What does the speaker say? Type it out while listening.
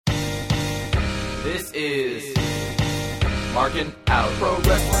This is Markin Out. Pro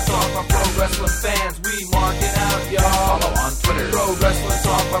Wrestling Talk by Pro Wrestling fans. We marking out, y'all. Follow on Twitter. Pro Wrestling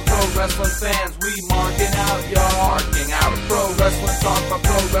Talk by Pro Wrestling fans. We marking out, y'all. Marking Out. Pro Wrestling Talk by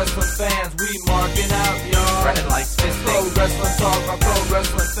Pro Wrestling fans. We marking out, y'all. Brennan likes fisting. Pro Wrestling Talk by Pro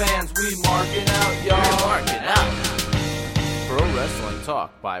Wrestling fans. We marking out, y'all. We're marking out. Pro Wrestling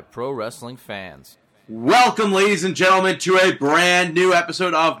Talk by Pro Wrestling fans. Welcome, ladies and gentlemen, to a brand new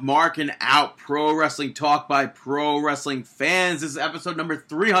episode of Markin Out, Pro Wrestling Talk by Pro Wrestling fans. This is episode number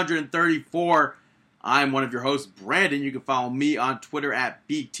 334. I'm one of your hosts, Brandon. You can follow me on Twitter at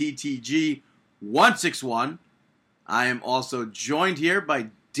BTTG161. I am also joined here by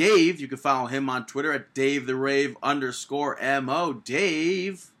Dave. You can follow him on Twitter at DaveTheRave_MO.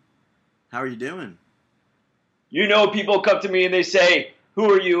 Dave, how are you doing? You know, people come to me and they say, "Who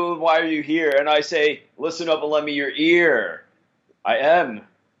are you and why are you here?" And I say, "Listen up and lend me your ear." I am.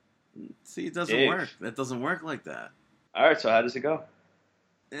 See, it doesn't work. That doesn't work like that. All right, so how does it go?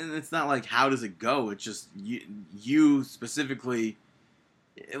 And it's not like, how does it go? It's just you specifically,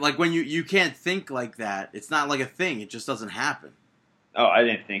 like when you can't think like that. It's not like a thing. It just doesn't happen. Oh, I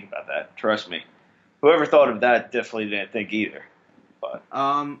didn't think about that. Trust me. Whoever thought of that definitely didn't think either. But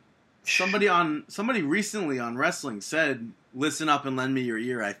somebody recently on wrestling said, "Listen up and lend me your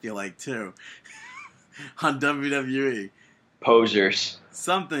ear," I feel like, too. On WWE. Posers.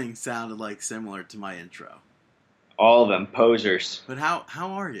 Something sounded like similar to my intro. All of them posers. But how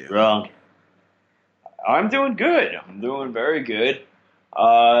are you? Wrong. I'm doing good. I'm doing very good.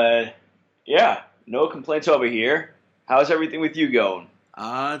 Yeah, no complaints over here. How's everything with you going?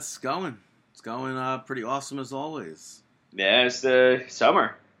 It's going. It's going pretty awesome as always. Yeah, it's the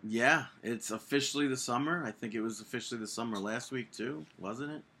summer. Yeah, it's officially the summer. I think it was officially the summer last week too,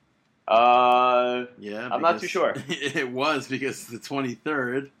 wasn't it? Yeah, I'm not too sure. It was because the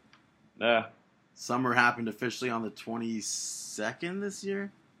 23rd. Yeah. Summer happened officially on the 22nd this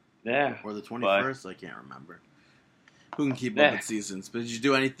year? Yeah. Or the 21st? I can't remember. Who can keep up with seasons? But did you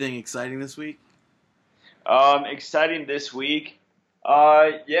do anything exciting this week? Exciting this week?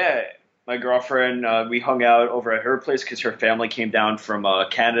 Yeah. My girlfriend, we hung out over at her place because her family came down from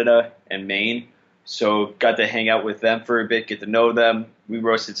Canada and Maine. So got to hang out with them for a bit, get to know them. We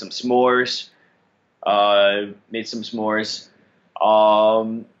roasted some s'mores, made some s'mores.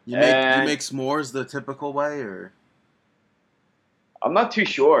 You make s'mores the typical way, or? I'm not too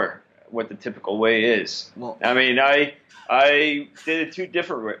sure what the typical way is. Well, I mean, I did it two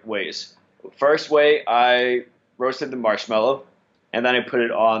different ways. First way, I roasted the marshmallow, and then I put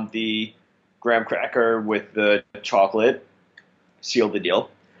it on the graham cracker with the chocolate, sealed the deal.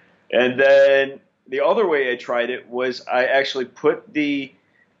 And then the other way I tried it was I actually put the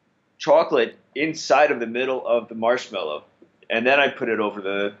chocolate inside of the middle of the marshmallow, and then I put it over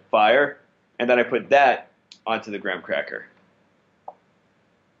the fire, and then I put that onto the graham cracker.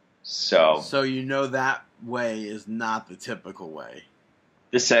 So you know that way is not the typical way.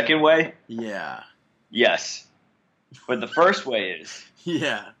 The second way? Yeah. Yes. But the first way is.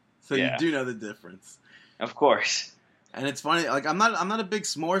 Yeah. So you do know the difference. Of course. And it's funny, like I'm not a big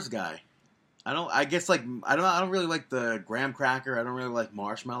s'mores guy. I don't really like the graham cracker. I don't really like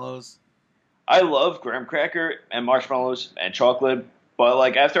marshmallows. I love graham cracker and marshmallows and chocolate, but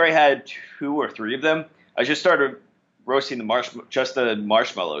like after I had 2 or 3 of them, I just started roasting just the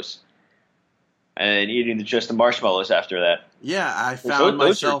marshmallows and eating just the marshmallows after that. Yeah, I found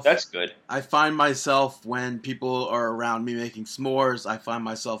myself. That's good. I find myself when people are around me making s'mores, I find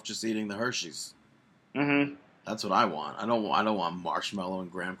myself just eating the Hershey's. Mm-hmm. That's what I want. I don't want marshmallow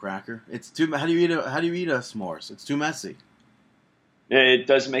and graham cracker. It's too. How do you eat a s'mores? It's too messy. It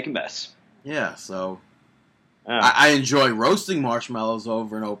does make a mess. Yeah, so I enjoy roasting marshmallows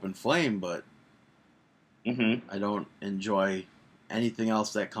over an open flame, but I don't enjoy anything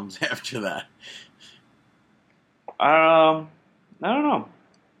else that comes after that. I don't know.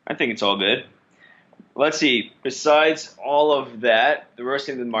 I think it's all good. Let's see. Besides all of that, the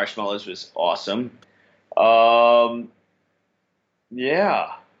roasting of the marshmallows was awesome.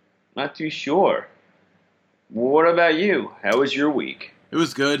 Yeah, not too sure. What about you? How was your week? It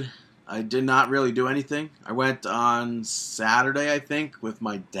was good. I did not really do anything. I went on Saturday, I think, with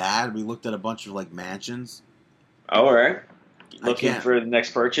my dad. We looked at a bunch of like mansions. All right. Looking for the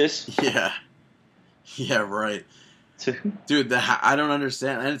next purchase? Yeah. Yeah, right. Dude, I don't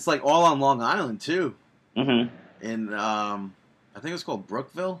understand. And it's like all on Long Island, too. Mm-hmm. In, I think it's called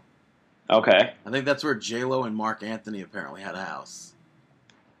Brookville. Okay. I think that's where J-Lo and Mark Anthony apparently had a house.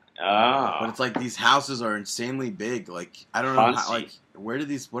 Ah. But it's like these houses are insanely big. Like, I don't know how, like, what do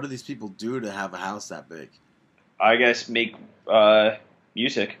these people do to have a house that big? I guess make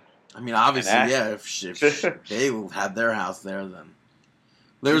music. I mean, obviously, yeah. If they had their house there, then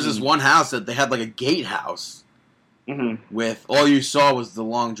there was this one house that they had like a gatehouse with all you saw was the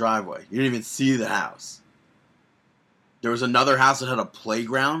long driveway. You didn't even see the house. There was another house that had a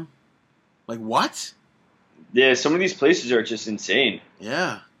playground. Like what? Yeah, some of these places are just insane.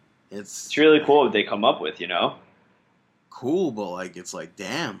 Yeah, it's really cool what they come up with, you know. Cool, but like it's like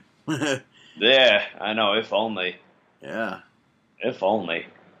damn. Yeah, I know. If only. Yeah. If only.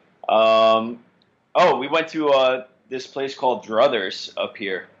 We went to this place called Druthers up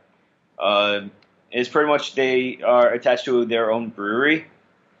here. It's pretty much they are attached to their own brewery,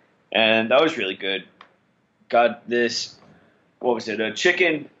 and that was really good. Got this, what was it? A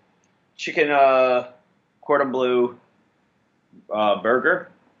chicken cordon bleu burger.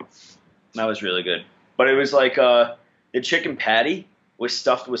 That was really good. But it was like the chicken patty was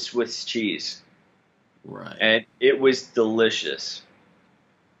stuffed with Swiss cheese. Right. And it was delicious.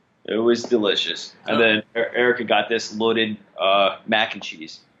 It was delicious. And then Erica got this loaded mac and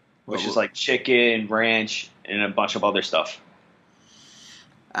cheese, which is like chicken, ranch, and a bunch of other stuff.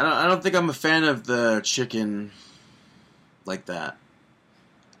 I don't think I'm a fan of the chicken like that.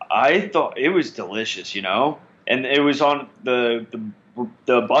 I thought it was delicious, you know? And it was on the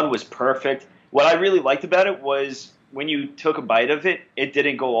bun was perfect. What I really liked about it was when you took a bite of it, it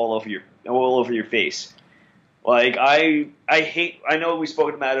didn't go all over your face. Like I know we've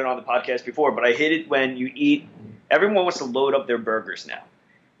spoken about it on the podcast before, but I hate it when you eat. Everyone wants to load up their burgers now,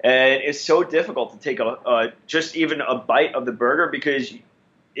 and it's so difficult to take just even a bite of the burger because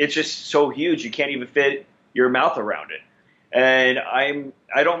it's just so huge you can't even fit your mouth around it. And I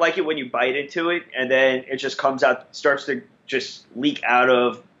don't like it when you bite into it and then it just comes out, starts to just leak out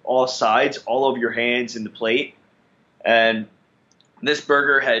of all sides, all over your hands and the plate. And this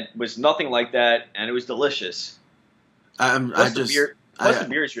burger was nothing like that, and it was delicious. The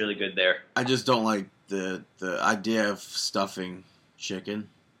beer is really good there. I just don't like the idea of stuffing chicken.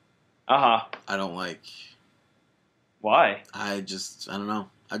 I don't like. Why? I don't know.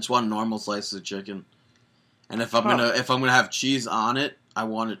 I just want normal slices of chicken. And if I'm gonna have cheese on it, I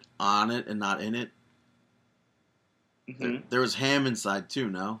want it on it and not in it. Mm-hmm. There was ham inside too,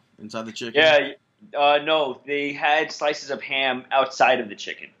 no? Inside the chicken? Yeah. No, they had slices of ham outside of the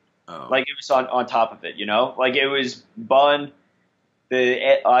chicken. Oh. Like it was on top of it, you know? Like it was bun, the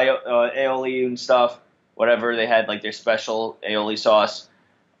aioli and stuff, whatever. They had like their special aioli sauce.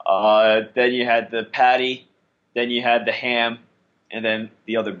 Then you had the patty, then you had the ham, and then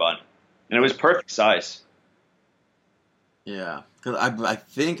the other bun. And it was perfect size. Yeah. Because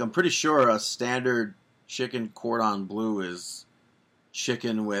I'm pretty sure a standard chicken cordon bleu is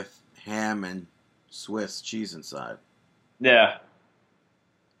chicken with ham and Swiss cheese inside. Yeah.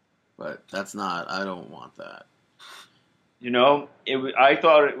 But that's not. I don't want that. You know, I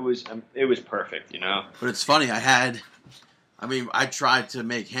thought it was perfect. You know. But it's funny. I tried to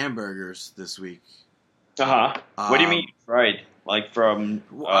make hamburgers this week. What do you mean you tried? Like from?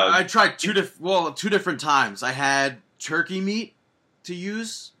 I tried two different times. I had turkey meat to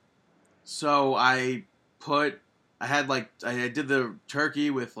use, so I did the turkey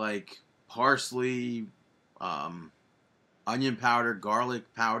with like parsley, onion powder,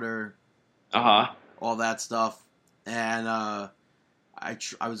 garlic powder, all that stuff, and I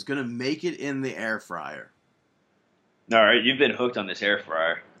was gonna make it in the air fryer. All right, you've been hooked on this air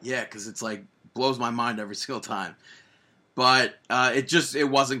fryer. Yeah, because it's like blows my mind every single time. But it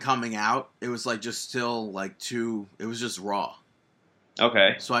wasn't coming out. It was like just still like it was just raw.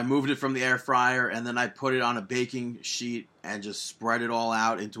 Okay. So I moved it from the air fryer, and then I put it on a baking sheet and just spread it all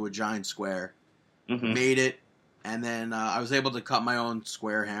out into a giant square. Mm-hmm. Made it, and then I was able to cut my own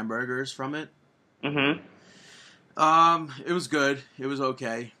square hamburgers from it. Mm-hmm. It was good. It was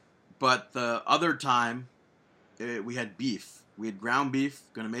okay. But the other time, we had beef. We had ground beef.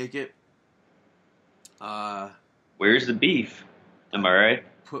 Gonna make it. Where's the beef? Am I right?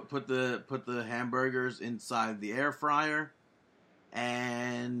 Put the hamburgers inside the air fryer,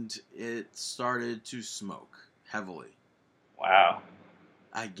 and it started to smoke heavily. Wow.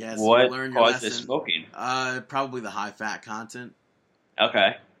 I guess what you learned your lesson. Caused the smoking? Probably the high fat content.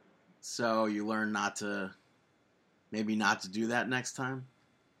 Okay. So you learn not to do that next time.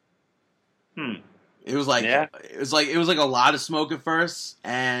 It was like it was like a lot of smoke at first,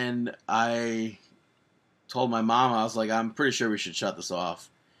 and I told my mom, I was like, I'm pretty sure we should shut this off.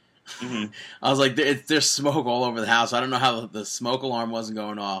 Mm-hmm. I was like, there's smoke all over the house. I don't know how the smoke alarm wasn't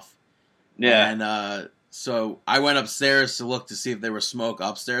going off. Yeah. And so I went upstairs to look to see if there was smoke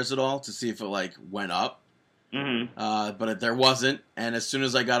upstairs at all, to see if it like went up. Mm-hmm. But there wasn't. And as soon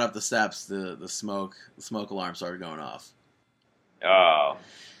as I got up the steps, the smoke alarm started going off. Oh.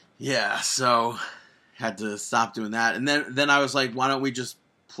 Yeah, so had to stop doing that. And then I was like, why don't we just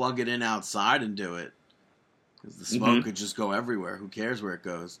plug it in outside and do it? Because the smoke could just go everywhere. Who cares where it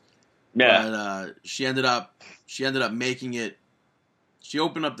goes? Yeah. But she ended up making it. She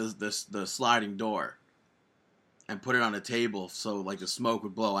opened up the sliding door and put it on a table so like the smoke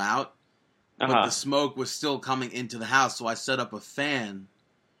would blow out. But the smoke was still coming into the house, so I set up a fan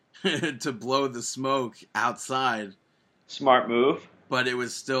to blow the smoke outside. Smart move. But it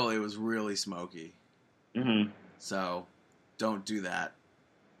was really smoky. So, don't do that.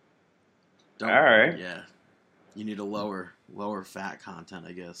 All right. Yeah. You need a lower fat content,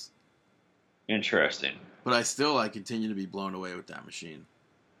 I guess. Interesting. But I continue to be blown away with that machine.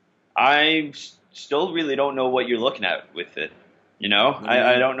 I still really don't know what you're looking at with it. You know,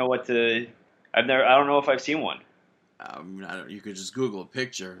 I don't know what to. I don't know if I've seen one. You could just Google a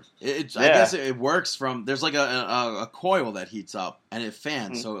picture. I guess it works from. There's like a coil that heats up and it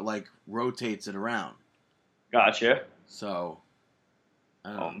fans, so it like rotates it around. Gotcha. So,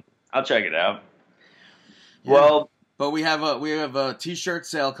 I'll check it out. Yeah. Well, but we have a t-shirt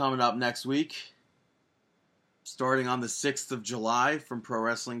sale coming up next week, starting on the 6th of July from Pro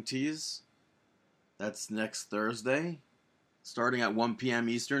Wrestling Tees. That's next Thursday, starting at 1 p.m.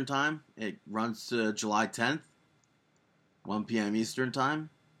 Eastern Time. It runs to July 10th, 1 p.m. Eastern Time.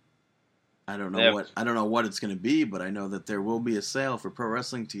 I don't know what it's going to be, but I know that there will be a sale for Pro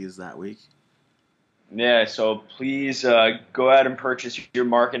Wrestling Tees that week. Yeah, so please go out and purchase your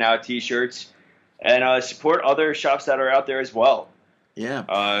Markin Out t-shirts and support other shops that are out there as well. Yeah,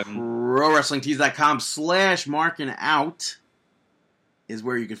 ProWrestlingTees.com/markinout is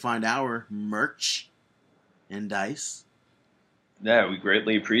where you can find our merch and dice. Yeah, we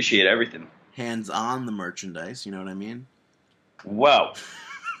greatly appreciate everything. Hands on the merchandise, you know what I mean? Well,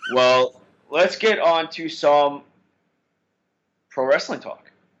 let's get on to some pro wrestling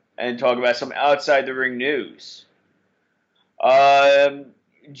talk and talk about some outside the ring news.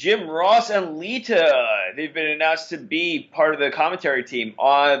 Jim Ross and Lita, they've been announced to be part of the commentary team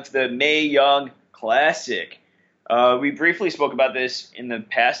of the Mae Young Classic. We briefly spoke about this in the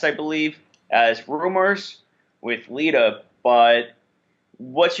past, I believe, as rumors with Lita, but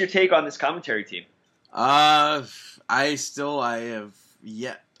what's your take on this commentary team? I'll have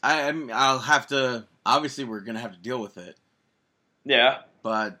to, obviously we're going to have to deal with it. Yeah.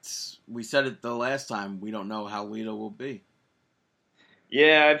 But we said it the last time, we don't know how Lita will be.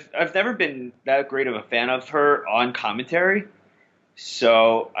 Yeah, I've never been that great of a fan of her on commentary,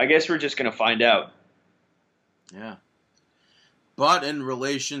 so I guess we're just going to find out. Yeah. But in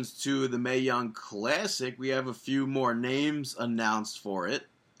relations to the Mae Young Classic, we have a few more names announced for it.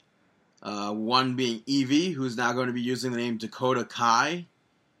 One being Evie, who's now going to be using the name Dakota Kai,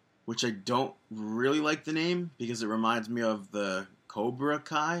 which I don't really like the name because it reminds me of the Cobra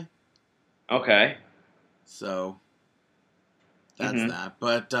Kai. Okay. So, that's that.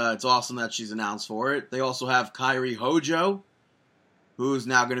 But it's awesome that she's announced for it. They also have Kairi Hojo, who's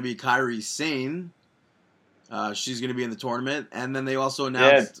now going to be Kairi Sane. She's going to be in the tournament. And then they also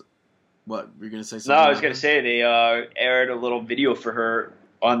announced... Yeah. What? Were you going to say something? No, I was going to say they aired a little video for her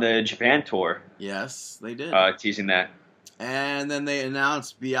on the Japan tour. Yes, they did. Teasing that. And then they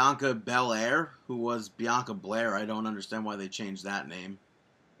announced Bianca Belair, who was Bianca Blair. I don't understand why they changed that name.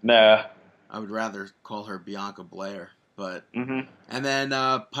 Nah. I would rather call her Bianca Blair. But And then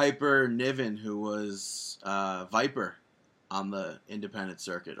Piper Niven, who was Viper on the independent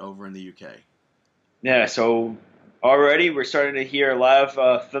circuit over in the UK. Yeah, so already we're starting to hear a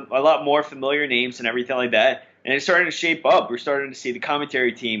lot more familiar names and everything like that. And it's starting to shape up. We're starting to see the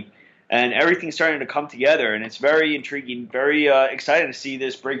commentary team. And everything's starting to come together, and it's very intriguing, very exciting to see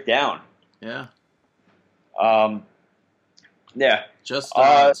this break down. Yeah. Yeah. Just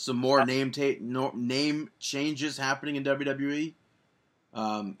some more name changes happening in WWE.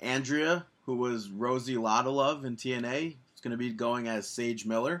 Andrea, who was Rosie Lotolove in TNA, is going to be going as Sage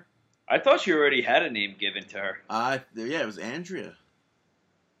Miller. I thought you already had a name given to her. Yeah, it was Andrea.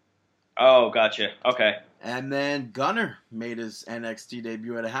 Oh, gotcha. Okay. And then Gunner made his NXT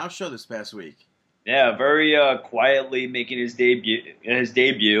debut at a house show this past week. Yeah, very quietly making his debut.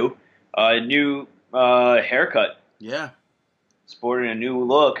 New haircut. Yeah. Sporting a new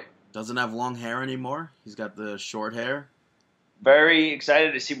look. Doesn't have long hair anymore. He's got the short hair. Very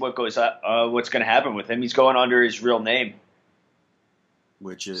excited to see what's going to happen with him. He's going under his real name.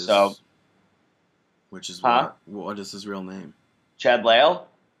 What is his real name? Chad Lale.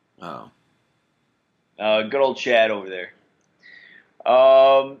 Oh. Good old Chad over there.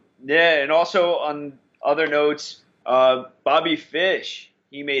 Yeah, and also on other notes, Bobby Fish,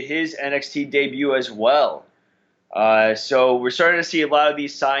 he made his NXT debut as well. So we're starting to see a lot of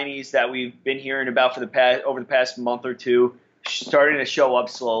these signees that we've been hearing about over the past month or two starting to show up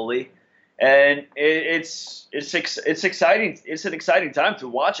slowly, and it's exciting. It's an exciting time to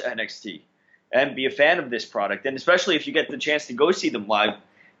watch NXT and be a fan of this product, and especially if you get the chance to go see them live,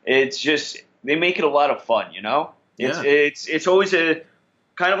 it's just they make it a lot of fun. Yeah. It's always a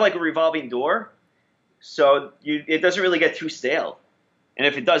kind of like a revolving door, so it doesn't really get too stale, and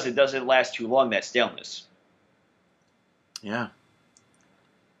if it does, it doesn't last too long. That staleness. Yeah.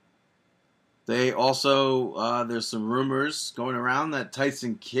 They also, there's some rumors going around that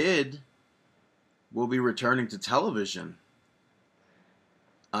Tyson Kidd will be returning to television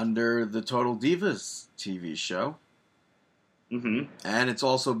under the Total Divas TV show. Mm-hmm. And it's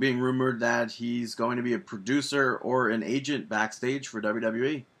also being rumored that he's going to be a producer or an agent backstage for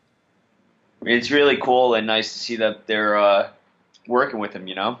WWE. It's really cool and nice to see that they're working with him,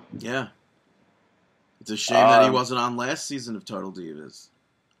 Yeah. It's a shame that he wasn't on last season of Total Divas.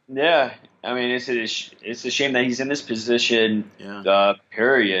 Yeah, I mean, it's a shame that he's in this position, Yeah.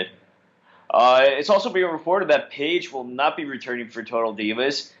 period. It's also being reported that Paige will not be returning for Total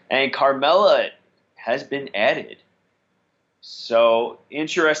Divas, and Carmella has been added. So,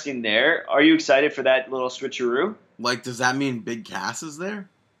 interesting there. Are you excited for that little switcheroo? Like, does that mean Big Cass is there?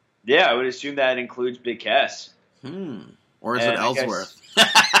 Yeah, I would assume that includes Big Cass. Or is it Ellsworth?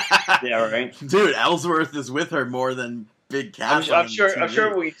 Yeah, right. Dude, Ellsworth is with her more than Big Cass. I'm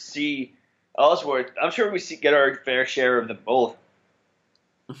sure we see Ellsworth. I'm sure we get our fair share of them both.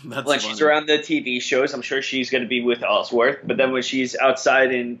 That's when funny. She's around the TV shows, I'm sure she's going to be with Ellsworth. But then when she's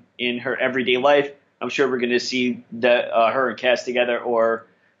outside in her everyday life, I'm sure we're going to see her and Cass together, or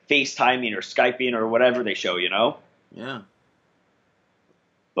FaceTiming or Skyping or whatever they show. Yeah.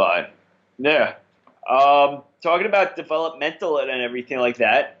 But yeah. Talking about developmental and everything like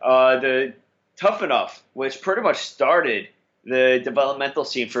that, the Tough Enough, which pretty much started the developmental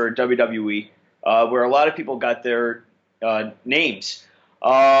scene for WWE, where a lot of people got their names.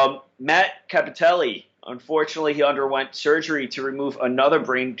 Matt Capitelli, unfortunately, he underwent surgery to remove another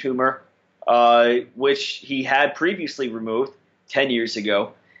brain tumor, which he had previously removed 10 years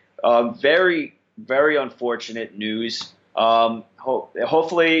ago. Very, very unfortunate news.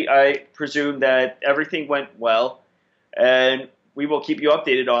 Hopefully, I presume that everything went well, and we will keep you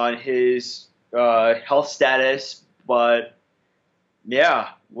updated on his health status. But yeah,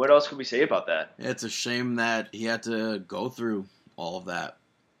 what else could we say about that? It's a shame that he had to go through all of that.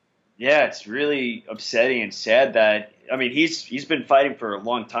 Yeah, it's really upsetting and sad that, I mean, he's been fighting for a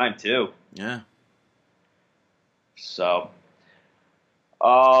long time too. Yeah. So,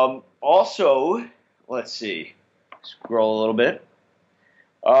 also, let's see, scroll a little bit.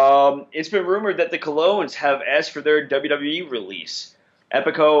 It's been rumored that the Colognes have asked for their WWE release.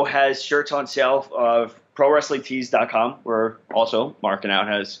 Epico has shirts on sale of ProWrestlingTees.com, where also Markin Out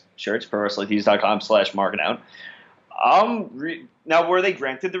has shirts, ProWrestlingTees.com/MarkinOut. Now, were they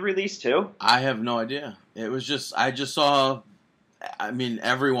granted the release too? I have no idea. It was just, I just saw, I mean,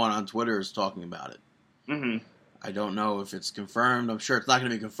 everyone on Twitter is talking about it. Mm-hmm. I don't know if it's confirmed. I'm sure it's not going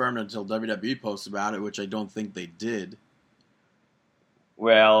to be confirmed until WWE posts about it, which I don't think they did.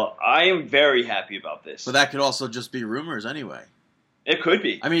 Well, I am very happy about this. But that could also just be rumors anyway. It could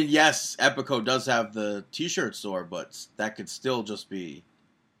be. I mean, yes, Epico does have the t-shirt store, but that could still just be...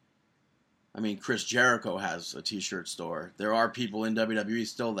 I mean, Chris Jericho has a t-shirt store. There are people in WWE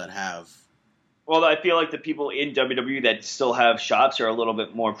still that have... Well, I feel like the people in WWE that still have shops are a little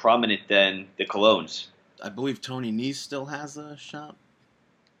bit more prominent than the Colognes. I believe Tony Nese still has a shop.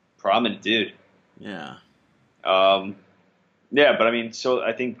 Prominent dude. Yeah. Yeah, but I mean, so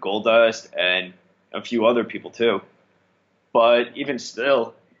I think Goldust and a few other people too. But even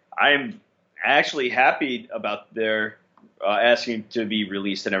still, I'm actually happy about their asking to be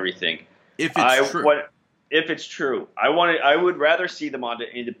released and everything. If it's true. If it's true, I would rather see them on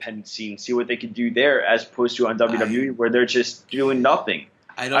the independent scene, see what they can do there, as opposed to on WWE, where they're just doing nothing.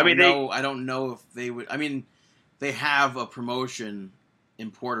 I don't know if they would. I mean, they have a promotion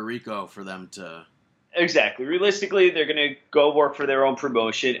in Puerto Rico for them to. Exactly. Realistically, they're going to go work for their own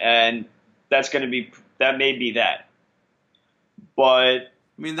promotion, and that may be that. But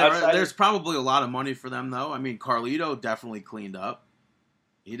I mean, there's probably a lot of money for them, though. I mean, Carlito definitely cleaned up.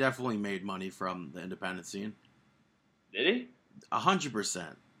 He definitely made money from the independent scene. Did he?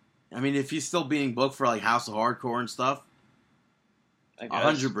 100%. I mean, if he's still being booked for like House of Hardcore and stuff,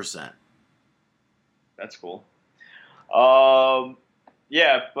 100%. That's cool.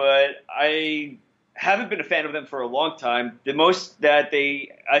 Yeah, but I haven't been a fan of them for a long time. The most that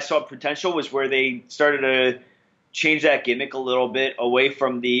I saw potential was where they started to change that gimmick a little bit away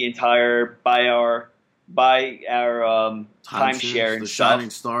from the entire buy our buy our timeshare and the stuff. Shining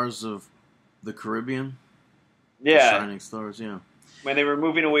Stars of the Caribbean. Yeah. The Shining Stars, yeah. When they were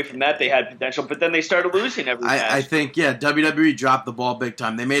moving away from that, they had potential, but then they started losing every match. I think, WWE dropped the ball big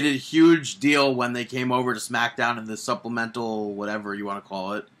time. They made it a huge deal when they came over to SmackDown in the supplemental, whatever you want to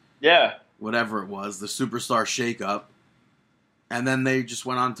call it. Yeah. Whatever it was, the Superstar Shakeup. And then they just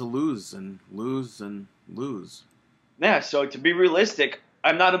went on to lose and lose and lose. Yeah, so to be realistic,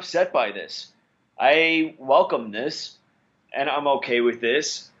 I'm not upset by this. I welcome this, and I'm okay with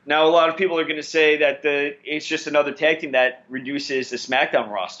this. Now, a lot of people are going to say that it's just another tag team that reduces the SmackDown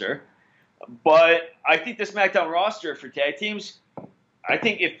roster. But I think the SmackDown roster for tag teams, I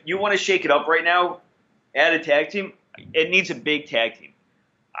think if you want to shake it up right now, add a tag team, it needs a big tag team.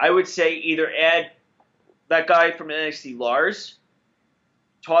 I would say either add that guy from NXT, Lars,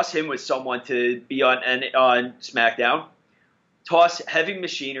 toss him with someone to be on SmackDown, toss Heavy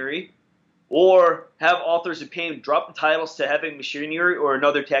Machinery, or have Authors of Pain drop the titles to Heavy Machinery or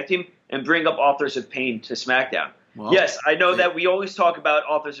another tag team and bring up Authors of Pain to SmackDown. Well, yes, I know that we always talk about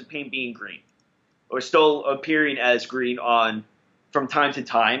Authors of Pain being green or still appearing as green from time to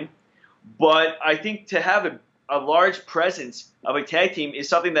time. But I think to have a large presence of a tag team is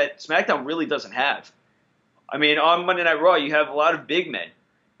something that SmackDown really doesn't have. I mean, on Monday Night Raw, you have a lot of big men,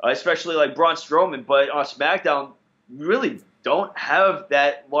 especially like Braun Strowman, but on SmackDown, you really don't have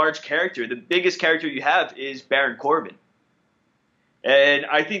that large character. The biggest character you have is Baron Corbin. And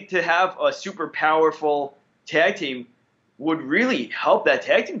I think to have a super powerful tag team would really help that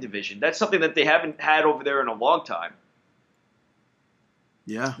tag team division. That's something that they haven't had over there in a long time.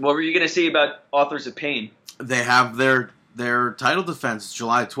 Yeah. What were you going to say about Authors of Pain? They have their title defense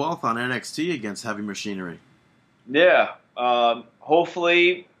July 12th on NXT against Heavy Machinery. Yeah.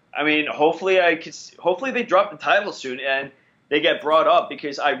 Hopefully they drop the title soon and they get brought up,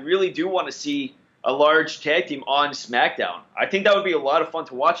 because I really do want to see a large tag team on SmackDown. I think that would be a lot of fun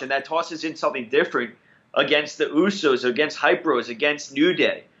to watch, and that tosses in something different against the Usos, against Hype Bros, against New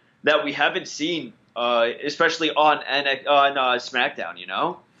Day that we haven't seen, especially on SmackDown. You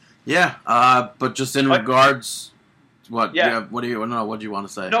know? Yeah, but just in regards, what? Yeah. What do you want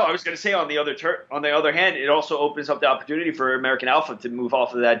to say? No, I was going to say on the other hand, it also opens up the opportunity for American Alpha to move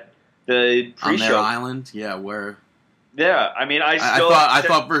off of the pre-show on their island. Yeah, where. Yeah, I mean, I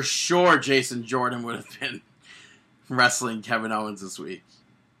thought for sure Jason Jordan would have been wrestling Kevin Owens this week.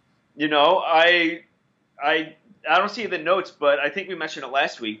 You know, I don't see the notes, but I think we mentioned it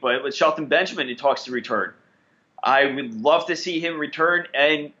last week. But with Shelton Benjamin, he talks to return. I would love to see him return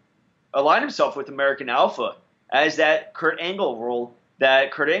and align himself with American Alpha as that Kurt Angle role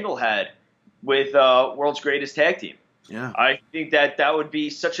that Kurt Angle had with World's Greatest Tag Team. Yeah, I think that would be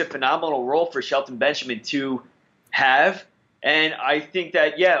such a phenomenal role for Shelton Benjamin to have. And I think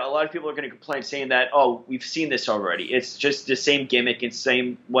that, a lot of people are going to complain saying that, oh, we've seen this already. It's just the same gimmick and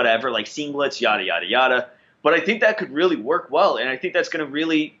same whatever, like singlets, yada, yada, yada. But I think that could really work well. And I think that could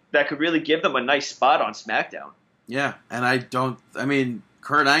really give them a nice spot on SmackDown. Yeah. And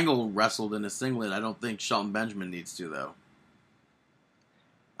Kurt Angle wrestled in a singlet. I don't think Shelton Benjamin needs to, though.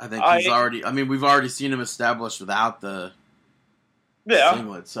 I think we've already seen him established without the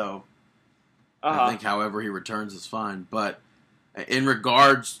singlet. So I think however he returns is fine. But in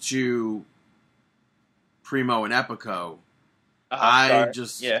regards to Primo and Epico, I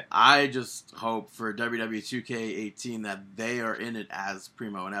just hope for WWE 2K18 that they are in it as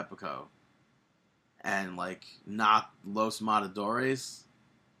Primo and Epico. And, not Los Matadores.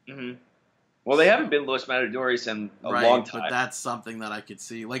 Mm-hmm. Well, they haven't been Los Matadores in a long time. But that's something that I could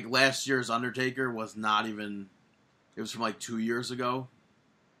see. Like, last year's Undertaker was not even... It was from, 2 years ago.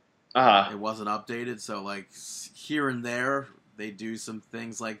 It wasn't updated, so here and there they do some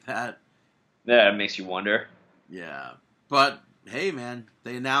things like that. Yeah, it makes you wonder. Yeah, but hey, man,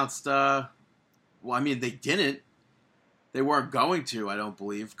 they announced. They didn't. They weren't going to. I don't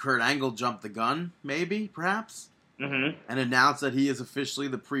believe Kurt Angle jumped the gun. Maybe, perhaps, and announced that he is officially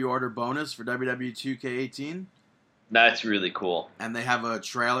the pre-order bonus for WWE 2K18. That's really cool. And they have a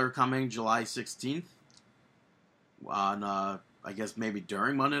trailer coming July 16th on. I guess maybe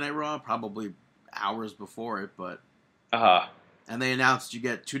during Monday Night Raw, probably hours before it, but... And they announced you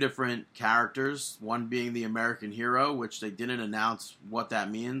get 2 different characters, one being the American Hero, which they didn't announce what that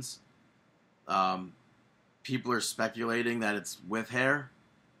means. People are speculating that it's with hair,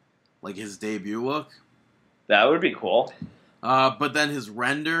 like his debut look. That would be cool. But then his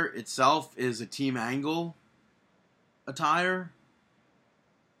render itself is a Team Angle attire.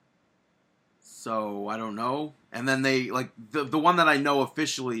 So, I don't know. And then they, the one that I know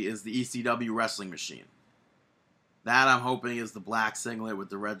officially is the ECW Wrestling Machine. That I'm hoping is the black singlet with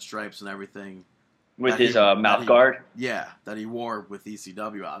the red stripes and everything. with his mouth guard. Yeah, that he wore with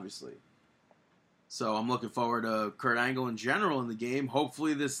ECW, obviously. So I'm looking forward to Kurt Angle in general in the game.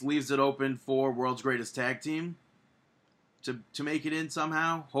 Hopefully this leaves it open for World's Greatest Tag Team to make it in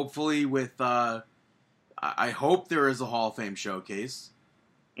somehow. Hopefully with, I hope there is a Hall of Fame showcase.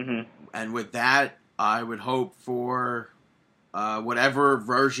 Mm-hmm. And with that, I would hope for whatever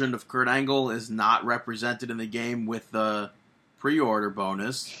version of Kurt Angle is not represented in the game with the pre-order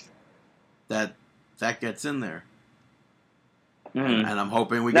bonus, that gets in there. Mm-hmm. And I'm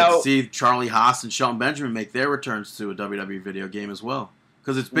hoping we get to see Charlie Haas and Shelton Benjamin make their returns to a WWE video game as well.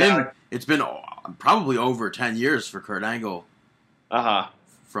 Because it's been probably over 10 years for Kurt Angle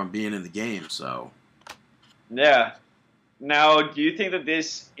from being in the game. So yeah. Now, do you think that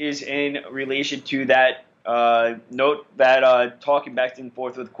this is in relation to that note that talking back and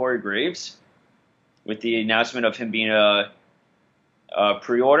forth with Corey Graves with the announcement of him being a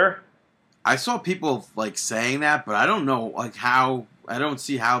pre-order? I saw people like saying that, but I don't know like how. I don't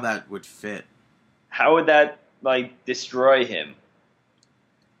see how that would fit. How would that like destroy him?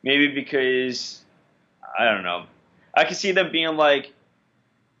 Maybe because I don't know. I could see them being like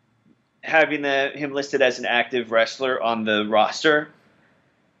having him listed as an active wrestler on the roster,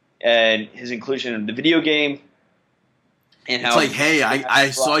 and his inclusion in the video game. And it's like, hey,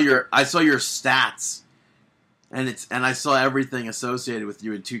 I saw your stats. And I saw everything associated with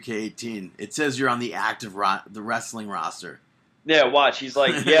you in 2K18. It says you're on the active the wrestling roster. Yeah, watch. He's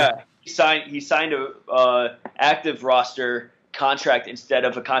like, yeah, he signed a active roster contract instead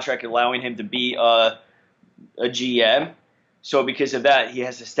of a contract allowing him to be a GM. So because of that, he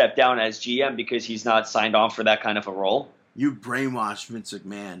has to step down as GM because he's not signed on for that kind of a role. You brainwashed Vince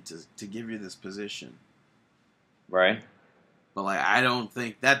McMahon to give you this position, right? But like, I don't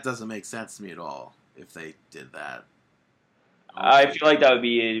think that doesn't make sense to me at all. If they did that, I feel like that would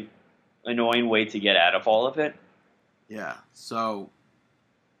be an annoying way to get out of all of it. Yeah, so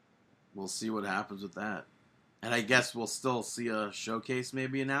we'll see what happens with that, and I guess we'll still see a showcase,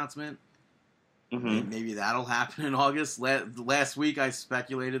 maybe announcement. Mm-hmm. Maybe that'll happen in August. Last week, I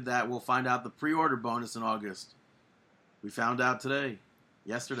speculated that we'll find out the pre-order bonus in August. We found out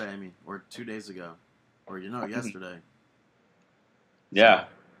yesterday, or 2 days ago, or yesterday. Yeah.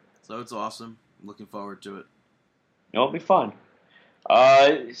 So it's awesome. I'm looking forward to it. It'll be fun.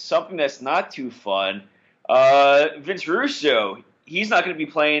 Something that's not too fun. Vince Russo, he's not going to be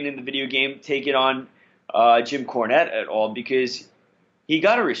playing in the video game, taking on Jim Cornette at all because he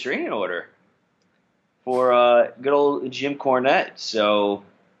got a restraining order for good old Jim Cornette. So,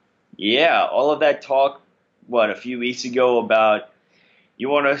 yeah, all of that talk, a few weeks ago about you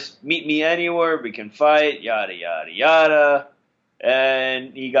want to meet me anywhere, we can fight, yada, yada, yada.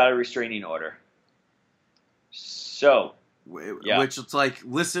 And he got a restraining order. So, yeah. Which it's like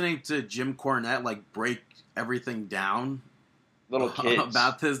listening to Jim Cornette like break everything down little kids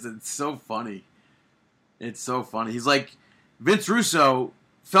about this. It's so funny. It's so funny. He's like, Vince Russo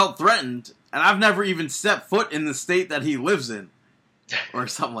felt threatened, and I've never even stepped foot in the state that he lives in, or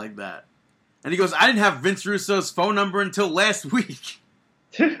something like that. And he goes, I didn't have Vince Russo's phone number until last week.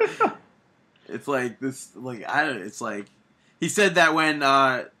 It's like this, like it's like he said that when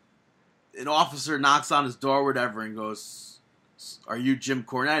an officer knocks on his door or whatever and goes, are you Jim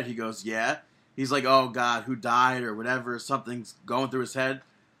Cornette? He goes, yeah. He's like, oh, God, who died or whatever. Something's going through his head.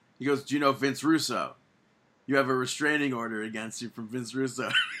 He goes, do you know Vince Russo? You have a restraining order against you from Vince Russo.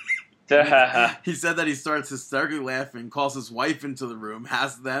 He said that he starts hysterically laughing, calls his wife into the room,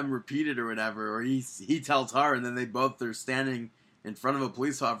 has them repeat it or whatever, or he tells her, and then they both are standing in front of a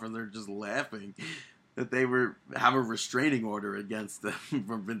police officer and they're just laughing that they have a restraining order against them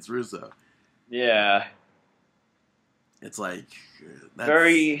from Vince Russo. Yeah. It's like...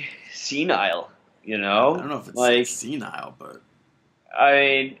 very senile, I don't know if it's like senile, but... I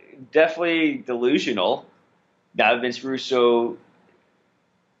mean, definitely delusional. Now Vince Russo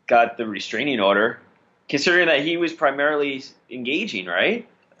got the restraining order, considering that he was primarily engaging, right?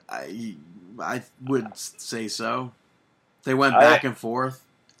 I would say so. They went back and forth.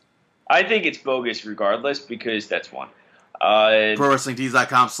 I think it's bogus regardless, because that's one.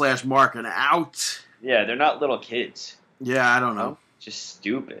 ProWrestlingTees.com/Markin Out. Yeah, they're not little kids. Yeah, I don't know. Just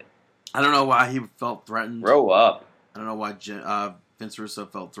stupid. I don't know why he felt threatened. Grow up. I don't know why Vince Russo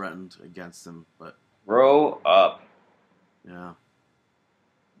felt threatened against him, but... Grow up. Yeah.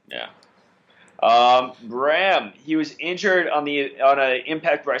 Yeah. Bram, he was injured on an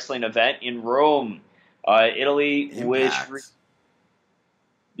Impact Wrestling event in Rome, Italy, Impact.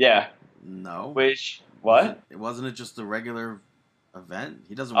 Yeah. No. Which, what? Wasn't it just a regular event?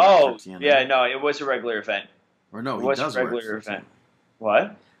 He doesn't work for TNA. Yeah, no, it was a regular event. Or no, it he was does a regular work for event.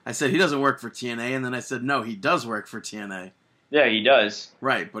 What? I said he doesn't work for TNA, and then I said no, he does work for TNA. Yeah, he does.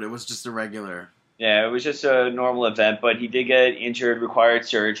 Right, but it was just a regular. Yeah, it was just a normal event, but he did get injured, required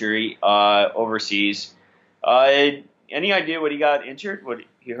surgery overseas. Any idea what he got injured? What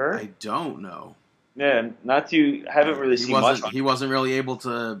he hurt? I don't know. Yeah, haven't really seen much. He wasn't really able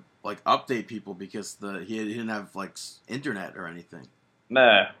to update people because he didn't have internet or anything.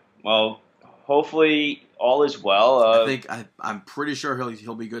 Nah. Well, hopefully all is well. I'm pretty sure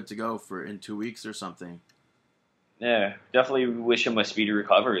he'll be good to go in 2 weeks or something. Yeah, definitely wish him a speedy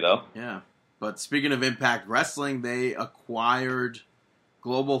recovery though. Yeah, but speaking of Impact Wrestling, they acquired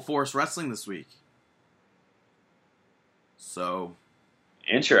Global Force Wrestling this week. So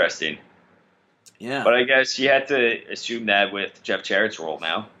interesting. Yeah, but I guess you had to assume that with Jeff Jarrett's role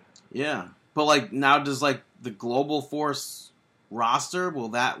now. Yeah, but now does the Global Force roster, will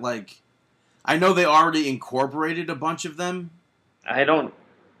that I know they already incorporated a bunch of them. I don't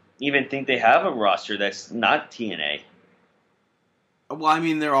even think they have a roster that's not TNA. Well, I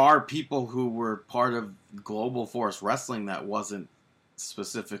mean, there are people who were part of Global Force Wrestling that wasn't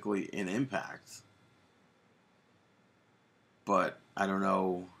specifically in Impact. But I don't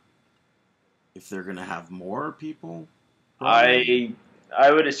know if they're going to have more people. I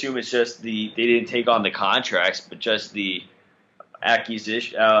would assume it's just they didn't take on the contracts, but just the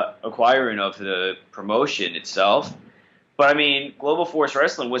acquiring of the promotion itself. But I mean, Global Force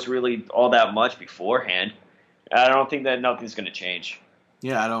Wrestling was really all that much beforehand. I don't think that nothing's going to change.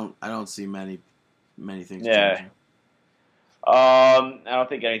 Yeah, I don't see many things changing. I don't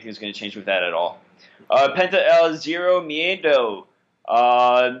think anything's going to change with that at all. Penta El Zero Miedo.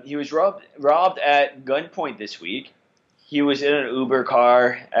 He was robbed at gunpoint this week. He was in an Uber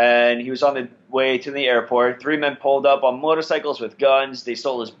car, and he was on the way to the airport. 3 men pulled up on motorcycles with guns. They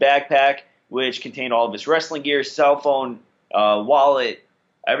stole his backpack, which contained all of his wrestling gear, cell phone, wallet,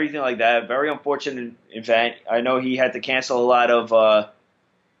 everything like that. Very unfortunate event. I know he had to cancel a lot of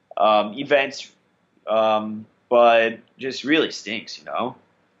events, but just really stinks, you know?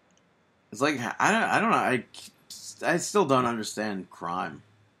 It's I don't know. I still don't understand crime.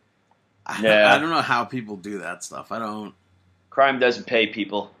 Yeah. I don't know how people do that stuff. I don't. Crime doesn't pay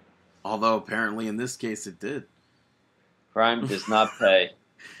people. Although apparently in this case it did. Crime does not pay.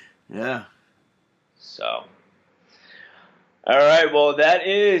 Yeah. So. All right, well, that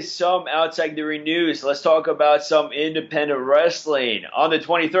is some Outside the Ring news. Let's talk about some independent wrestling. On the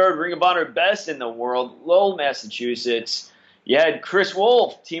 23rd, Ring of Honor Best in the World, Lowell, Massachusetts, you had Chris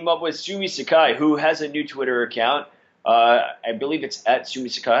Wolf team up with Sumi Sakai, who has a new Twitter account. I believe it's at Sumi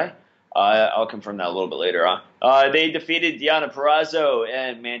Sakai. I'll confirm that a little bit later on. They defeated Deonna Purrazzo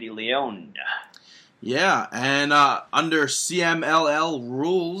and Mandy Leon. Yeah, and under CMLL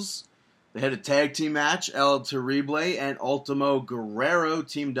rules, they had a tag team match. El Terrible and Ultimo Guerrero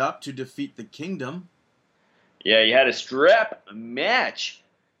teamed up to defeat the Kingdom. Yeah, you had a strap match.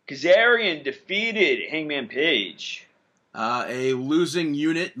 Kazarian defeated Hangman Page. A losing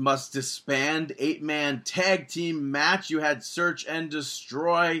unit must disband. 8-man tag team match. You had Search and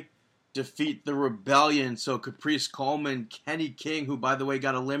Destroy defeat the Rebellion. So Caprice Coleman, Kenny King, who by the way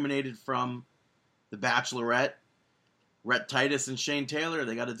got eliminated from The Bachelorette, Rhett Titus and Shane Taylor,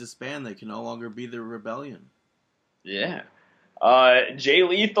 they got to disband. They can no longer be the Rebellion. Yeah. Jay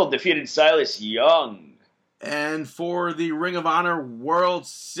Lethal defeated Silas Young. And for the Ring of Honor World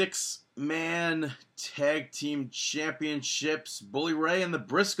 6-man Tag Team Championships, Bully Ray and the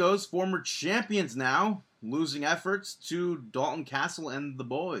Briscoes, former champions now, losing efforts to Dalton Castle and the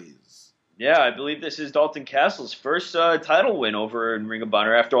Boys. Yeah, I believe this is Dalton Castle's first title win over in Ring of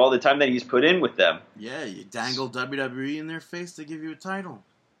Honor after all the time that he's put in with them. Yeah, you dangle WWE in their face to give you a title.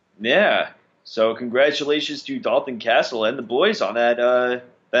 Yeah, so congratulations to Dalton Castle and the Boys on that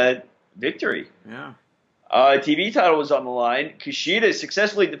victory. Yeah. TV title was on the line. Kushida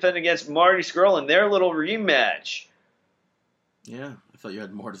successfully defended against Marty Scurll in their little rematch. Yeah, I thought you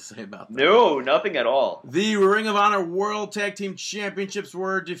had more to say about that. No, nothing at all. The Ring of Honor World Tag Team Championships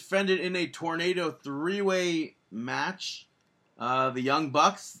were defended in a Tornado 3-way match. The Young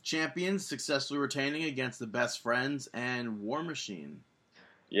Bucks, champions, successfully retaining against the Best Friends and War Machine.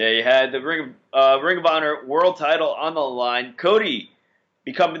 Yeah, you had the Ring of Honor World title on the line. Cody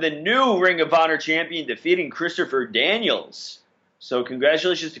becoming the new Ring of Honor champion, defeating Christopher Daniels. So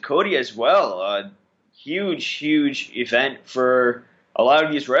congratulations to Cody as well. Huge event for a lot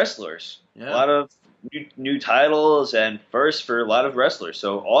of these wrestlers. Yeah. A lot of new titles and firsts for a lot of wrestlers.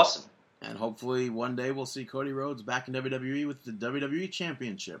 So awesome. And hopefully one day we'll see Cody Rhodes back in WWE with the WWE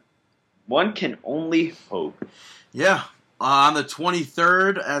Championship. One can only hope. Yeah. On the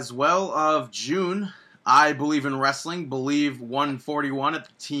 23rd as well of June, I Believe in Wrestling, Believe 141 at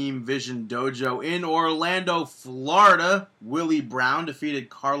the Team Vision Dojo in Orlando, Florida. Willie Brown defeated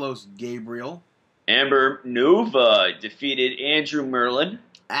Carlos Gabriel. Amber Nova defeated Andrew Merlin.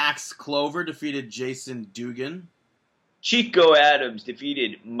 Axe Clover defeated Jason Dugan. Chico Adams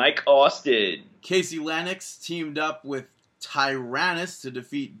defeated Mike Austin. Casey Lennox teamed up with Tyrannus to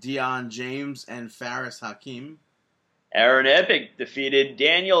defeat Dion James and Faris Hakim. Aaron Epic defeated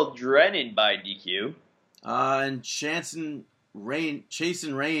Daniel Drennan by DQ. And Chasen Rain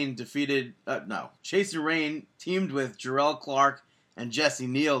teamed with Jarrell Clark and Jesse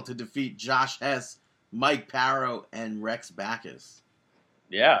Neal to defeat Josh Hess, Mike Parrow, and Rex Backus.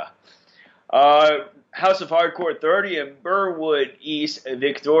 Yeah. House of Hardcore 30 in Burwood East,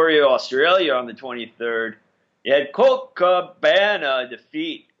 Victoria, Australia on the 23rd. You had Colt Cabana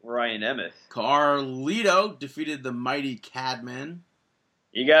defeat Ryan Emmett. Carlito defeated the Mighty Cadman.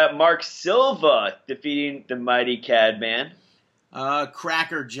 You got Mark Silva defeating the Mighty Cadman.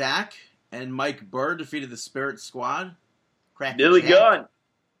 Cracker Jack and Mike Burr defeated the Spirit Squad. Billy Gunn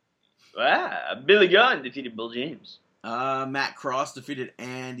defeated Bill James. Matt Cross defeated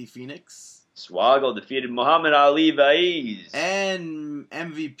Andy Phoenix. Swoggle defeated Muhammad Ali Vaiz. And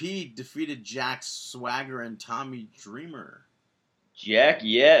MVP defeated Jack Swagger and Tommy Dreamer. Jack,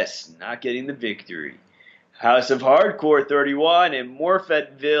 yes, not getting the victory. House of Hardcore 31 in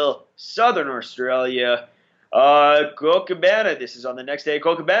Morfettville, Southern Australia. Colt Cabana, this is on the next day.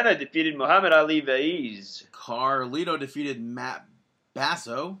 Colt Cabana defeated Muhammad Ali Vaiz. Carlito defeated Matt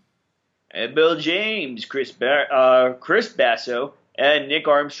Basso. And Bill James, Chris Basso, and Nick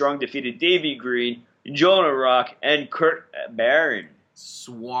Armstrong defeated Davey Green, Jonah Rock, and Kurt Barron.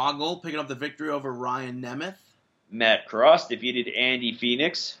 Swoggle picking up the victory over Ryan Nemeth. Matt Cross defeated Andy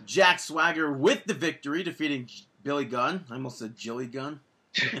Phoenix. Jack Swagger with the victory, defeating Billy Gunn. I almost said Jilly Gunn.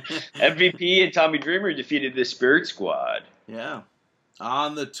 MVP and Tommy Dreamer defeated the Spirit Squad. Yeah.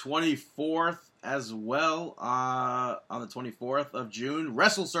 On the 24th as well, on the 24th of June,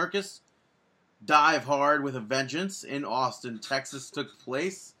 Wrestle Circus Dive Hard with a Vengeance in Austin, Texas took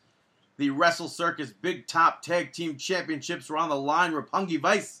place. The Wrestle Circus Big Top Tag Team Championships were on the line. Roppongi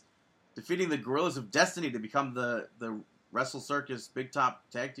Vice defeating the Gorillas of Destiny to become the Wrestle Circus Big Top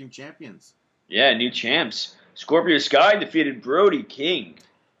Tag Team Champions. Yeah, new champs. Scorpio Sky defeated Brody King.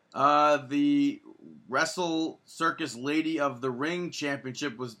 The Wrestle Circus Lady of the Ring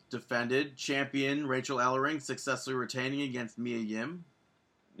Championship was defended. Champion Rachel Ellering successfully retaining against Mia Yim.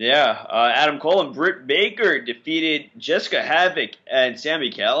 Yeah, Adam Cole and Britt Baker defeated Jessica Havoc and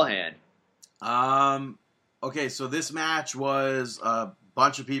Sami Callihan. Okay, so this match was a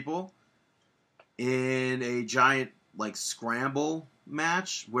bunch of people in a giant, scramble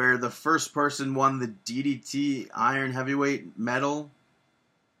match where the first person won the DDT Iron Heavyweight Metal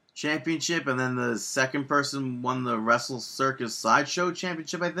Championship, and then the second person won the Wrestle Circus Sideshow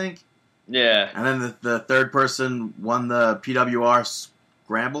Championship, I think. Yeah. And then the third person won the PWR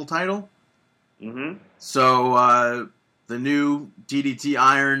Scramble title. Mm-hmm. So, the new DDT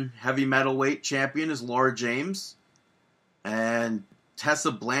Iron Heavy Metalweight Champion is Laura James. And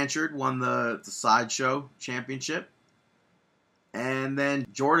Tessa Blanchard won the Sideshow Championship. And then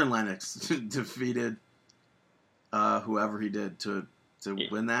Jordan Lennox defeated whoever he did to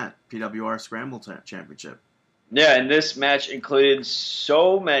win that PWR Scramble Championship. Yeah, and this match included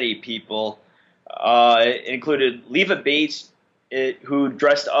so many people. It included Leva Bates, who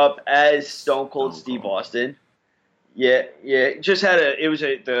dressed up as Stone Cold Steve Austin. Yeah, just had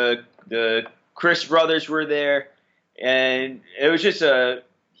the Chris brothers were there, and it was just a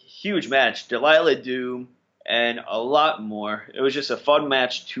huge match. Delilah Doom and a lot more. It was just a fun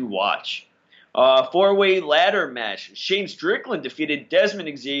match to watch. Four-way ladder match. Shane Strickland defeated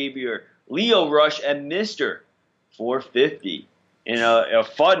Desmond Xavier, Leo Rush, and Mr. 450 in a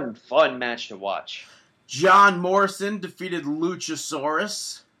fun match to watch. John Morrison defeated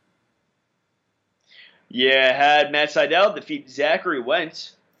Luchasaurus. Yeah, had Matt Sydal defeat Zachary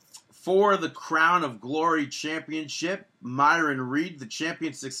Wentz. For the Crown of Glory Championship, Myron Reed, the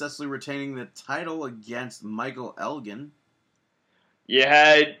champion, successfully retaining the title against Michael Elgin. You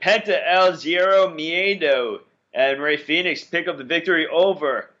had Penta El Zero Miedo and Ray Phoenix pick up the victory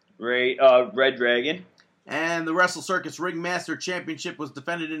over Red Dragon. And the Wrestle Circus Ringmaster Championship was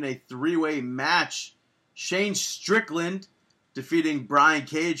defended in a three-way match. Shane Strickland defeating Brian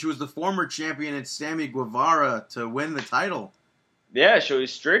Cage, who was the former champion, and Sammy Guevara to win the title. Yeah, so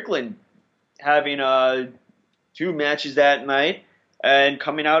Strickland having 2 matches that night and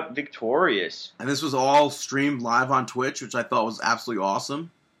coming out victorious. And this was all streamed live on Twitch, which I thought was absolutely awesome.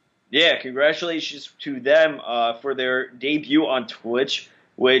 Yeah, congratulations to them for their debut on Twitch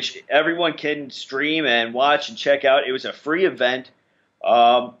which everyone can stream and watch and check out. It was a free event.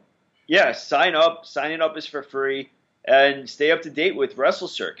 Sign up. Signing up is for free. And stay up to date with Wrestle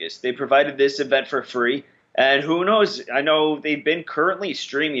Circus. They provided this event for free. And who knows? I know they've been currently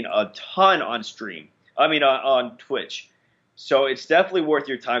streaming a ton on on Twitch. So it's definitely worth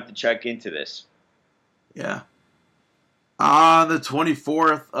your time to check into this. Yeah. On the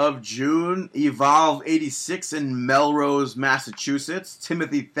 24th of June, Evolve 86 in Melrose, Massachusetts.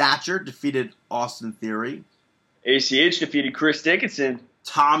 Timothy Thatcher defeated Austin Theory. ACH defeated Chris Dickinson.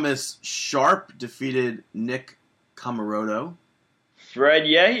 Thomas Sharp defeated Nick Camaroto. Fred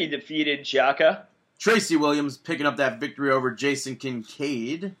Yehi defeated Xhaka. Tracy Williams picking up that victory over Jason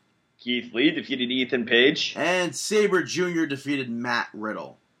Kincaid. Keith Lee defeated Ethan Page. And Sabre Jr. defeated Matt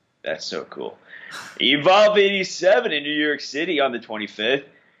Riddle. That's so cool. Evolve 87 in New York City on the 25th.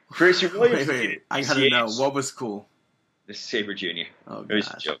 Tracy Williams wait. I gotta know. What was cool? The Sabre Jr. Oh, it was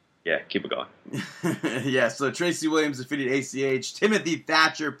a joke. Yeah, keep it going. Yeah, so Tracy Williams defeated ACH. Timothy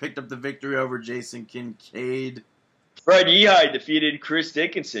Thatcher picked up the victory over Jason Kincaid. Fred Yehi defeated Chris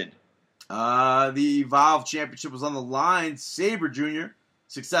Dickinson. The Evolve Championship was on the line. Sabre Jr.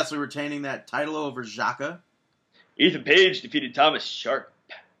 successfully retaining that title over Xhaka. Ethan Page defeated Thomas Sharp.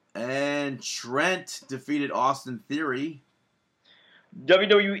 And Trent defeated Austin Theory.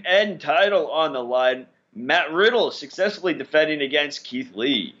 WWN title on the line. Matt Riddle successfully defending against Keith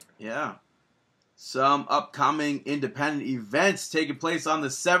Lee. Yeah. Some upcoming independent events taking place on the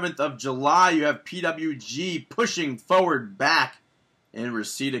 7th of July. You have PWG pushing forward back in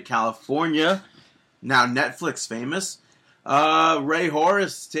Reseda, California. Now Netflix famous. Ray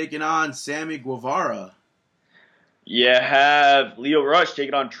Horace taking on Sammy Guevara. You have Leo Rush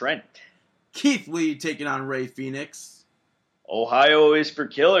taking on Trent. Keith Lee taking on Ray Phoenix. Ohio is for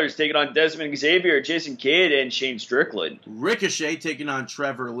Killers taking on Desmond Xavier, Jason Kidd, and Shane Strickland. Ricochet taking on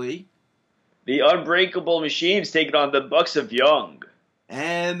Trevor Lee. The Unbreakable Machines taking on the Bucks of Young.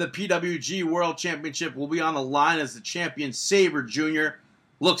 And the PWG World Championship will be on the line as the champion Sabre Jr.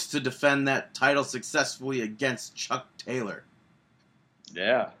 looks to defend that title successfully against Chuck Taylor.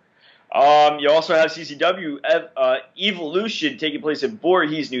 Yeah. You also have CCW Evolution taking place in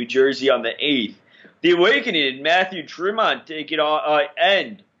Voorhees, New Jersey on the 8th. The Awakening, Matthew Tremont taking on,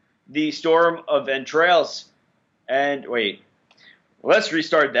 and the Storm of Entrails. And, let's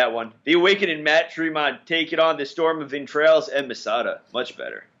restart that one. The Awakening, Matt Tremont taking on the Storm of Entrails and Masada. Much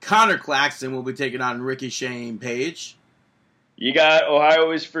better. Connor Claxton will be taking on Ricky Shane Page. You got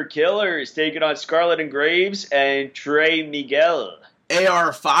Ohio is for Killers taking on Scarlett and Graves and Trey Miguel.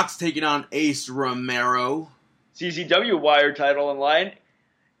 AR Fox taking on Ace Romero. CCW Wire title on line.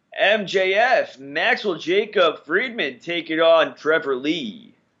 MJF, Maxwell Jacob Friedman taking on Trevor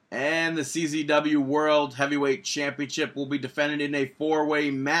Lee. And the CZW World Heavyweight Championship will be defended in a four-way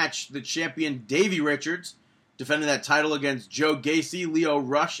match. The champion Davey Richards defending that title against Joe Gacy, Leo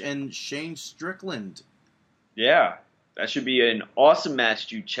Rush, and Shane Strickland. Yeah, that should be an awesome match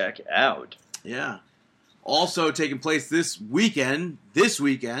to check out. Yeah. Also taking place this weekend,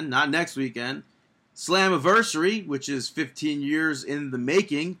 not next weekend, Slammiversary, which is 15 years in the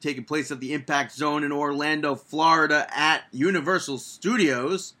making, taking place at the Impact Zone in Orlando, Florida at Universal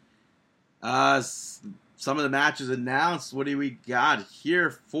Studios. Some of the matches announced. What do we got here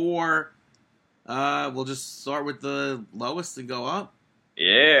for? We'll just start with the lowest and go up.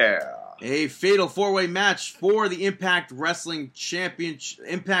 Yeah. A fatal four-way match for the Impact Wrestling Championship,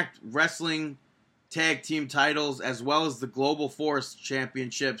 Impact Wrestling Tag Team titles, as well as the Global Force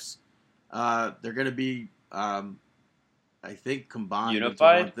Championships. They're going to be, I think, combined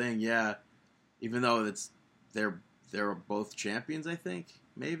unified into one thing. Yeah, even though they're both champions. I think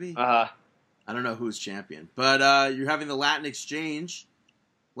maybe. I don't know who's champion, but you're having the Latin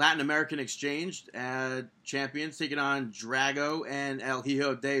American Exchange champions taking on Drago and El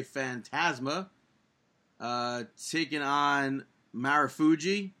Hijo de Fantasma, taking on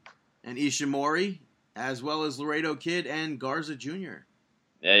Marufuji and Ishimori, as well as Laredo Kid and Garza Jr.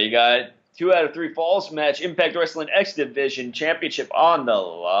 Yeah, you got 2 out of 3 falls match. Impact Wrestling X Division Championship on the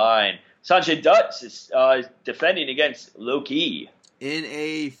line. Sanjay Dutt is defending against Low-Ki. In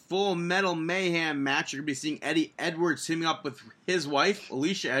a Full Metal Mayhem match, you're going to be seeing Eddie Edwards teaming up with his wife,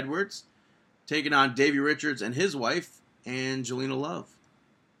 Alicia Edwards, taking on Davey Richards and his wife, Angelina Love.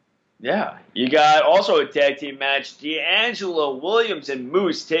 Yeah. You got also a tag team match, D'Angelo Williams and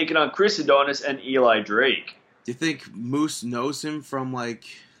Moose taking on Chris Adonis and Eli Drake. Do you think Moose knows him from,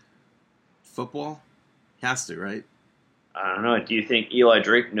 football? Has to, right? I don't know. Do you think Eli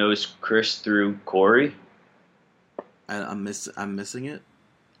Drake knows Chris through Corey? I'm missing it.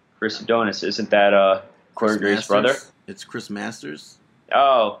 Chris Adonis, isn't that Corey Graves' brother? It's Chris Masters.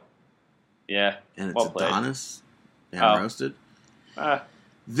 Oh, yeah. And it's Well played. Adonis and Oh. roasted. Ah.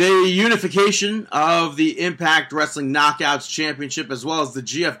 The unification of the Impact Wrestling Knockouts Championship as well as the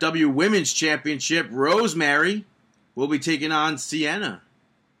GFW Women's Championship, Rosemary will be taking on Sienna.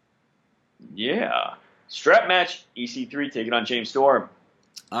 Yeah. Strap match, EC3 taking on James Storm.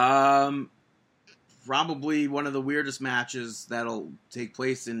 Probably one of the weirdest matches that'll take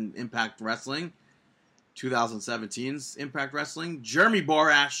place in Impact Wrestling, 2017's Impact Wrestling. Jeremy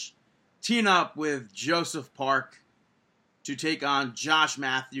Borash teaming up with Joseph Park to take on Josh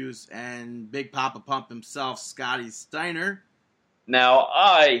Matthews and Big Papa Pump himself, Scotty Steiner. Now,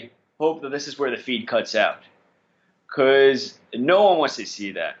 I hope that this is where the feed cuts out, because no one wants to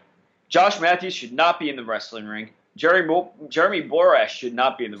see that. Josh Matthews should not be in the wrestling ring. Jeremy Borash should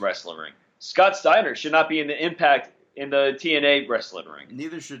not be in the wrestling ring. Scott Steiner should not be in the TNA wrestling ring.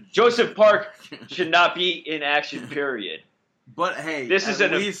 Neither should Joseph Park should not be in action, period. But hey,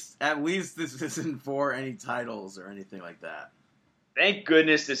 at least this isn't for any titles or anything like that. Thank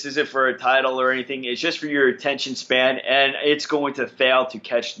goodness this isn't for a title or anything. It's just for your attention span, and it's going to fail to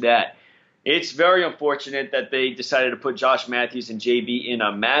catch that. It's very unfortunate that they decided to put Josh Matthews and JB in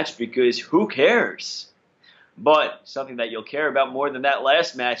a match, because who cares? But something that you'll care about more than that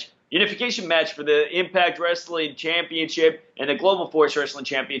last match, unification match for the Impact Wrestling Championship and the Global Force Wrestling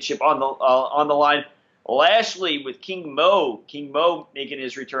Championship on the line. Lashley with King Mo making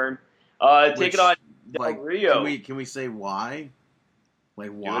his return, taking on Del Rio. Can we say why?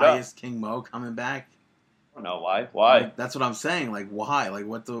 Like, why is King Mo coming back? I don't know why. Why? Like, that's what I'm saying. Like, why? Like,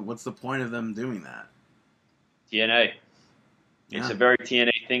 what's the point of them doing that? TNA. It's a very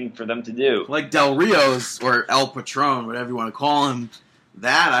TNA thing for them to do. Like Del Rio's, or El Patron, whatever you want to call him,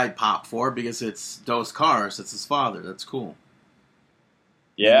 that I pop for because it's Dos Caras. It's his father. That's cool.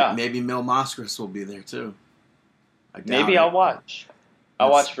 Yeah. Maybe Mil Mascaras will be there too. Maybe I'll watch. I'll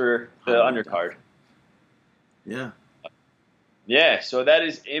watch for the undercard. Yeah. Yeah, so that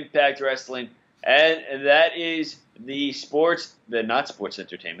is Impact Wrestling. And that is not sports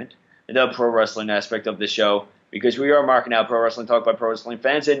entertainment, the pro wrestling aspect of the show, because we are Markin Out Pro Wrestling Talk by Pro Wrestling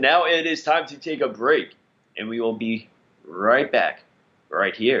Fans. And now it is time to take a break. And we will be right back,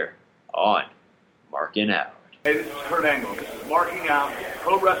 right here on Markin Out. Hey, this is Kurt Angle. This is Marking Out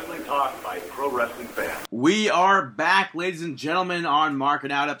Pro Wrestling Talk by Pro Wrestling Fans. We are back, ladies and gentlemen, on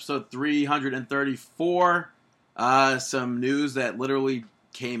Marking Out, episode 334. Some news that literally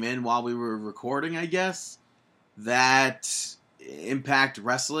came in while we were recording, I guess, that Impact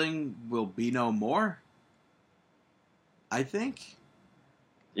Wrestling will be no more, I think.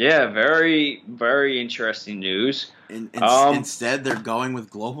 Yeah, very, very interesting news. Instead, they're going with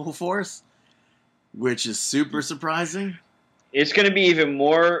Global Force, which is super surprising. It's going to be even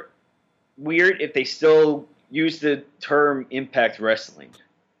more weird if they still use the term Impact Wrestling.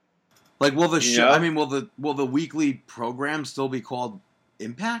 Like, will the show? I mean, will the weekly program still be called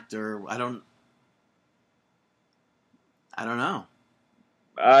Impact, or I don't know.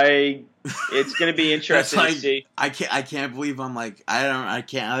 It's going to be interesting to see. I can't believe I'm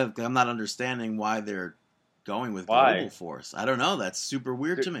not understanding why they're going with Global Force. I don't know. That's super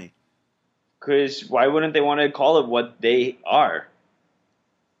weird to me. Because why wouldn't they want to call it what they are?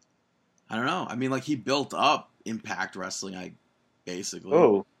 I don't know. I mean, like, he built up Impact Wrestling, basically.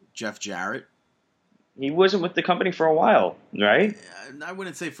 Oh. Jeff Jarrett. He wasn't with the company for a while, right? I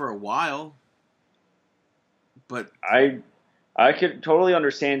wouldn't say for a while. But I could totally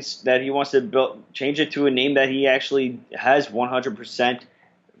understand that he wants to change it to a name that he actually has 100%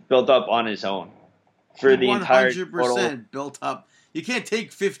 built up on his own. For the entire 100% built up. You can't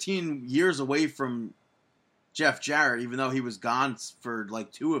take 15 years away from Jeff Jarrett, even though he was gone for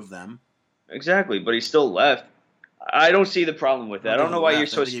like 2 of them. Exactly, but he still left. I don't see the problem with that. I don't know why you're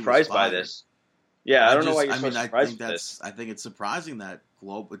so surprised by this. Yeah, I don't know why you're so surprised by this. I think it's surprising that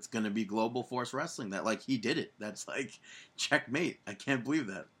it's going to be Global Force Wrestling. That, like, he did it. That's like checkmate. I can't believe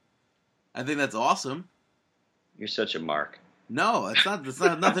that. I think that's awesome. You're such a mark. No, it's not. It's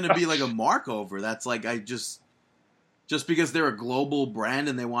not nothing to be like a mark over. That's like just because they're a global brand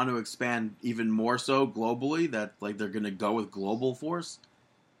and they want to expand even more so globally, that like they're going to go with Global Force.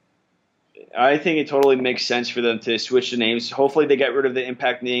 I think it totally makes sense for them to switch the names. Hopefully they get rid of the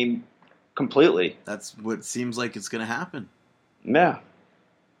Impact name completely. That's what seems like it's going to happen. Yeah.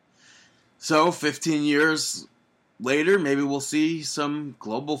 So 15 years later, maybe we'll see some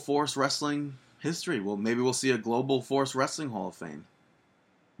Global Force Wrestling history. Well, maybe we'll see a Global Force Wrestling Hall of Fame.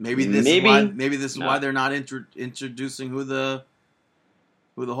 Maybe this is why they're not introducing who the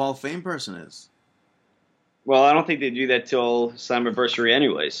Hall of Fame person is. Well, I don't think they do that till Slammiversary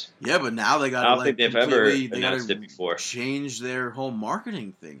anyways. Yeah, but now they got to I don't think they've ever announced it before. Change their whole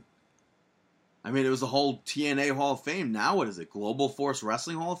marketing thing. I mean, it was the whole TNA Hall of Fame. Now what is it? Global Force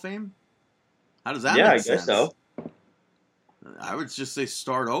Wrestling Hall of Fame? How does that make sense? Yeah, I guess so. I would just say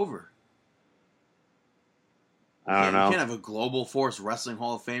start over. I don't know. You can't have a Global Force Wrestling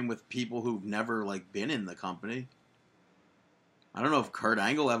Hall of Fame with people who've never been in the company. I don't know if Kurt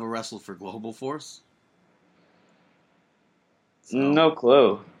Angle ever wrestled for Global Force. So. No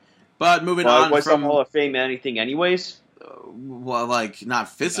clue. But moving on was from the Hall of Fame anything anyways? Not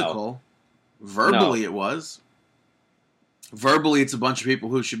physical. No. Verbally it was. Verbally it's a bunch of people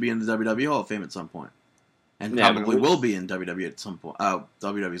who should be in the WWE Hall of Fame at some point. And probably will be in WWE at some point.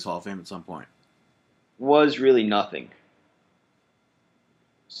 WWE's Hall of Fame at some point. Was really nothing.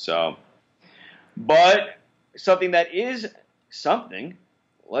 So, but something that is something.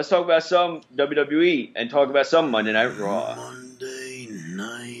 Let's talk about some WWE and talk about some Monday Night Raw. Monday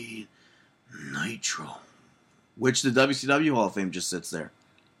Night Nitro, which the WCW Hall of Fame just sits there.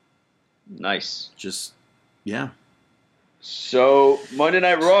 Nice. Yeah. So Monday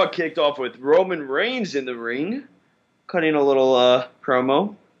Night Raw kicked off with Roman Reigns in the ring, cutting a little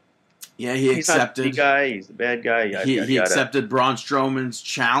promo. Yeah, he accepted. He's not the guy. He's the bad guy. He accepted Braun Strowman's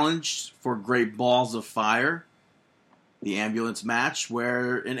challenge for Great Balls of Fire, the ambulance match,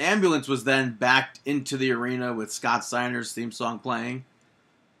 where an ambulance was then backed into the arena with Scott Steiner's theme song playing.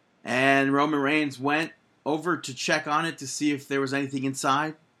 And Roman Reigns went over to check on it to see if there was anything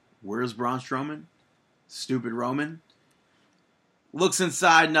inside. Where's Braun Strowman? Stupid Roman. Looks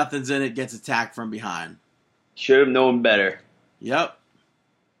inside, nothing's in it, gets attacked from behind. Should have known better. Yep.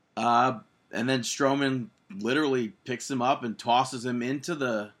 And then Strowman literally picks him up and tosses him into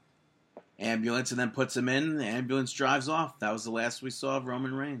the ambulance and then puts him in. The ambulance drives off. That was the last we saw of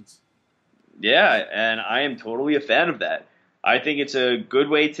Roman Reigns. Yeah, and I am totally a fan of that. I think it's a good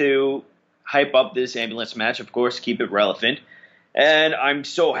way to hype up this ambulance match. Of course, keep it relevant. And I'm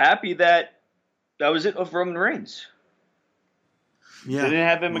so happy that was it of Roman Reigns. Yeah. They didn't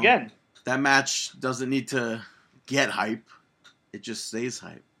have him again. That match doesn't need to get hype. It just stays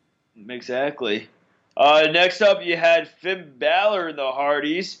hype. Exactly. Next up, you had Finn Balor and the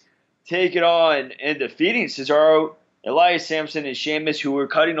Hardys take it on and defeating Cesaro, Elias Samson, and Sheamus, who were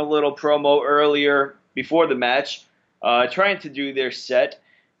cutting a little promo earlier before the match, trying to do their set.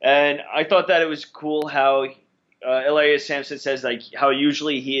 And I thought that it was cool how Elias Samson says how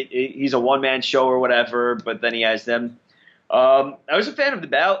usually he's a one-man show or whatever, but then he has them. I was a fan of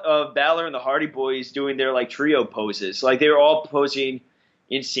Balor and the Hardy Boys doing their trio poses. They were all posing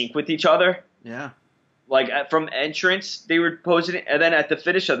in sync with each other. Yeah. From entrance, they were posing, and then at the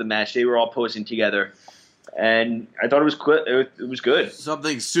finish of the match, they were all posing together. And I thought it was good.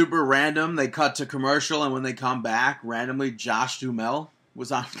 Something super random. They cut to commercial, and when they come back, randomly Josh Duhamel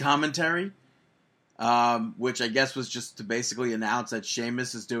was on commentary, which I guess was just to basically announce that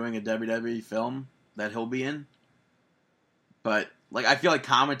Sheamus is doing a WWE film that he'll be in. But I feel like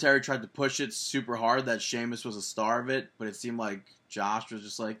commentary tried to push it super hard that Sheamus was a star of it, but it seemed like Josh was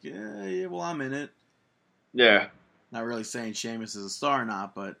just yeah, well, I'm in it. Yeah. Not really saying Sheamus is a star or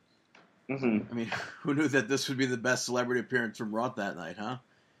not, but I mean, who knew that this would be the best celebrity appearance from Raw that night, huh?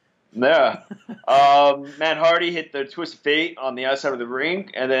 Yeah. Matt Hardy hit the Twist of Fate on the outside of the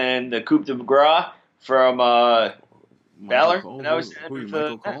ring, and then the Coup de Grace from Balor. And that was the end of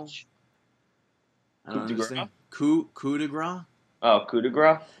the match. I don't understand. Coup de Grace? Oh, Coup de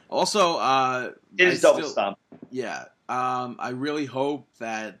Grace? Also, it is double stomp. Yeah. I really hope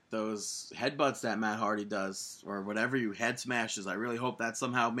that those headbutts that Matt Hardy does, or whatever head smashes, I really hope that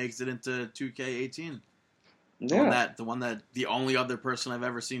somehow makes it into 2K18. Yeah. The one that the only other person I've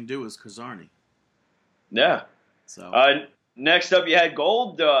ever seen do is Kazarni. Yeah. So next up, you had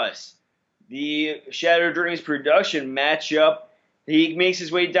Goldust, the Shattered Dreams production matchup. He makes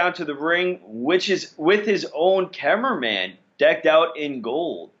his way down to the ring, which is with his own cameraman decked out in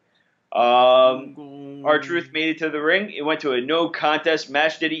gold. R-Truth made it to the ring. It went to a no contest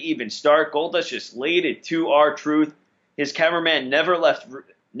match. Did he even start? Goldust just laid it to R-Truth. His cameraman never left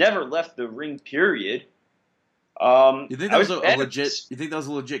the ring. Period. You think that was a legit? You think that was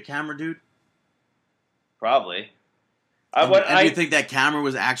a legit camera, dude? Probably. Do you think that camera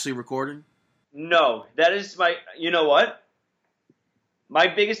was actually recording? No, that is my. You know what? My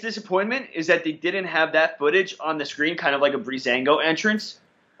biggest disappointment is that they didn't have that footage on the screen, kind of like a Breezango entrance.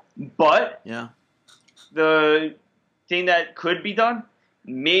 But yeah, the thing that could be done,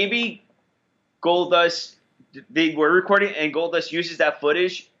 maybe Goldust, they were recording, and Goldust uses that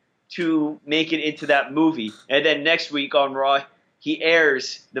footage to make it into that movie. And then next week on Raw, he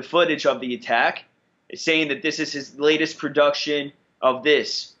airs the footage of the attack, saying that this is his latest production of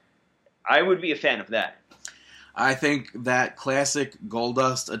this. I would be a fan of that. I think that classic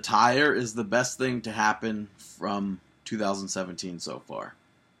Goldust attire is the best thing to happen from 2017 so far.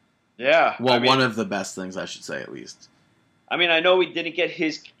 Yeah. Well, one of the best things, I should say, at least. I mean, I know we didn't get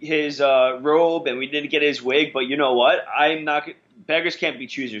his robe and we didn't get his wig, but you know what? Beggars can't be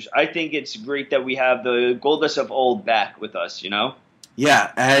choosers. I think it's great that we have the Goldust of old back with us, you know?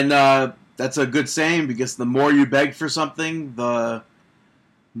 Yeah, and that's a good saying, because the more you beg for something, the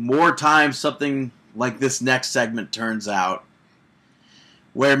more times something like this next segment turns out,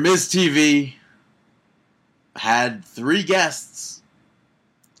 where Ms. TV had 3 guests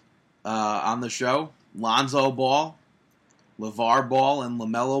on the show: Lonzo Ball, LeVar Ball, and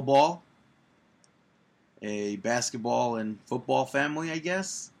LaMelo Ball. A basketball and football family, I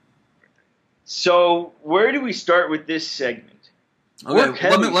guess. So where do we start with this segment? Okay,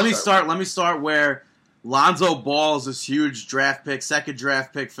 let me start where Lonzo Ball is this huge draft pick, second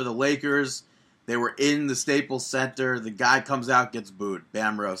draft pick for the Lakers. They were in the Staples Center. The guy comes out, gets booed.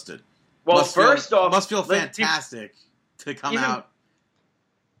 Bam, roasted. Well, must feel fantastic to come out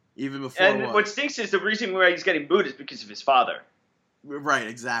even before. And what stinks is the reason why he's getting booed is because of his father. Right,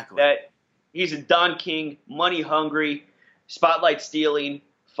 exactly. That he's a Don King, money hungry, spotlight stealing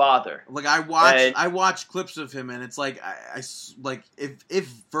father. Like I watch clips of him, and it's like I like if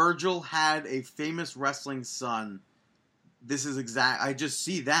Virgil had a famous wrestling son, this is exact. I just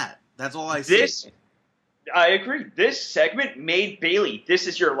see that. That's all I see. I agree. This segment made Bailey, This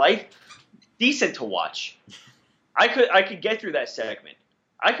Is Your Life, decent to watch. I could get through that segment.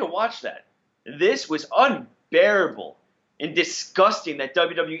 I could watch that. This was unbearable and disgusting that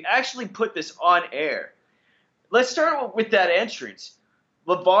WWE actually put this on air. Let's start with that entrance.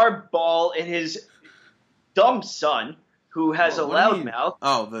 LeVar Ball and his dumb son, who has a loud mouth.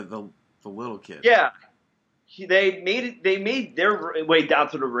 Oh, the little kid. Yeah. They made their way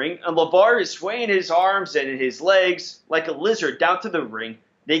down to the ring, and LeVar is swaying his arms and his legs like a lizard down to the ring.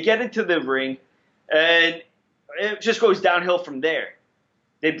 They get into the ring, and it just goes downhill from there.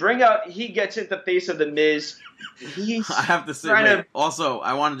 He gets in the face of the Miz. I have to say, also,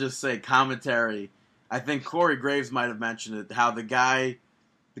 I want to just say commentary. I think Corey Graves might have mentioned it, how the guy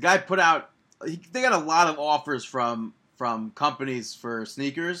put out, they got a lot of offers from companies for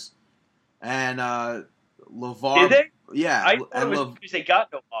sneakers, and LeVar. Did they? Yeah. I thought it was because they got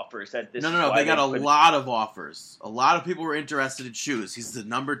no offers at this. No, they got a lot of offers. A lot of people were interested in shoes. He's the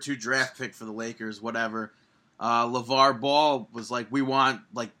number 2 draft pick for the Lakers, whatever. LeVar Ball was like, we want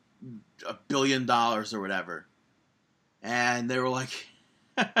like $1 billion or whatever. And they were like,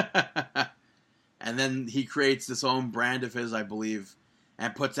 and then he creates this own brand of his, I believe,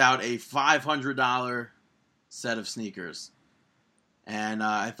 and puts out a $500 set of sneakers. And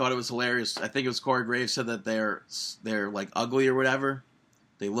I thought it was hilarious. I think it was Corey Graves said that they're like ugly or whatever.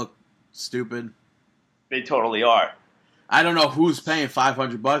 They look stupid. They totally are. I don't know who's paying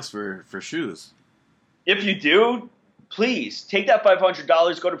 $500 for shoes. If you do, please take that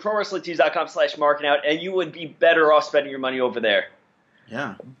 $500, go to ProWrestlingTees.com/markingout, and you would be better off spending your money over there.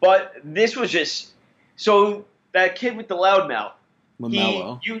 Yeah. But this was just so that kid with the loudmouth.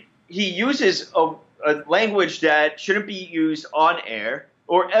 LaMelo. He uses a language that shouldn't be used on air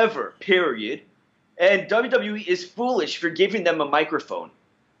or ever, period. And WWE is foolish for giving them a microphone.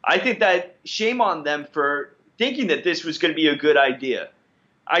 I think that shame on them for thinking that this was going to be a good idea.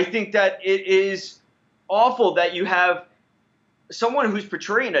 I think that it is awful that you have someone who's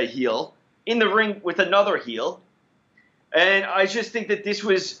portraying a heel in the ring with another heel. And I just think that this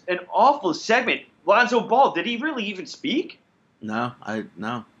was an awful segment. Lonzo Ball, did he really even speak? No.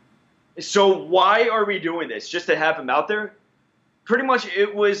 So why are we doing this? Just to have him out there? Pretty much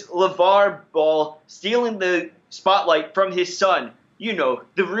it was LeVar Ball stealing the spotlight from his son. You know,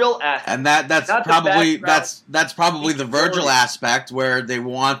 the real athlete. And that's probably the Virgil aspect where they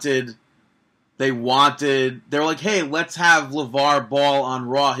were like, hey, let's have LeVar Ball on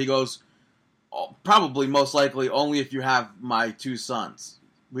Raw. He goes, probably most likely only if you have my 2 sons.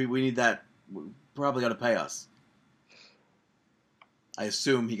 We need that. We probably got to pay us. I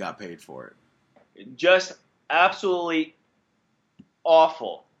assume he got paid for it. Just absolutely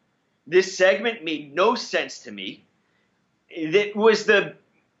awful. This segment made no sense to me. It was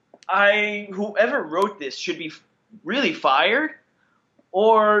whoever wrote this should be really fired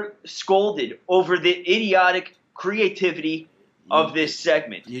or scolded over the idiotic creativity of this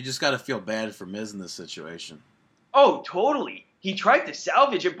segment. You just got to feel bad for Miz in this situation. Oh, totally. He tried to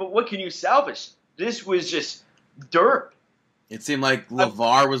salvage it, but what can you salvage? This was just dirt. It seemed like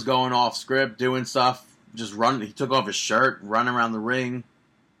LeVar was going off script, doing stuff, just running. He took off his shirt, running around the ring.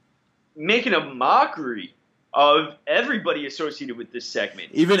 making a mockery of everybody associated with this segment.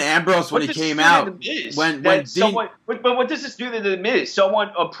 Even Ambrose, when he came out, when but what does this do to the Miz? Someone,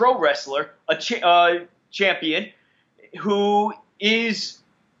 a pro wrestler, a champion, who is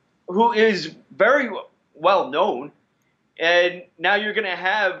very well known, and now you're going to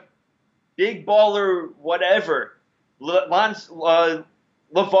have big baller whatever LeVar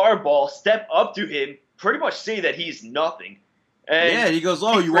Ball step up to him, pretty much say that he's nothing. And he goes,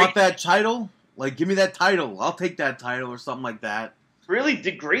 "Oh, you want that title? Like, give me that title. I'll take that title," or something like that. Really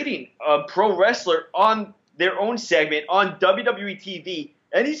degrading a pro wrestler on their own segment on WWE TV,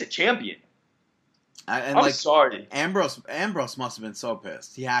 and he's a champion. I'm sorry. Ambrose must have been so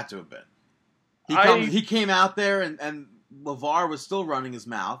pissed. He had to have been. He came out there, and LeVar was still running his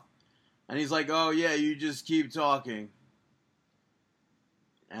mouth. And he's like, "Oh, yeah, you just keep talking."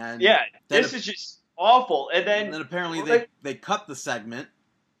 And yeah, this is just awful. And then apparently they cut the segment.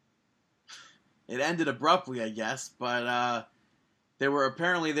 It ended abruptly, I guess, but they were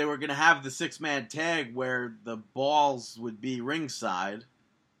going to have the 6-man tag where the Balls would be ringside.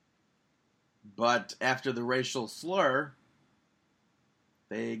 But after the racial slur,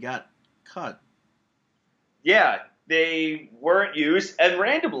 they got cut. Yeah, they weren't used, and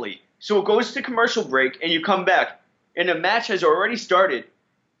randomly. So it goes to commercial break, and you come back, and the match has already started.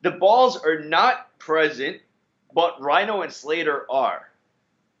 The Balls are not present, but Rhino and Slater are.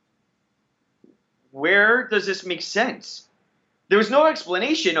 Where does this make sense? There was no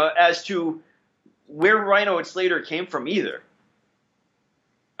explanation as to where Rhino and Slater came from either.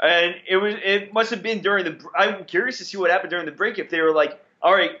 And it must have been during I'm curious to see what happened during the break. If they were like,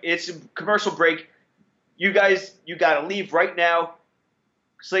 "All right, it's a commercial break. You guys, you got to leave right now.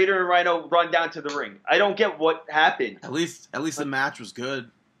 Slater and Rhino run down to the ring." I don't get what happened. At least the match was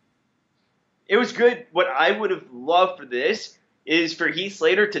good. It was good. What I would have loved for this is for Heath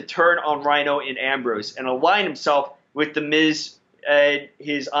Slater to turn on Rhino and Ambrose and align himself with The Miz and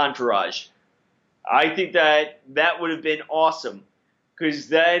his entourage. I think that would have been awesome, because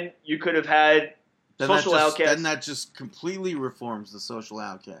then you could have had Social Outcast. Then that just completely reforms the Social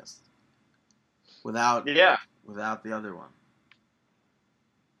Outcast without the other one.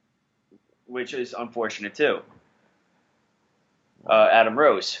 Which is unfortunate too. Adam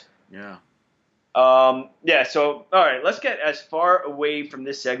Rose. Yeah. So, all right, let's get as far away from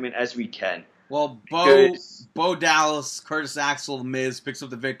this segment as we can. Well, Bo Dallas, Curtis Axel, The Miz picks up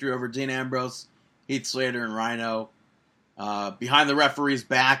the victory over Dean Ambrose, Heath Slater, and Rhino. Behind the referee's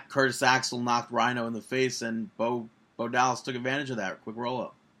back, Curtis Axel knocked Rhino in the face, and Bo Dallas took advantage of that. Quick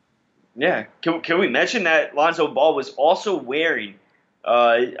roll-up. Yeah. Can we mention that Lonzo Ball was also wearing...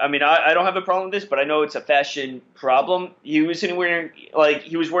 I don't have a problem with this, but I know it's a fashion problem. He was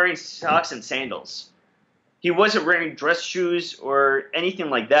wearing socks and sandals. He wasn't wearing dress shoes or anything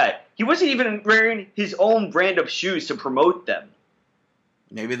like that. He wasn't even wearing his own brand of shoes to promote them.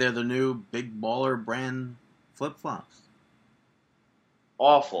 Maybe they're the new Big Baller brand flip-flops.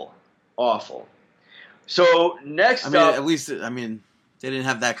 Awful. So next up... at least, they didn't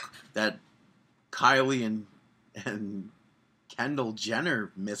have that Kylie and Kendall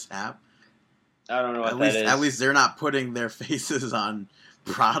Jenner mishap. I don't know what that is. At least they're not putting their faces on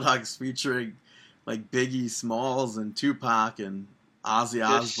products featuring like Biggie Smalls and Tupac and Ozzy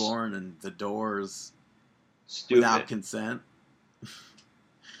Osbourne and The Doors without consent.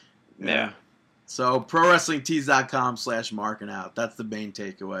 Yeah. So ProWrestlingTees.com/Markin Out. That's the main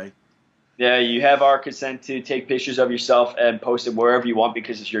takeaway. Yeah, you have our consent to take pictures of yourself and post it wherever you want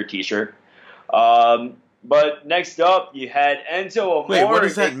because it's your t-shirt. But next up, you had Enzo Amore. Wait, what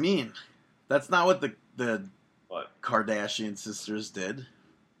does that mean? That's not what the Kardashian sisters did.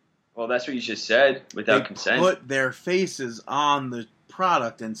 Well, that's what you just said, without consent. They put their faces on the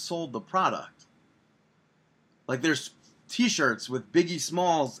product and sold the product. Like, there's t-shirts with Biggie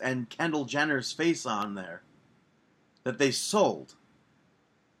Smalls and Kendall Jenner's face on there that they sold.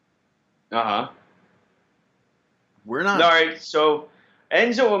 Uh-huh. We're not... All right, so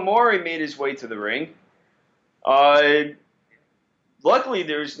Enzo Amore made his way to the ring. Luckily,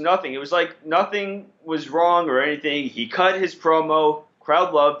 there's nothing. It was like nothing was wrong or anything. He cut his promo.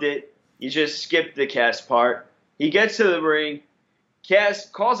 Crowd loved it. He just skipped the Cass part. He gets to the ring. Cass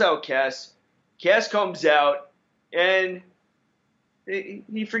calls out Cass. Cass comes out, and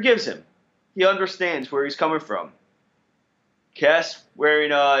he forgives him. He understands where he's coming from. Cass wearing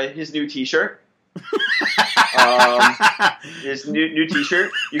his new T-shirt. His new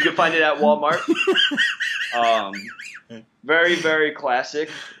T-shirt. You can find it at Walmart. Very, very classic.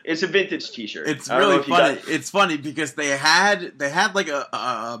 It's a vintage T-shirt. It's really funny. It's funny because they had like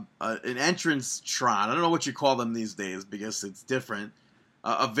an entrance Tron. I don't know what you call them these days because it's different.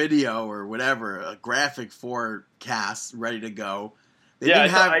 a video or whatever, a graphic for Cass ready to go. They Yeah,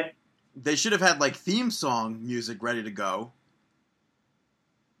 didn't have. They should have had like theme song music ready to go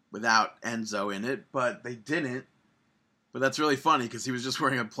without Enzo in it, but they didn't. But that's really funny because he was just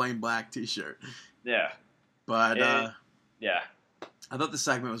wearing a plain black T-shirt. Yeah. But yeah, I thought the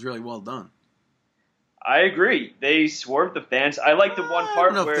segment was really well done. I agree. They swerved the fans. I like the one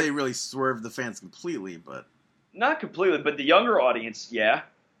part I don't know where if they really swerved the fans completely, but not completely, but the younger audience, yeah.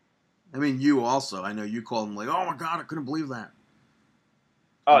 I mean, you also. I know you called them like, "Oh my god, I couldn't believe that."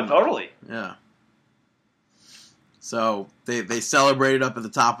 Oh, totally. Yeah. So they celebrated up at the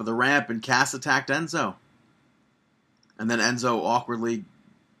top of the ramp, and Cass attacked Enzo. And then Enzo awkwardly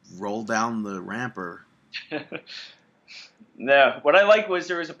rolled down the ramp. No, what I liked was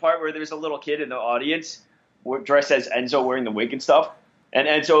there was a part where there was a little kid in the audience dressed as Enzo wearing the wig and stuff. And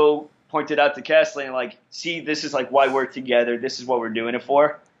Enzo pointed out to Cass, like, see, this is like why we're together. This is what we're doing it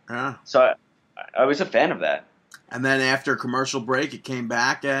for. Yeah. So I was a fan of that. And then after a commercial break, it came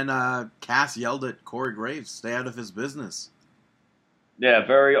back, and Cass yelled at Corey Graves, stay out of his business. Yeah,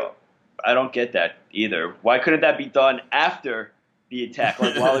 I don't get that either. Why couldn't that be done after the attack,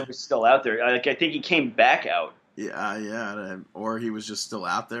 like while he was still out there? Like, I think he came back out. Yeah, or he was just still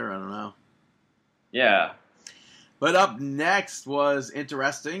out there. I don't know. Yeah. But up next was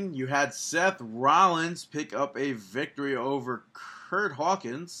interesting. You had Seth Rollins pick up a victory over Kurt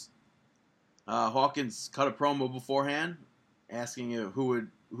Hawkins. Hawkins cut a promo beforehand, asking who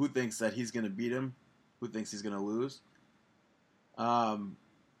thinks that he's going to beat him, who thinks he's going to lose.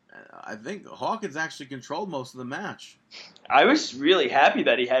 I think Hawkins actually controlled most of the match. I was really happy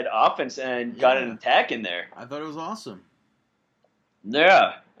that he had offense and got an attack in there. I thought it was awesome.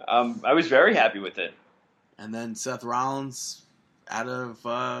 Yeah, I was very happy with it. And then Seth Rollins, out of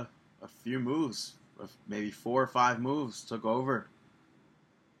a few moves, maybe 4 or 5 moves, took over.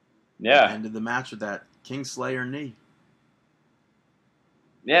 Yeah. Ended the match with that Kingslayer knee.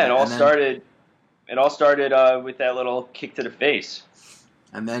 Yeah, it all started with that little kick to the face.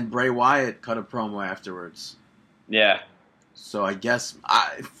 And then Bray Wyatt cut a promo afterwards. Yeah. So I guess,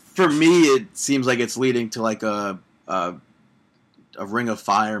 for me, it seems like it's leading to like a Ring of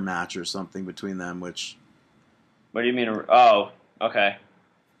Fire match or something between them, which... What do you mean? Oh, okay.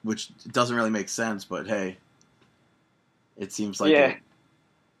 Which doesn't really make sense, but hey, it seems like... Yeah.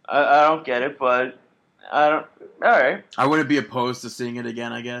 I don't get it, but I don't... All right. I wouldn't be opposed to seeing it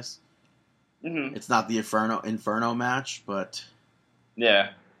again, I guess. Mm-hmm. It's not the Inferno match, but... Yeah.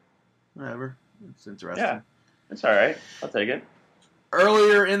 Whatever. It's interesting. Yeah. It's all right. I'll take it.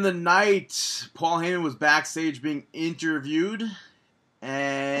 Earlier in the night, Paul Heyman was backstage being interviewed,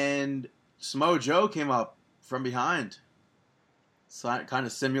 and Samoa Joe came up from behind. So it kind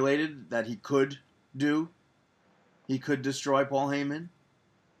of simulated that he could destroy Paul Heyman,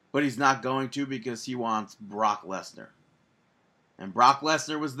 but he's not going to because he wants Brock Lesnar. And Brock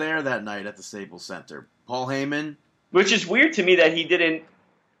Lesnar was there that night at the Staples Center. Paul Heyman... Which is weird to me that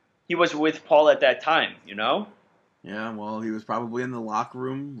he was with Paul at that time, you know? Yeah, well, he was probably in the locker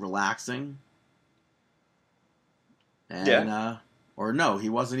room relaxing. And, or no, he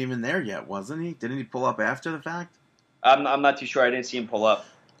wasn't even there yet, wasn't he? Didn't he pull up after the fact? I'm not too sure. I didn't see him pull up.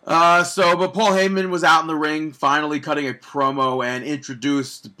 But Paul Heyman was out in the ring, finally cutting a promo and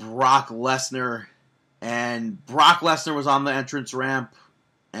introduced Brock Lesnar. And Brock Lesnar was on the entrance ramp.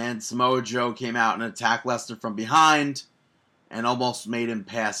 And Samoa Joe came out and attacked Lesnar from behind and almost made him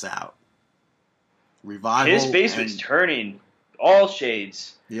pass out. Revival. His face was turning all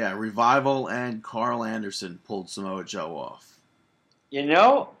shades. Yeah, Revival and Carl Anderson pulled Samoa Joe off. You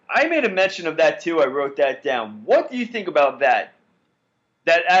know, I made a mention of that too. I wrote that down. What do you think about that?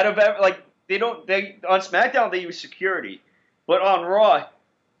 That out of they on SmackDown they use security, but on Raw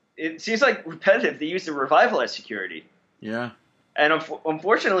it seems like repetitive. They use the Revival as security. Yeah. And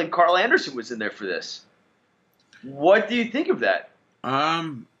unfortunately, Carl Anderson was in there for this. What do you think of that?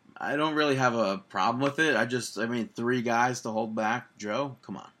 I don't really have a problem with it. 3 guys to hold back Joe.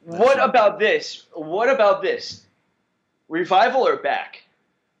 Come on. What about this? Revival are back.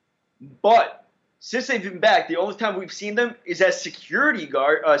 But since they've been back, the only time we've seen them is as security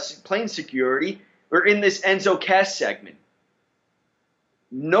guard, plain security, or in this Enzo Cass segment.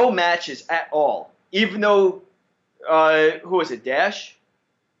 No matches at all. Even though... who was it, Dash?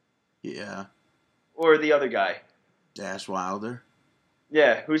 Yeah. Or the other guy? Dash Wilder.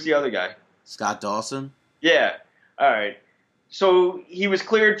 Yeah, who's the other guy? Scott Dawson. Yeah, all right. So he was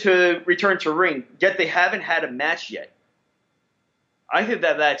cleared to return to ring, yet they haven't had a match yet. I think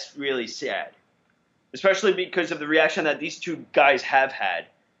that's really sad, especially because of the reaction that these 2 guys have had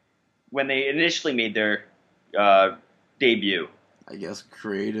when they initially made their debut. I guess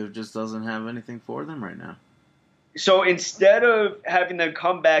creative just doesn't have anything for them right now. So instead of having them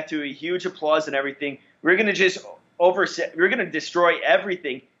come back to a huge applause and everything, we're going to just we're going to destroy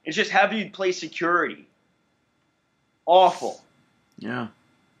everything and just have you play security. Awful. Yeah.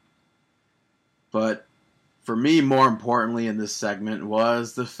 But for me, more importantly in this segment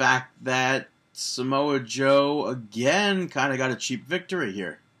was the fact that Samoa Joe again kind of got a cheap victory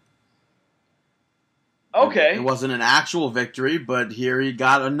here. Okay. It wasn't an actual victory, but here he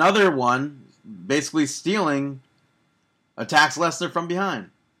got another one, basically stealing attacks Lesnar from behind.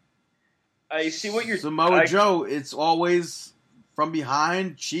 I see what you're... Samoa Joe, it's always from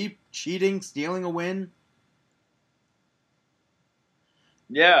behind, cheap, cheating, stealing a win.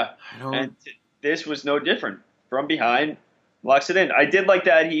 Yeah, and this was no different. From behind, locks it in. I did like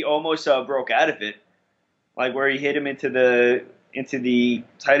that he almost broke out of it, like where he hit him into the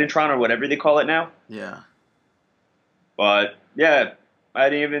Titantron or whatever they call it now. Yeah. But yeah, I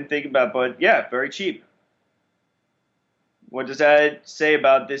didn't even think about it, but yeah, very cheap. What does that say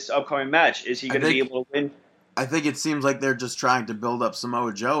about this upcoming match? Is he going to be able to win? I think it seems like they're just trying to build up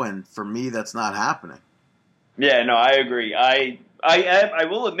Samoa Joe, and for me, that's not happening. Yeah, no, I agree. I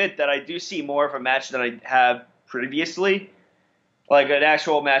will admit that I do see more of a match than I have previously, like an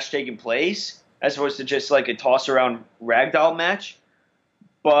actual match taking place, as opposed to just like a toss-around ragdoll match.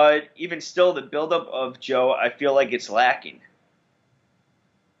 But even still, the buildup of Joe, I feel like it's lacking.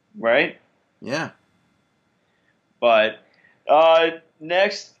 Right? Yeah. But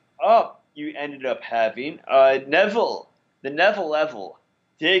next up, you ended up having Neville, the Neville level,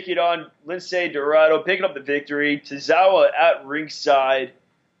 taking on Lince Dorado, picking up the victory. Tozawa at ringside.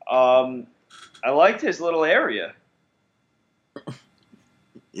 I liked his little area.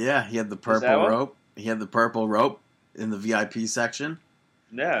 Yeah, he had the purple rope. He had the purple rope in the VIP section.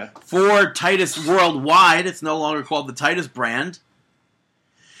 Yeah. For Titus Worldwide, it's no longer called the Titus brand.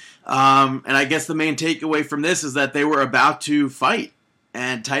 And I guess the main takeaway from this is that they were about to fight.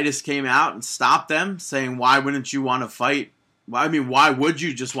 And Titus came out and stopped them, saying, why wouldn't you want to fight? Well, I mean, why would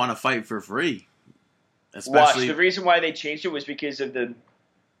you just want to fight for free? Especially, the reason why they changed it was because of the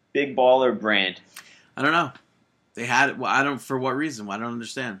Big Baller brand. I don't know. They had it. Well, I don't. For what reason? I don't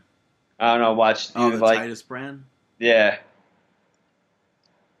understand. I don't know. The Titus brand. Yeah.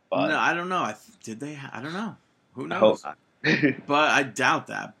 But, no, I don't know. Did they? I don't know. Who knows? But I doubt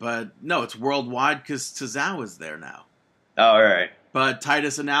that. But no, it's worldwide because Tozawa's there now. Oh, all right. But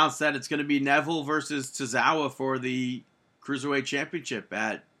Titus announced that it's going to be Neville versus Tozawa for the Cruiserweight Championship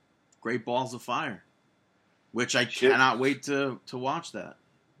at Great Balls of Fire, which I cannot wait to watch that.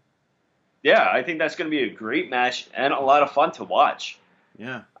 Yeah, I think that's going to be a great match and a lot of fun to watch.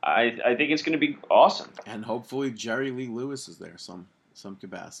 Yeah. I think it's going to be awesome. And hopefully Jerry Lee Lewis is there some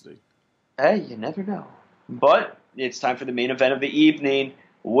capacity. Hey, you never know. But it's time for the main event of the evening.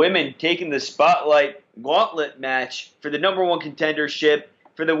 Women taking the spotlight gauntlet match for the number one contendership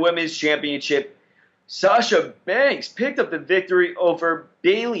for the Women's Championship. Sasha Banks picked up the victory over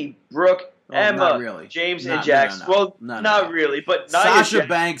Bayley, Brooke, Emma, James, and Jax. Well, not really, but Sasha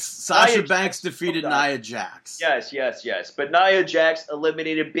Banks defeated Nia Jax. Yes. But Nia Jax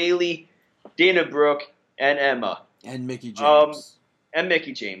eliminated Bayley, Dana Brooke, and Emma. And Mickie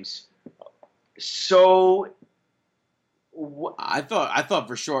James. So I thought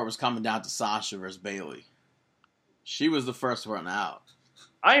for sure it was coming down to Sasha versus Bayley. She was the first one out.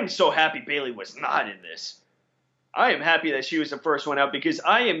 I am so happy Bayley was not in this. I am happy that she was the first one out because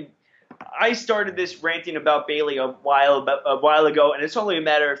I started this ranting about Bayley a while ago, and it's only a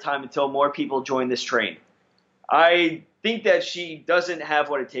matter of time until more people join this train. I think that she doesn't have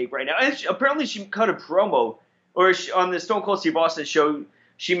what it takes right now. And apparently she cut a promo, or on the Stone Cold Steve Austin show,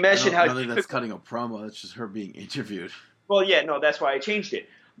 she mentioned how... I don't think that's cutting a promo. That's just her being interviewed. Well, yeah, no, that's why I changed it.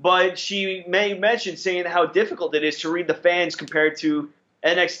 But she mentioned saying how difficult it is to read the fans compared to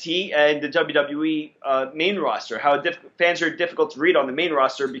NXT and the WWE main roster, how fans are difficult to read on the main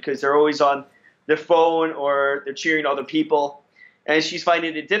roster because they're always on their phone or they're cheering other people, and she's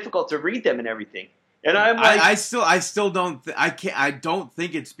finding it difficult to read them and everything. And I'm like, I don't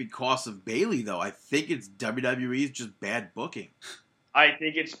think it's because of Bayley though. I think it's WWE's just bad booking. I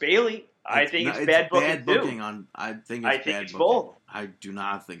think it's Bayley. I think it's bad booking too. I think it's both. I do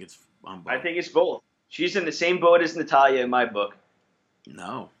not think it's on both. I think it's both. She's in the same boat as Natalya in my book.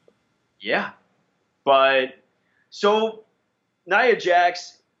 No. Yeah. But, so, Nia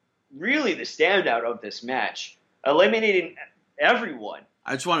Jax, really the standout of this match, eliminating everyone.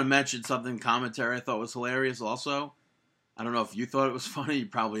 I just want to mention something commentary I thought was hilarious also. I don't know if you thought it was funny. You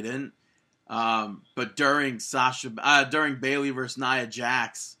probably didn't. But during Bayley versus Nia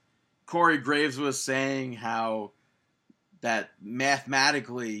Jax, Corey Graves was saying how that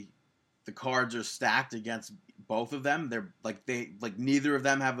mathematically the cards are stacked against both of them. They're neither of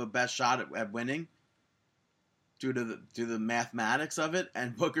them have a best shot at winning due to the mathematics of it.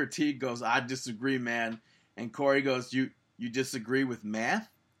 And Booker T goes, "I disagree, man." And Corey goes, "You disagree with math?"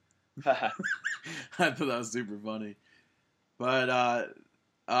 I thought that was super funny. But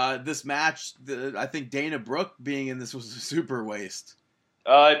this match, I think Dana Brooke being in this was a super waste.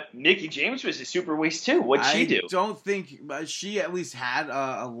 Mickie James was a super waste too. What'd she do? I don't think she at least had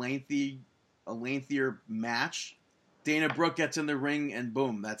a lengthier match. Dana Brooke gets in the ring and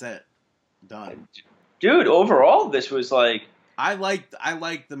boom, that's it, done. Dude, overall, this was like I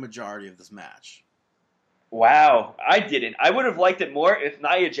liked the majority of this match. Wow, I didn't. I would have liked it more if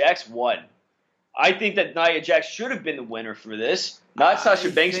Nia Jax won. I think that Nia Jax should have been the winner for this, not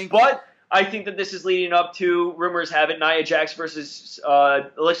Sasha Banks. But I think that this is leading up to rumors have it Nia Jax versus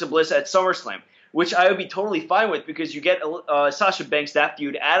Alexa Bliss at SummerSlam, which I would be totally fine with because you get Sasha Banks that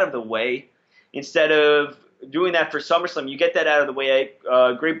feud out of the way instead of doing that for SummerSlam. You get that out of the way,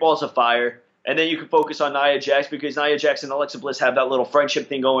 Great Balls of Fire, and then you can focus on Nia Jax because Nia Jax and Alexa Bliss have that little friendship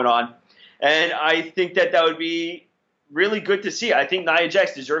thing going on. And I think that would be really good to see. I think Nia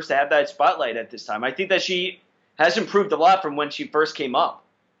Jax deserves to have that spotlight at this time. I think that she has improved a lot from when she first came up.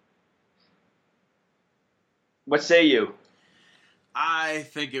 What say you? I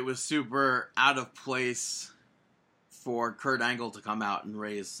think it was super out of place for Kurt Angle to come out and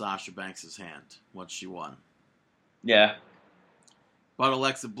raise Sasha Banks' hand once she won. Yeah. But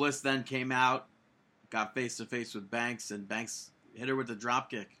Alexa Bliss then came out, got face-to-face with Banks, and Banks hit her with the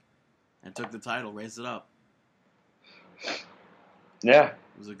dropkick and took the title, raised it up. Yeah. It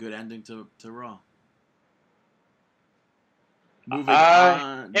was a good ending to Raw. Moving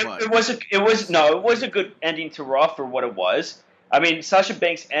on. It was a good ending to Raw for what it was. I mean, Sasha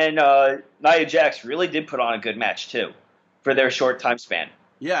Banks and Nia Jax really did put on a good match too, for their short time span.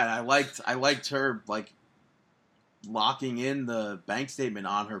 Yeah, and I liked her like locking in the bank statement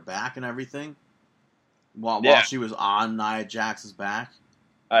on her back and everything while she was on Nia Jax's back.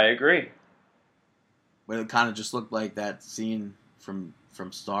 I agree. But it kind of just looked like that scene from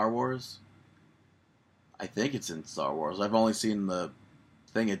Star Wars. I think it's in Star Wars. I've only seen the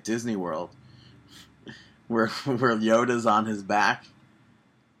thing at Disney World where Yoda's on his back.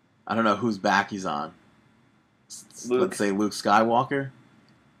 I don't know whose back he's on. Let's say Luke Skywalker.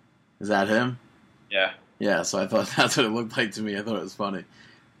 Is that him? Yeah. Yeah, so I thought that's what it looked like to me. I thought it was funny.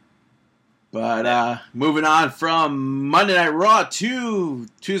 But moving on from Monday Night Raw to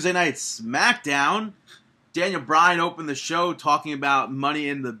Tuesday Night SmackDown, Daniel Bryan opened the show talking about Money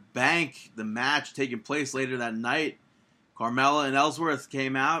in the Bank, the match taking place later that night. Carmella and Ellsworth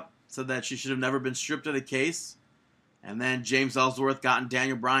came out, said that she should have never been stripped of the case. And then James Ellsworth got in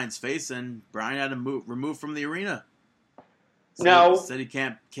Daniel Bryan's face, and Bryan had to removed from the arena. Said he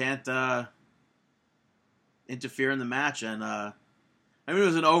can't interfere in the match, and I mean, it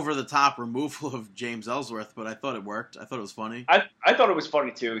was an over-the-top removal of James Ellsworth, but I thought it worked. I thought it was funny. I thought it was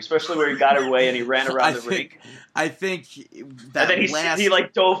funny, too, especially where he got away and he ran around the ring. I think that and then he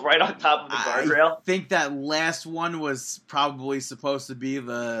dove right on top of the guardrail. I think that last one was probably supposed to be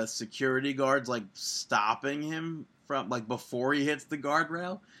the security guards, like, stopping him from, like, before he hits the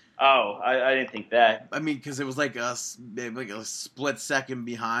guardrail. Oh, I didn't think that. I mean, because it was like a split second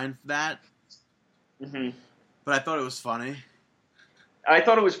behind that. Mm-hmm. But I thought it was funny. I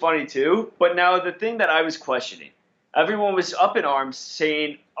thought it was funny too, but now the thing that I was questioning, everyone was up in arms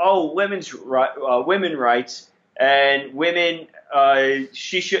saying, "Oh, women rights and women.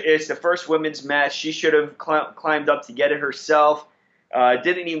 It's the first women's match. She should have climbed up to get it herself.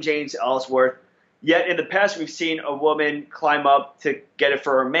 Didn't even James Ellsworth. Yet in the past, we've seen a woman climb up to get it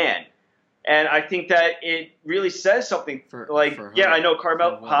for a man, and I think that it really says something. For I know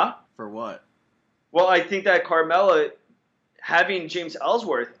Carmella. Huh? For what? Well, I think that Carmella, having James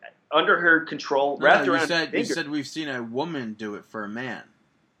Ellsworth under her control, wrapped around her finger. You said we've seen a woman do it for a man.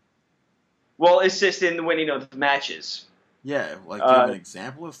 Well, it's just in the winning of the matches. Yeah, like do you have an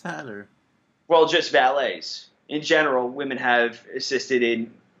example of that, or? Well, just valets. In general, women have assisted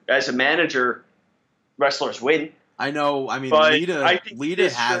in, as a manager, wrestlers win. I know, I mean, but Lita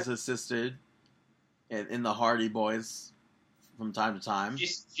has assisted in the Hardy Boys from time to time.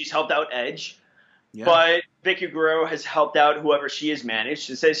 She's helped out Edge. Yeah. But Vicky Guerrero has helped out whoever she has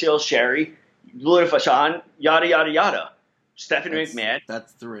managed. Cecile Sherry, Luna Vachon, yada, yada, yada. Stephanie McMahon.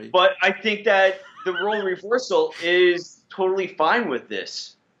 That's three. But I think that the role reversal is totally fine with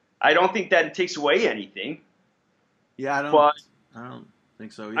this. I don't think that it takes away anything. Yeah, I don't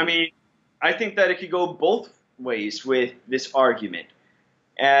think so either. I mean, I think that it could go both ways with this argument.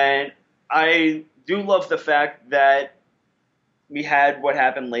 And I do love the fact that we had what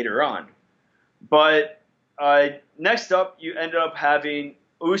happened later on. But next up, you ended up having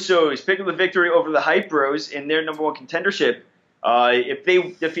Usos pick up the victory over the Hype Bros in their number one contendership. If they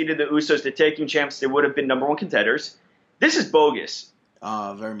defeated the Usos, the tag team champs, they would have been number one contenders. This is bogus.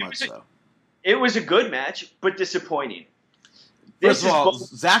 Very much so. It was a good match, but disappointing. First of all,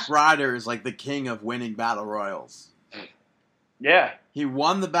 Zack Ryder is like the king of winning battle royals. Yeah. He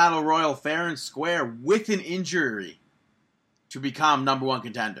won the battle royal fair and square with an injury to become number one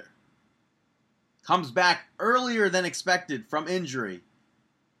contender. Comes back earlier than expected from injury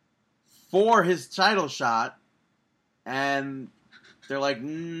for his title shot, and they're like,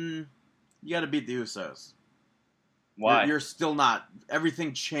 you got to beat the Usos. Why? You're still not.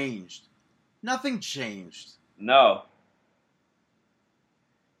 Everything changed. Nothing changed. No.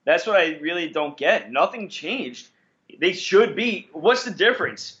 That's what I really don't get. Nothing changed. They should be. What's the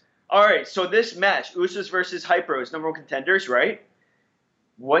difference? All right, so this match, Usos versus Hype Bros, number one contenders, right?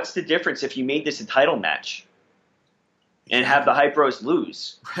 What's the difference if you made this a title match and have the Hype Bros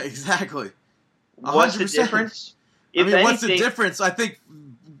lose? Right, exactly. 100%. What's the difference? What's the difference? I think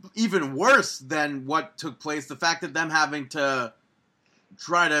even worse than what took place, the fact that them having to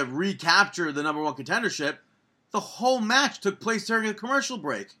try to recapture the number one contendership, the whole match took place during a commercial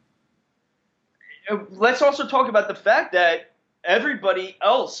break. Let's also talk about the fact that everybody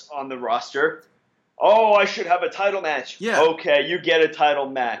else on the roster, I should have a title match. Yeah. Okay, you get a title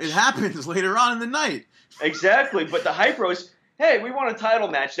match. It happens later on in the night. Exactly, but the Hype Bros, hey, we want a title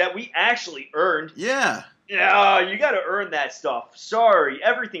match that we actually earned. Yeah. Yeah, you got to earn that stuff. Sorry,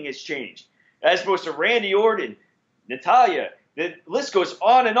 everything has changed. As opposed to Randy Orton, Natalya, the list goes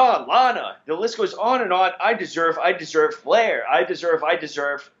on and on. Lana, the list goes on and on. I deserve Flair. I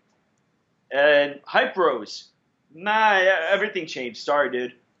deserve. And Hype Bros. Nah, everything changed. Sorry,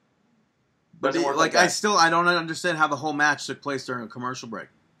 dude. But I don't understand how the whole match took place during a commercial break.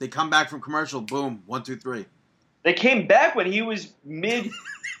 They come back from commercial, boom, 1, 2, 3. They came back when he was mid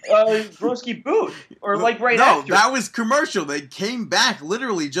broski boot, or after. No, that was commercial. They came back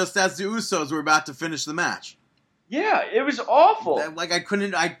literally just as the Usos were about to finish the match. Yeah, it was awful. I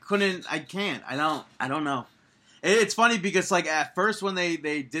can't. I don't know. It's funny because at first when they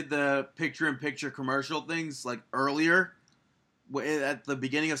did the picture-in-picture commercial things earlier at the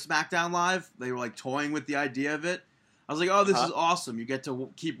beginning of SmackDown Live, they were toying with the idea of it. I was like, oh, this is awesome. You get to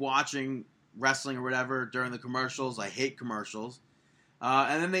keep watching wrestling or whatever during the commercials. I hate commercials.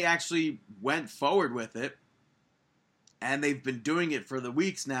 And then they actually went forward with it, and they've been doing it for the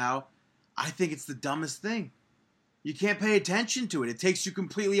weeks now. I think it's the dumbest thing. You can't pay attention to it. It takes you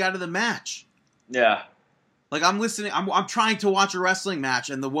completely out of the match. Yeah. I'm listening. I'm trying to watch a wrestling match,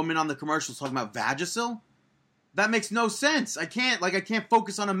 and the woman on the commercial is talking about Vagisil. That makes no sense. I can't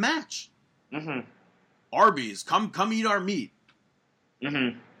focus on a match. Mm-hmm. Arby's, come eat our meat.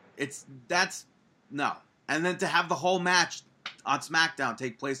 Mm-hmm. No. And then to have the whole match on SmackDown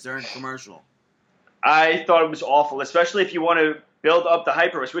take place during a commercial. I thought it was awful, especially if you want to build up the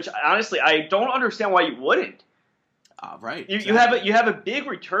Hype Bros, which honestly I don't understand why you wouldn't. Right. You have a big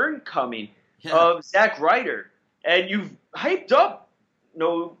return coming of Zack Ryder, and you've hyped up,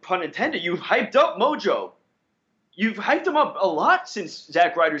 no pun intended, you've hyped up Mojo. You've hyped him up a lot since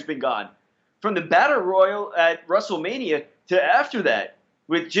Zack Ryder's been gone. From the Battle Royal at WrestleMania to after that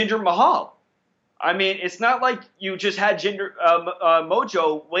with Jinder Mahal. I mean, it's not like you just had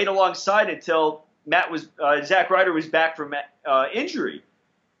Mojo wait alongside until Zack Ryder was back from injury.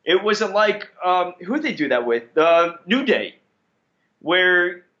 It wasn't like who'd they do that with? New Day,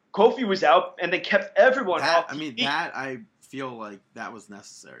 where Kofi was out and they kept everyone off. I feel like that was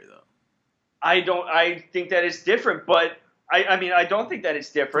necessary though. I think that is different, but I don't think that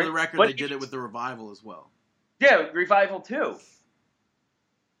it's different. For the record, they did it with the Revival as well. Yeah, Revival too.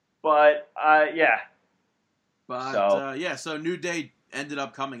 But yeah. But so New Day ended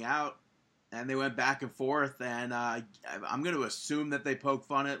up coming out, and they went back and forth, and I'm going to assume that they poked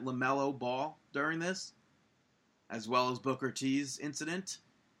fun at LaMelo Ball during this, as well as Booker T's incident.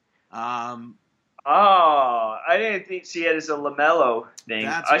 I didn't see it as a LaMelo thing.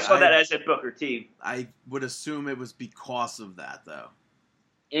 I saw that as a Booker T. I would assume it was because of that, though.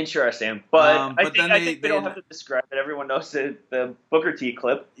 Interesting, but I think we don't have to describe it. Everyone knows the Booker T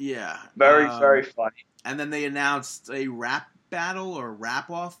clip. Yeah, very funny. And then they announced a rap battle or rap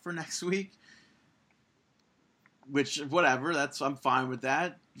off for next week. Which, whatever, I'm fine with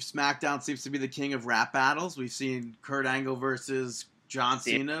that. SmackDown seems to be the king of rap battles. We've seen Kurt Angle versus John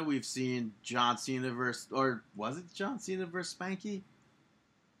Cena. We've seen John Cena or was it John Cena versus Spanky?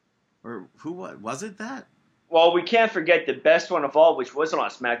 Or who was it that? Well, we can't forget the best one of all, which wasn't on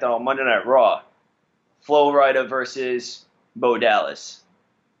SmackDown on Monday Night Raw. Flo Rida versus Bo Dallas.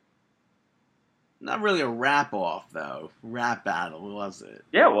 Not really a rap-off, though. Rap battle, was it?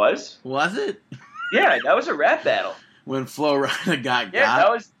 Yeah, it was. Was it? Yeah, that was a rap battle. When Flo Rida got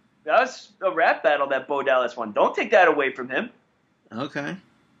Yeah, that was a rap battle that Bo Dallas won. Don't take that away from him. Okay.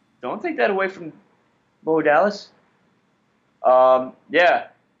 Don't take that away from Bo Dallas. Yeah.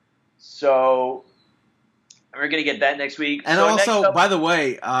 So we're gonna get that next week. And so also, by the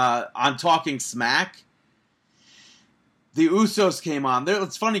way, on Talking Smack, the Usos came on.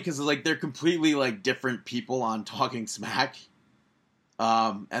 It's funny because they're completely different people on Talking Smack.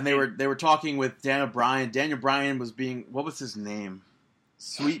 And they were talking with Daniel Bryan. Daniel Bryan was being, what was his name?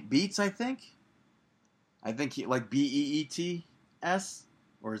 Sweet Beats, I think. I think he BEETS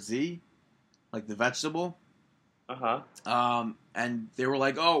or Z, like the vegetable. And they were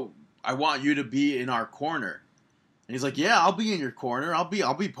like, "Oh, I want you to be in our corner." And he's like, "Yeah, I'll be in your corner. I'll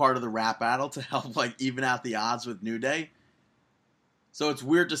be part of the rap battle to help even out the odds with New Day." So it's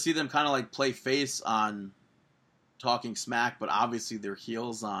weird to see them kind of play face on Talking Smack, but obviously they're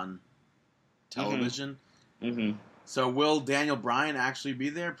heels on television. Mm-hmm. So will Daniel Bryan actually be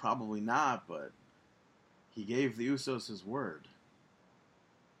there? Probably not, but he gave the Usos his word.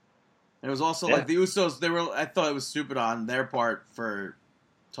 And it was also the Usos, I thought it was stupid on their part for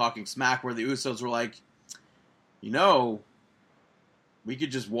Talking Smack, where the Usos were like, we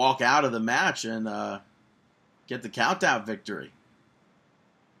could just walk out of the match and get the count-out victory.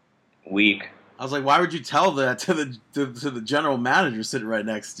 Weak. I was like, why would you tell that to the general manager sitting right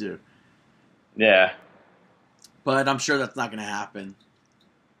next to you? Yeah. But I'm sure that's not going to happen.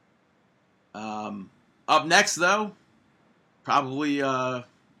 Up next, though, probably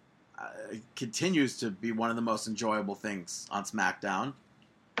continues to be one of the most enjoyable things on SmackDown.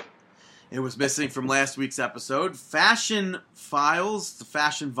 It was missing from last week's episode. Fashion Files, the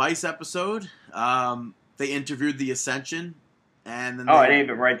Fashion Vice episode. They interviewed the Ascension. And then I didn't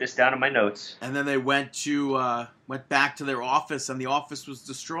even write this down in my notes. And then they went back to their office, and the office was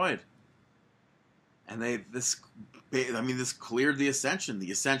destroyed. And this cleared the Ascension.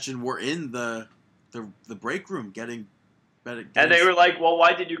 The Ascension were in the break room getting better. And they were like, "Well,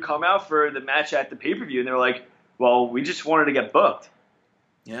 why did you come out for the match at the pay-per-view?" And they were like, "Well, we just wanted to get booked."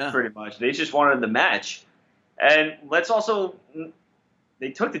 Yeah, pretty much. They just wanted the match. And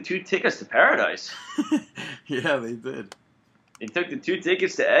they took the 2 tickets to Paradise. Yeah, they did. They took the 2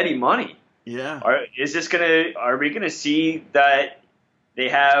 tickets to Eddie Money. Yeah. Are we gonna see that they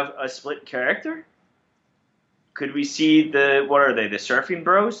have a split character? Could we see what are they? The surfing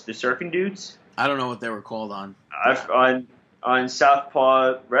bros? The surfing dudes? I don't know what they were called on. On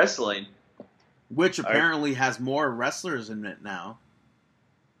Southpaw Wrestling. Which apparently has more wrestlers in it now.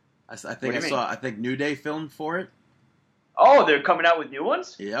 I think New Day filmed for it. Oh, they're coming out with new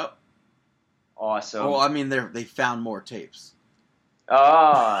ones? Yep. Awesome. Well, I mean, they found more tapes.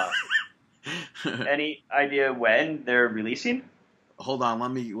 Any idea when they're releasing? Hold on,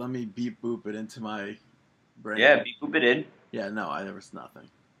 let me beep boop it into my brain. Yeah, beep boop it in. Yeah, no, there was nothing.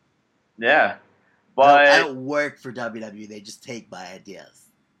 Yeah, but I don't work for WWE. They just take my ideas.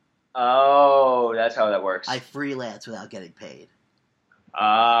 Oh, that's how that works. I freelance without getting paid.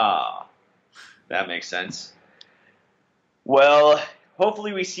 Ah, that makes sense. Well,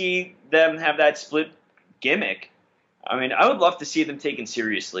 hopefully we see them have that split gimmick. I mean, I would love to see them taken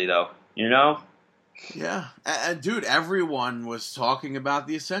seriously, though. Yeah, and dude, everyone was talking about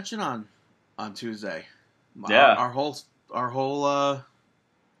the Ascension on Tuesday. Yeah, our whole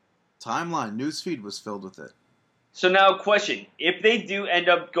timeline newsfeed was filled with it. So now, question: if they do end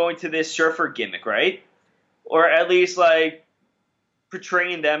up going to this surfer gimmick, right, or at least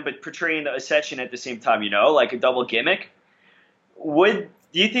portraying them, but portraying the Ascension at the same time, like a double gimmick, do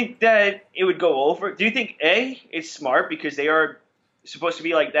you think that it would go over? Do you think it's smart because they are supposed to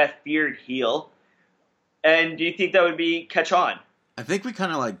be like that feared heel, and do you think that would be catch on? I think we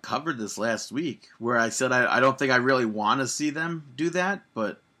kind of covered this last week, where I said I don't think I really want to see them do that,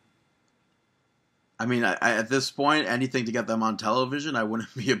 but I mean, at this point, anything to get them on television, I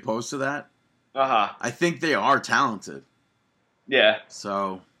wouldn't be opposed to that. I think they are talented. Yeah.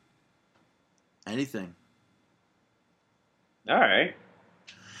 So, anything. All right.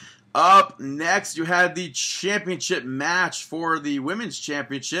 Up next, you had the championship match for the women's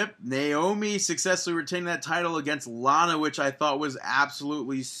championship. Naomi successfully retained that title against Lana, which I thought was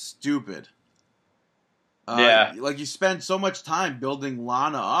absolutely stupid. Yeah. You spend so much time building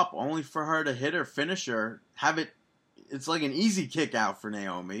Lana up, only for her to hit her finisher, it's like an easy kick out for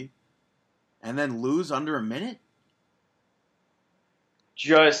Naomi, and then lose under a minute?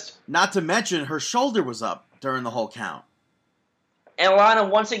 Not to mention, her shoulder was up during the whole count. And Lana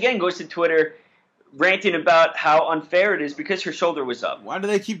once again goes to Twitter ranting about how unfair it is because her shoulder was up. Why do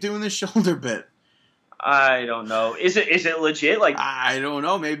they keep doing this shoulder bit? I don't know. Is it legit? Like, I don't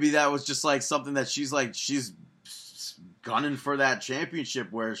know. Maybe that was just like something that she's gunning for that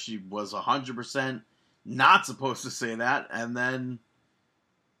championship where she was 100% not supposed to say that, and then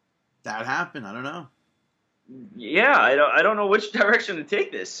that happened. I don't know. Yeah, I don't know which direction to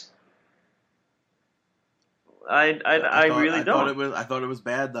take this. I really don't. I thought it was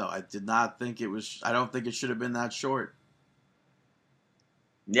bad though. I did not think it was. I don't think it should have been that short.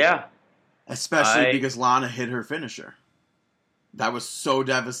 Yeah. Especially because Lana hit her finisher. That was so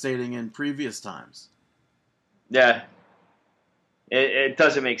devastating in previous times. Yeah. It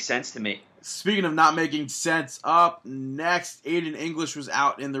doesn't make sense to me. Speaking of not making sense, up next, Aiden English was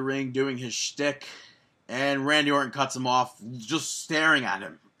out in the ring doing his shtick, and Randy Orton cuts him off, just staring at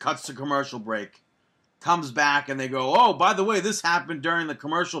him. Cuts to commercial break. Comes back, and they go, oh, by the way, this happened during the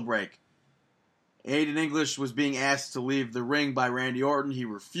commercial break. Aiden English was being asked to leave the ring by Randy Orton. He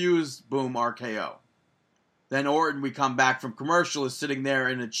refused. Boom, RKO. Then Orton, we come back from commercial, is sitting there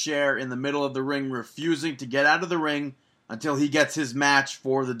in a chair in the middle of the ring, refusing to get out of the ring until he gets his match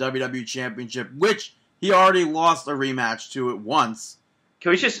for the WWE Championship, which he already lost a rematch to it once.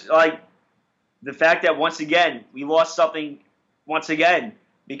 Can we just, the fact that once again, we lost something once again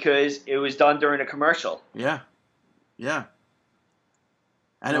because it was done during a commercial. Yeah. Yeah.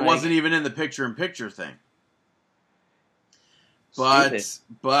 And it wasn't even in the picture-in-picture thing.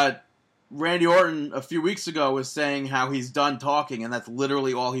 But Randy Orton a few weeks ago was saying how he's done talking, and that's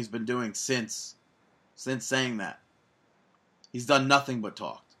literally all he's been doing since saying that. He's done nothing but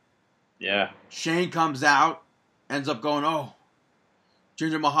talked. Yeah. Shane comes out, ends up going, oh,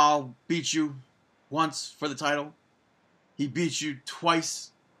 Jinder Mahal beat you once for the title. He beat you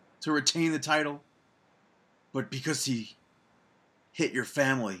twice to retain the title. But because he hit your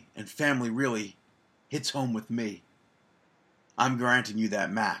family, and family really hits home with me, I'm granting you that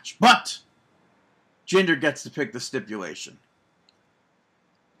match. But Jinder gets to pick the stipulation.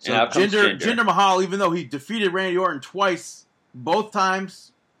 So Jinder Mahal, even though he defeated Randy Orton twice, both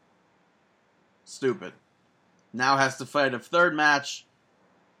times, stupid. Now has to fight a third match.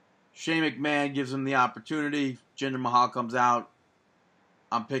 Shane McMahon gives him the opportunity. Jinder Mahal comes out.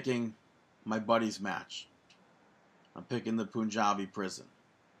 I'm picking my buddy's match. I'm picking the Punjabi prison.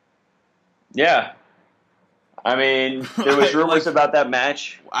 Yeah. I mean, there was rumors about that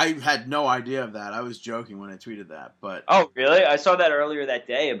match. I had no idea of that. I was joking when I tweeted that, but oh, really? I saw that earlier that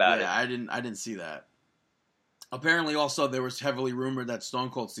day about it. Yeah, I didn't see that. Apparently, also there was heavily rumored that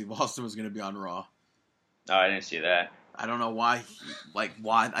Stone Cold Steve Austin was going to be on Raw. Oh, I didn't see that. I don't know why.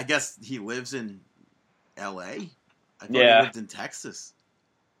 Why? I guess he lives in L.A. I thought he lived in Texas.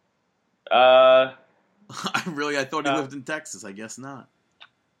 I thought he lived in Texas. I guess not.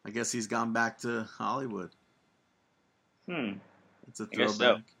 I guess he's gone back to Hollywood. It's a throwback.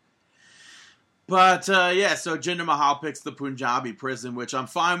 So. But, so Jinder Mahal picks the Punjabi prison, which I'm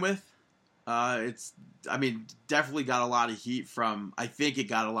fine with. Definitely got a lot of heat from, I think it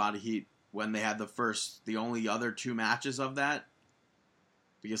got a lot of heat when they had the only other two matches of that.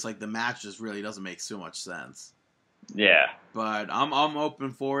 Because, the match just really doesn't make so much sense. Yeah. But I'm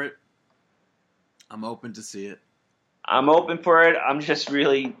open for it. I'm open to see it. I'm open for it. I'm just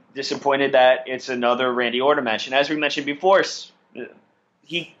really disappointed that it's another Randy Orton match. And as we mentioned before,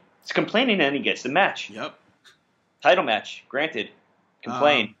 he's complaining and he gets the match. Yep. Title match, granted.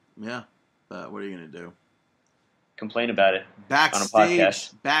 Complain. Yeah. But what are you going to do? Complain about it on a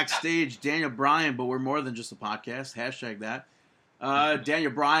podcast. Backstage, Daniel Bryan, but we're more than just a podcast. Hashtag that.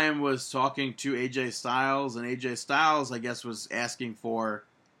 Daniel Bryan was talking to AJ Styles, and AJ Styles, I guess, was asking for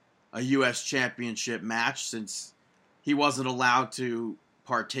a U.S. Championship match since he wasn't allowed to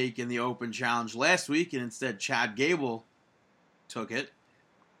partake in the Open Challenge last week, and instead Chad Gable took it.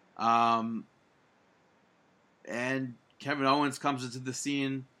 And Kevin Owens comes into the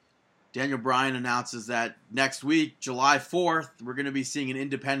scene. Daniel Bryan announces that next week, July 4th, we're going to be seeing an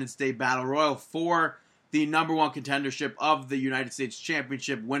Independence Day Battle Royal for the number one contendership of the United States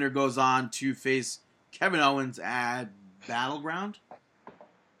Championship. Winner goes on to face Kevin Owens at Battleground.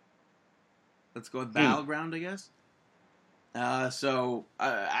 Let's go with Battleground, I guess. At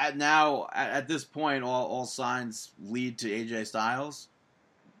this point, all signs lead to AJ Styles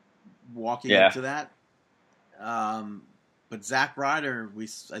walking into that. But Zack Ryder,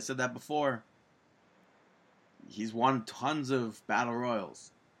 I said that before. He's won tons of battle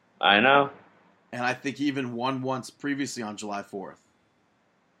royals. I know. And I think he even won once previously on July 4th.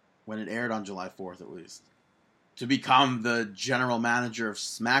 When it aired on July 4th, at least. To become the general manager of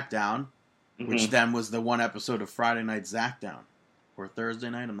SmackDown, which then was the one episode of Friday Night Zackdown. Or Thursday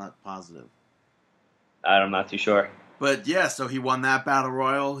night, I'm not positive. I'm not too sure. But yeah, so he won that battle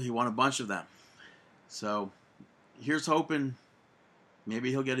royal. He won a bunch of them. So here's hoping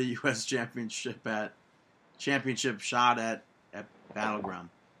maybe he'll get a U.S. championship shot at Battleground.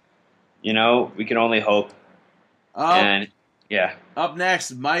 We can only hope. And yeah. Up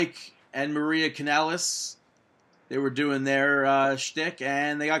next, Mike and Maria Kanellis. They were doing their shtick,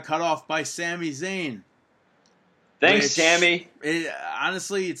 and they got cut off by Sami Zayn. Thanks, Sammy.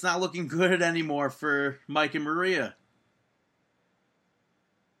 Honestly, it's not looking good anymore for Mike and Maria.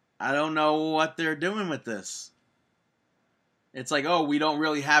 I don't know what they're doing with this. It's like, oh, we don't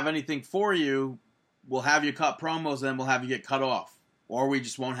really have anything for you. We'll have you cut promos, and we'll have you get cut off. Or we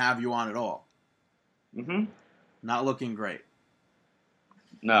just won't have you on at all. Mm-hmm. Not looking great.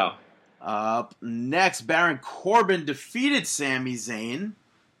 No. Up next, Baron Corbin defeated Sami Zayn.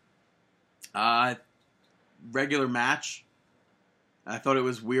 Regular match. I thought it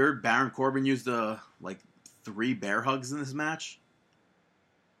was weird. Baron Corbin used 3 bear hugs in this match.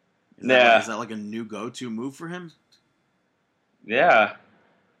 Is that like a new go-to move for him? Yeah.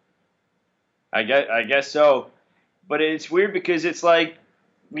 I guess so. But it's weird because it's like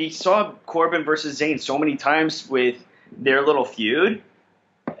we saw Corbin versus Zayn so many times with their little feud,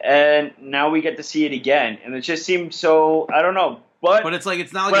 and now we get to see it again. And it just seems so, I don't know. But it's like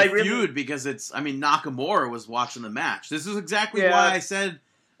it's not like a feud because Nakamura was watching the match. This is exactly why I said,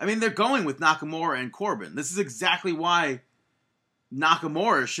 they're going with Nakamura and Corbin. This is exactly why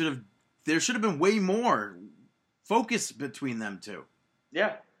Nakamura there should have been way more focus between them two.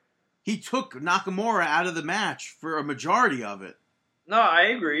 Yeah. He took Nakamura out of the match for a majority of it. No, I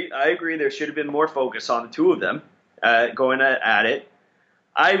agree. There should have been more focus on the two of them going at it.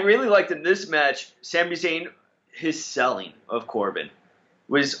 I really liked in this match, Sami Zayn, his selling of Corbin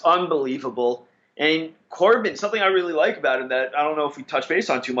was unbelievable. And Corbin, something I really like about him that I don't know if we touch base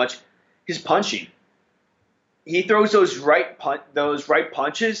on too much, his punching. He throws those right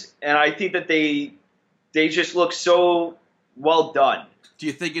punches, and I think that they just look so well done. Do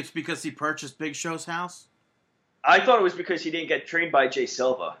you think it's because he purchased Big Show's house? I thought it was because he didn't get trained by Jay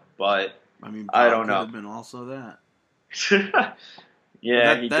Silva, but I don't know. Could have been also that.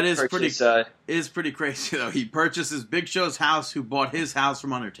 Yeah, that is pretty crazy though. He purchases Big Show's house, who bought his house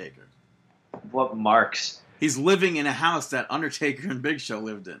from Undertaker. What marks? He's living in a house that Undertaker and Big Show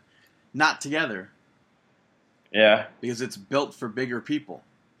lived in, not together. Yeah, because it's built for bigger people,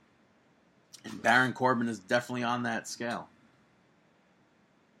 and Baron Corbin is definitely on that scale.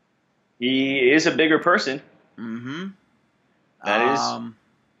 He is a bigger person. Mm-hmm. That is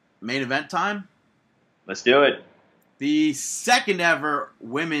main event time. Let's do it. The second ever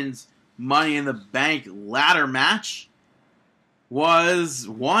women's Money in the Bank ladder match was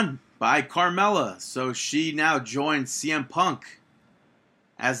won by Carmella. So she now joins CM Punk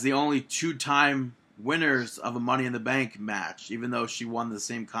as the only 2-time winners of a Money in the Bank match, even though she won the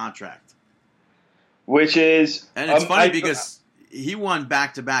same contract. Which is... And it's funny because he won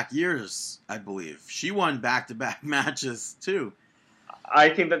back-to-back years, I believe. She won back-to-back matches, too. I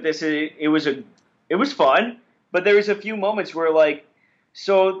think that it was fun. But there was a few moments where,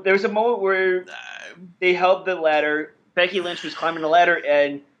 there was a moment where they held the ladder. Becky Lynch was climbing the ladder,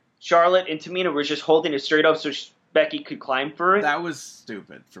 and Charlotte and Tamina were just holding it straight up so Becky could climb for it. That was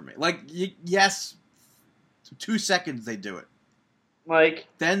stupid for me. Yes, 2 seconds they do it.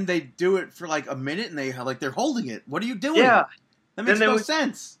 Then they do it for a minute, and they're holding it. What are you doing? Yeah, that makes no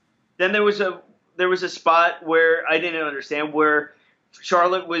sense. Then there was a spot where I didn't understand where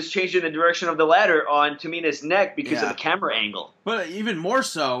Charlotte was changing the direction of the ladder on Tamina's neck because of the camera angle. But even more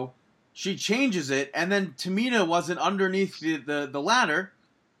so, she changes it, and then Tamina wasn't underneath the ladder,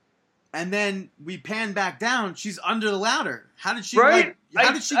 and then we pan back down. She's under the ladder. How did she? Right?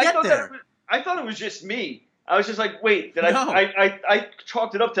 How did she get there? I thought it was just me. I was just like, wait, I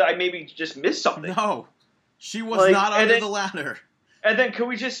chalked it up to I maybe just missed something. No, she was not under the ladder. And then can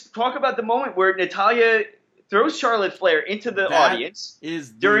we just talk about the moment where Natalya throws Charlotte Flair into the audience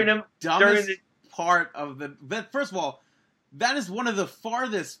during part of the. First of all, that is one of the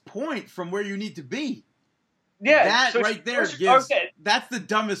farthest point from where you need to be. Yeah, that right there gives. Okay. That's the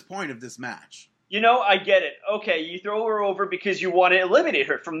dumbest point of this match. I get it. Okay, you throw her over because you want to eliminate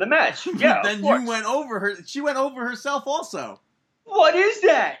her from the match. Yeah, then you went over her. She went over herself also. What is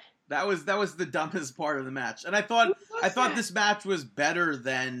that? That was the dumbest part of the match, and I thought this match was better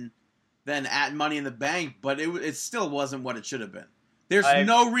than at Money in the Bank, but it still wasn't what it should have been. There's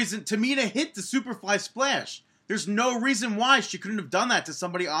no reason. Tamina hit the Superfly Splash. There's no reason why she couldn't have done that to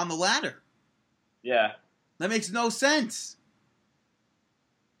somebody on the ladder. Yeah. That makes no sense.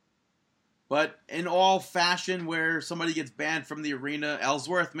 But in all fashion, where somebody gets banned from the arena,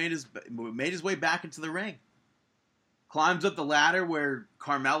 Ellsworth made his way back into the ring. Climbs up the ladder where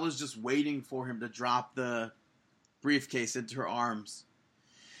Carmella's just waiting for him to drop the briefcase into her arms.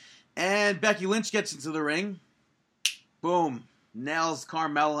 And Becky Lynch gets into the ring. Boom. Nails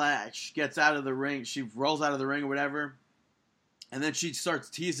Carmella. She gets out of the ring. She rolls out of the ring or whatever. And then she starts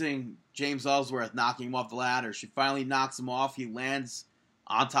teasing James Ellsworth, knocking him off the ladder. She finally knocks him off. He lands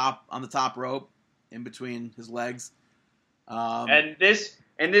on the top rope, in between his legs. And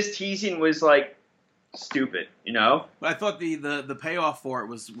this teasing was like stupid, you know? But I thought the payoff for it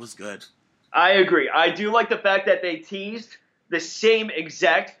was good. I agree. I do like the fact that they teased the same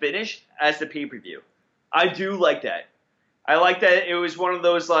exact finish as the pay-per-view. I do like that. I like that it was one of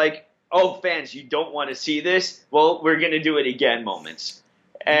those like, oh, fans, you don't want to see this? Well, we're going to do it again moments.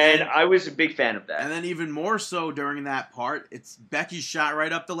 And I was a big fan of that. And then even more so during that part, it's Becky's shot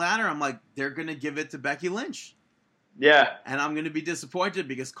right up the ladder. I'm like, they're going to give it to Becky Lynch. Yeah. And I'm going to be disappointed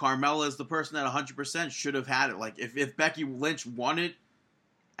because Carmella is the person that 100% should have had it. Like, if Becky Lynch won it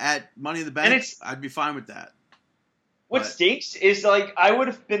at Money in the Bank, I'd be fine with that. What stinks is, like, I would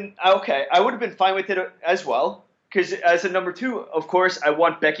have been fine with it as well. Because as a number 2, of course, I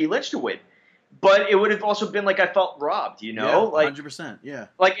want Becky Lynch to win. But it would have also been like I felt robbed, you know? Yeah, like 100%, yeah.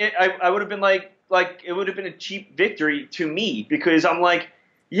 Like, I would have been like it would have been a cheap victory to me because I'm like,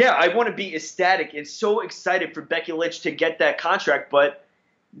 yeah, I want to be ecstatic and so excited for Becky Lynch to get that contract, but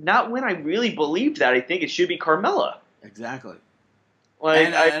not when I really believe that. I think it should be Carmella. Exactly.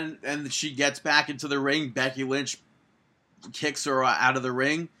 Like, and she gets back into the ring. Becky Lynch kicks her out of the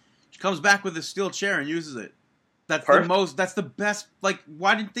ring. She comes back with a steel chair and uses it. That's Perfect. That's the best. Like,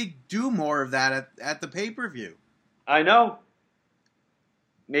 why didn't they do more of that at the pay-per-view? I know.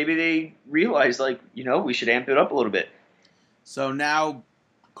 Maybe they realized, like, you know, we should amp it up a little bit. So now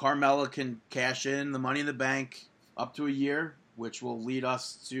Carmella can cash in the Money in the Bank up to a year, which will lead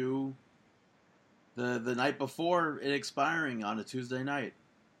us to the night before it expiring on a Tuesday night.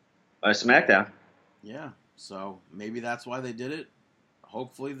 SmackDown. Yeah, so maybe that's why they did it.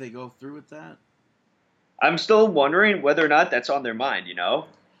 Hopefully they go through with that. I'm still wondering whether or not that's on their mind, you know?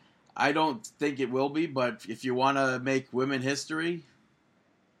 I don't think it will be, but if you want to make women history,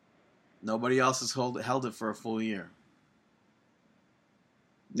 nobody else has held it for a full year.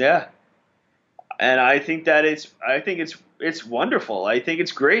 Yeah. And I think that it's wonderful. I think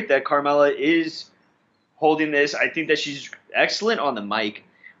it's great that Carmella is holding this. I think that she's excellent on the mic.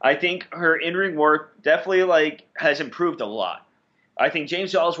 I think her in-ring work definitely like has improved a lot. I think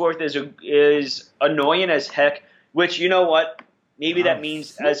James Ellsworth is annoying as heck, which, you know what? Maybe that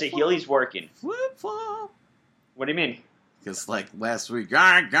means as a heel he's working. Flip-flop. What do you mean? Because, like, last week,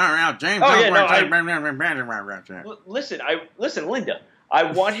 James Listen, Linda. I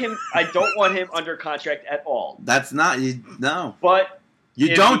don't want him under contract at all. That's not, no. But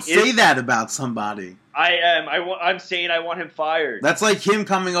you don't say that about somebody. I am. I'm saying I want him fired. That's like him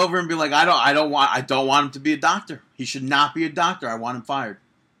coming over and being like, I don't want him to be a doctor. He should not be a doctor. I want him fired.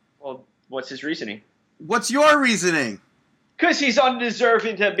 Well, what's his reasoning? What's your reasoning? Because he's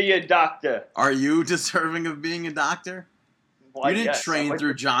undeserving to be a doctor. Are you deserving of being a doctor? Well, you didn't train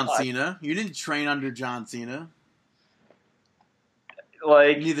through John God. Cena. You didn't train under John Cena.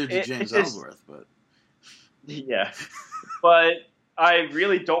 Like, Neither did James Ellsworth, but yeah. But I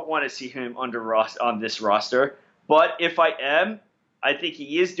really don't want to see him on this roster. But if I am, I think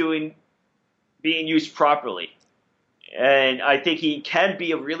he is being used properly. And I think he can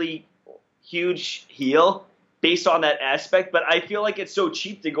be a really huge heel based on that aspect. But I feel like it's so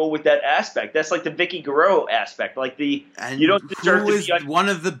cheap to go with that aspect. That's like the Vicky Guerrero aspect. Like you don't deserve who to is be one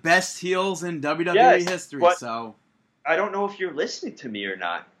of the best heels in WWE history. So I don't know if you're listening to me or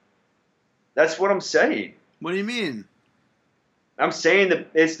not. That's what I'm saying. What do you mean? I'm saying that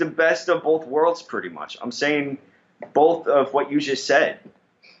it's the best of both worlds, pretty much. I'm saying both of what you just said.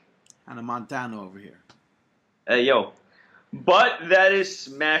 Hannah Montana over here. Hey, yo. But that is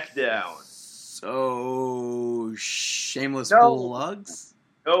SmackDown. So, shameless plugs?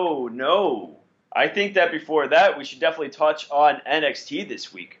 No. I think that before that, we should definitely touch on NXT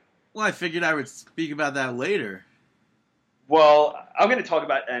this week. Well, I figured I would speak about that later. Well, I'm going to talk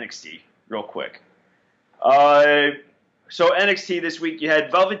about NXT real quick. So NXT this week, you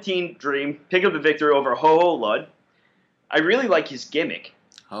had Velveteen Dream pick up the victory over Ho-Ho Lud. I really like his gimmick.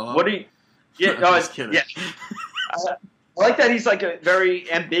 Ho-Ho? What do you... Yeah, I'm just kidding. Yeah. I like that he's like a very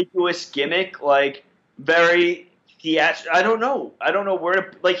ambiguous gimmick, like very theatrical. I don't know where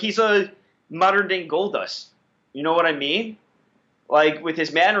to... Like, he's a modern-day Goldust. You know what I mean? Like, with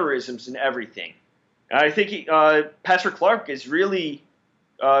his mannerisms and everything. And I think Patrick Clark is really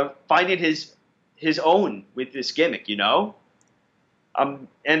finding his own with this gimmick, you know. And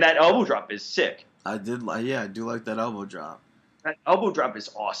that elbow drop is sick. I do like that elbow drop. That elbow drop is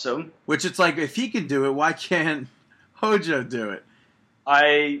awesome. Which it's like, if he can do it, why can't Hojo do it?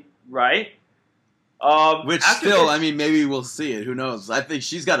 Right. Which still, I mean, maybe we'll see it. Who knows? I think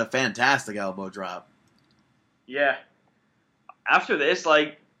she's got a fantastic elbow drop. Yeah. After this,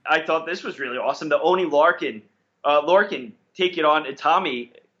 like, I thought this was really awesome. The Oni Lorcan taking on Itami,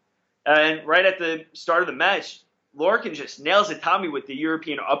 and right at the start of the match, Lorcan just nails Itami with the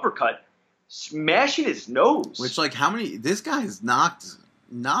European uppercut, smashing his nose. Which, like, this guy's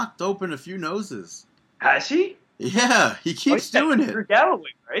knocked open a few noses. Has he? Yeah, he keeps doing it. For Galloway,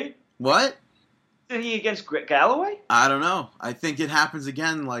 right? What? Isn't he against Galloway? I don't know. I think it happens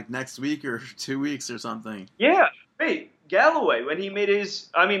again, like, next week or 2 weeks or something. Yeah. Wait, Galloway,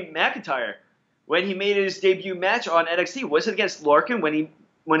 McIntyre, when he made his debut match on NXT, was it against Lorcan when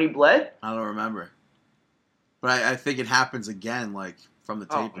he bled? I don't remember. But I think it happens again, like, from the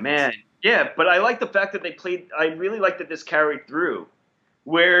tapings. Oh, man. Yeah, but I like the fact that I really like that this carried through,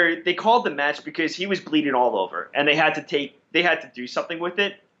 where they called the match because he was bleeding all over, and they had to do something with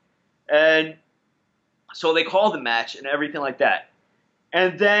it. And so they called the match and everything like that.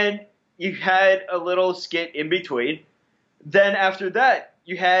 And then you had a little skit in between. Then after that,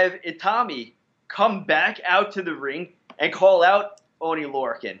 you have Itami come back out to the ring and call out Oni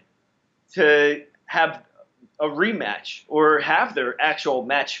Lorcan to have a rematch or have their actual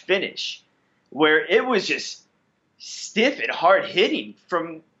match finish, where it was just stiff and hard hitting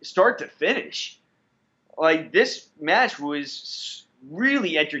from start to finish. Like, this match was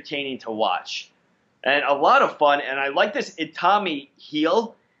really entertaining to watch and a lot of fun. And I like this Itami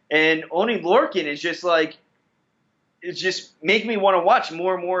heel, and Oni Lorcan is just like, it's just making me want to watch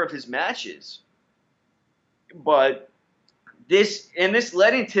more and more of his matches. But this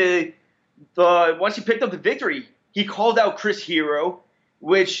led into once he picked up the victory, he called out Chris Hero,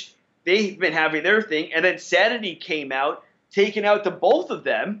 which they've been having their thing, and then Sanity came out, taking out the both of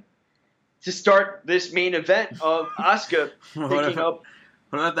them to start this main event of Asuka picking up.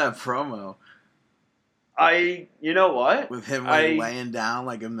 What about that promo? You know what? With him laying down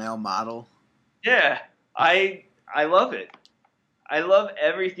like a male model. Yeah, I love it. I love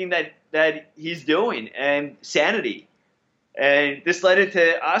everything that he's doing, and Sanity. And this led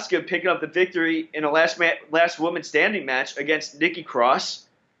into Asuka picking up the victory in a last woman standing match against Nikki Cross.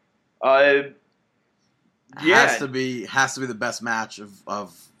 Has to be the best match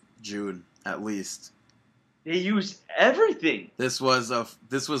of June, at least. They used everything. This was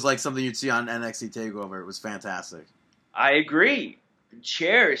like something you'd see on NXT TakeOver. It was fantastic. I agree.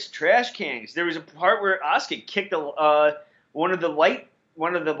 Chairs, trash cans. There was a part where Asuka kicked one of the light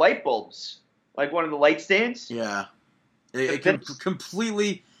bulbs, like one of the light stands. Yeah. It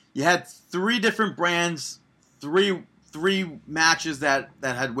completely. You had 3 different brands, three matches that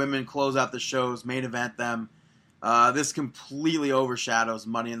had women close out the shows, main event them. This completely overshadows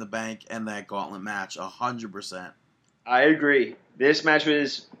Money in the Bank and that gauntlet match 100%. I agree. This match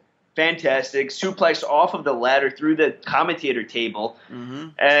was fantastic. Suplexed off of the ladder through the commentator table,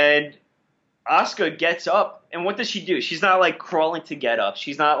 and Asuka gets up. And what does she do? She's not like crawling to get up.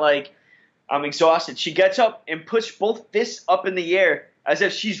 She's not like, I'm exhausted. She gets up and puts both fists up in the air as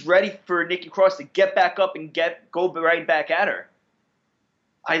if she's ready for Nikki Cross to get back up and go right back at her.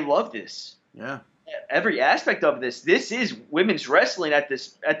 I love this. Yeah. Every aspect of this. This is women's wrestling at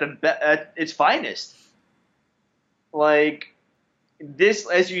its finest. Like, this,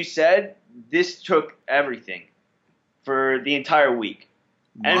 as you said, this took everything for the entire week.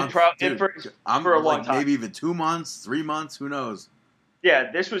 And for a long time. Maybe even 2 months, 3 months, who knows?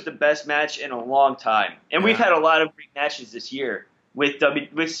 Yeah, this was the best match in a long time. And we've had a lot of great matches this year with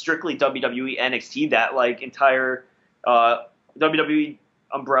strictly WWE NXT, that like entire WWE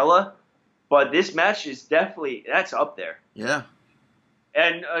umbrella. But this match is that's up there. Yeah.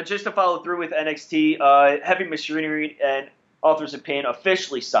 And just to follow through with NXT, Heavy Machinery and Authors of Pain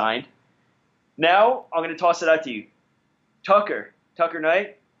officially signed. Now I'm going to toss it out to you. Tucker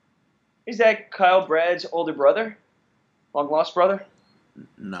Knight, is that Kyle Brad's older brother? Long lost brother?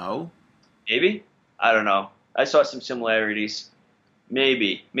 No. Maybe? I don't know. I saw some similarities.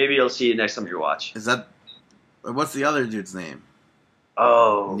 Maybe you'll see it next time you watch. Is that... What's the other dude's name?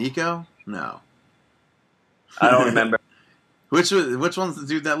 Oh. Nico? No. I don't remember. Which one's the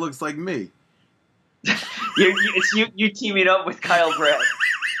dude that looks like me? It's you teaming up with Kyle Brad.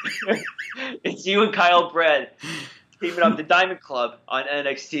 It's you and Kyle Brad teaming up the Diamond Club on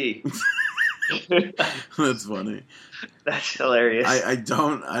NXT. That's funny. That's hilarious. I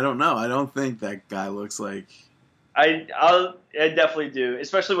don't know. I don't think that guy looks like I definitely do,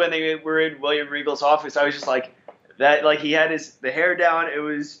 especially when they were in William Regal's office. I was just like that. Like he had the hair down. It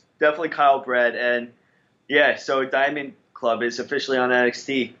was definitely Kyle Brett, and yeah. So Diamond Club is officially on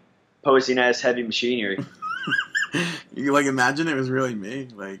NXT, posing as Heavy Machinery. You imagine it was really me,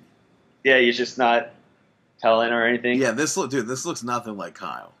 like. Yeah, you're just not telling or anything. Yeah, this looks nothing like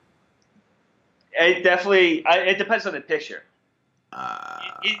Kyle. It definitely. It depends on the picture.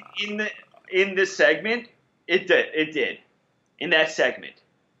 In this segment, it did. It did. In that segment,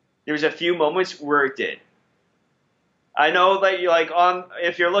 there was a few moments where it did. I know that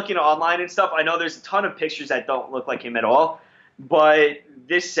if you're looking online and stuff, I know there's a ton of pictures that don't look like him at all. But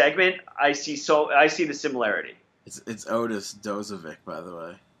this segment, I see the similarity. It's Otis Dozovic, by the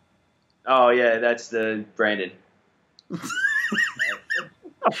way. Oh yeah, that's the Brandon.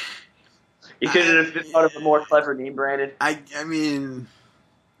 You couldn't have thought of a more clever name, Brandon. I mean,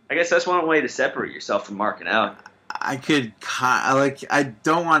 I guess that's one way to separate yourself from Markin Out. I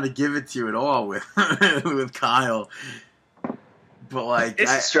don't want to give it to you at all with with Kyle, but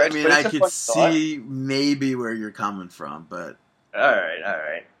It's a stretch, but I it's a could fun see maybe where you're coming from, but all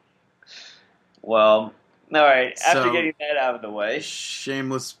right. Well, all right. After So, getting that out of the way,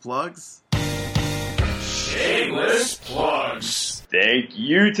 shameless plugs. Shameless plugs. thank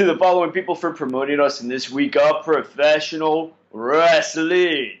you to the following people for promoting us in this week of professional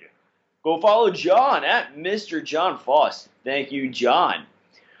wrestling. Go follow John at Mr. John Foss. Thank you, John.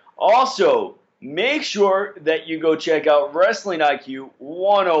 Also, make sure that you go check out Wrestling IQ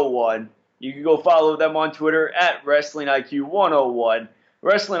 101. You can go follow them on Twitter at Wrestling IQ 101,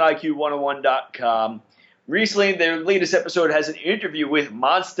 WrestlingIQ101.com. Recently, their latest episode has an interview with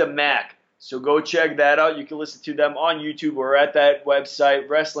Monster Mac. So go check that out. You can listen to them on YouTube or at that website,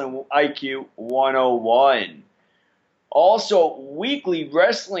 Wrestling IQ 101. Also, weekly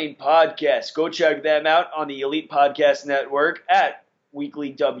wrestling podcasts. Go check them out on the Elite Podcast Network at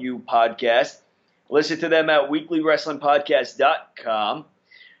Weekly W Podcast. Listen to them at weeklywrestlingpodcast.com.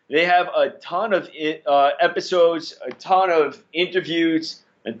 They have a ton of episodes, a ton of interviews,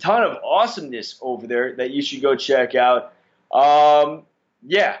 a ton of awesomeness over there that you should go check out.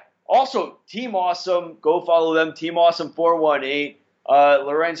 Yeah. Also, Team Awesome. Go follow them. Team Awesome 418.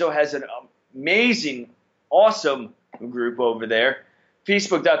 Lorenzo has an amazing, awesome group over there.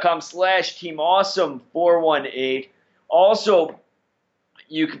 Facebook.com/Team Awesome 418. Also,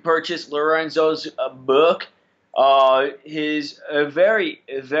 you can purchase Lorenzo's book. His very,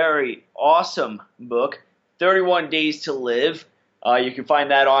 very awesome book, 31 Days to Live. You can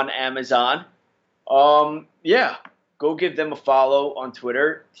find that on Amazon. Yeah, go give them a follow on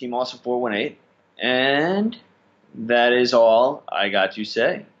Twitter, Team Awesome 418. And that is all I got to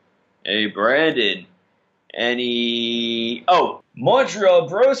say. Hey, Brandon. Montreal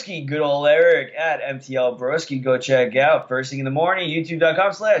Broski, good old Eric at MTL Broski. Go check out First Thing in the Morning,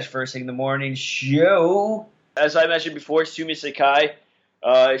 youtube.com/First Thing in the Morning show. As I mentioned before, Sumi Sakai,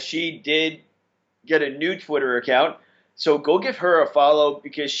 she did get a new Twitter account. So go give her a follow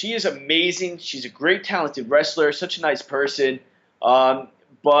because she is amazing. She's a great, talented wrestler, such a nice person.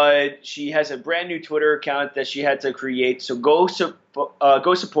 But she has a brand new Twitter account that she had to create. So go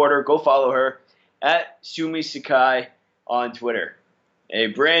support her, go follow her at Sumi Sakai on Twitter. Hey,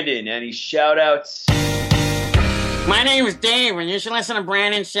 Brandon, any shout-outs? My name is Dave, and you should listen to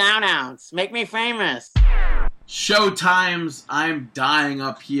Brandon's shout-outs. Make me famous. Showtime's I'm Dying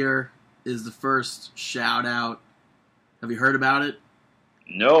Up Here is the first shout-out. Have you heard about it?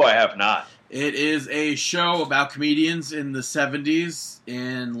 No, I have not. It is a show about comedians in the 70s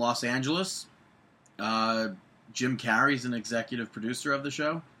in Los Angeles. Jim Carrey's an executive producer of the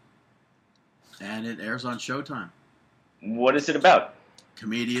show. And it airs on Showtime. What is it about?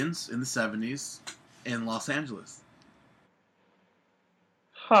 Comedians in the 70s in Los Angeles.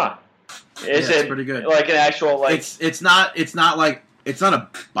 Huh. Is it's it pretty good. Like an actual It's not a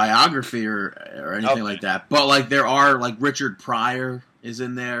biography or anything like that. But there are Richard Pryor is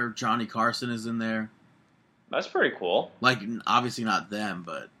in there, Johnny Carson is in there. That's pretty cool. Obviously not them,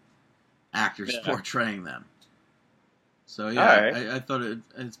 but actors portraying them. So yeah, right. I thought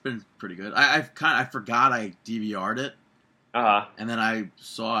it's been pretty good. I forgot I DVR'd it. And then I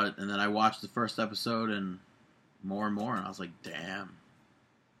saw it, and then I watched the first episode and more, and I was like, damn.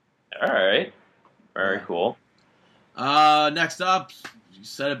 All right. Very cool. Next up, you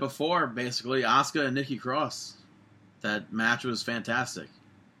said it before, basically, Asuka and Nikki Cross. That match was fantastic.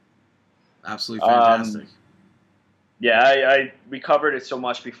 Absolutely fantastic. Yeah, we covered it so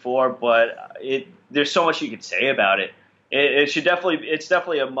much before, but there's so much you could say about it. It's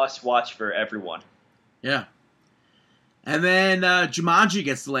definitely a must-watch for everyone. Yeah. And then Jumanji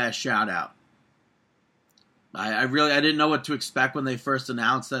gets the last shout-out. I didn't know what to expect when they first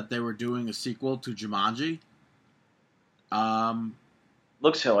announced that they were doing a sequel to Jumanji.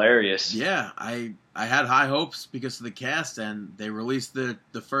 Looks hilarious. Yeah, I had high hopes because of the cast, and they released the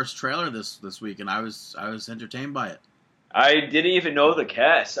first trailer this week, and I was entertained by it. I didn't even know the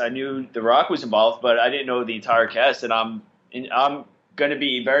cast. I knew The Rock was involved, but I didn't know the entire cast, and I'm going to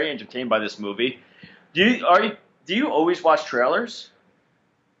be very entertained by this movie. Do you always watch trailers?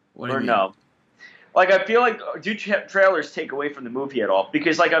 What do you or mean? no? Like, I feel like, do trailers take away from the movie at all?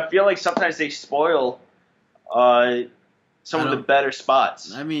 Because, like, I feel like sometimes they spoil some of the better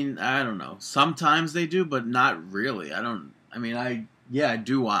spots. I mean, I don't know. Sometimes they do, but not really. I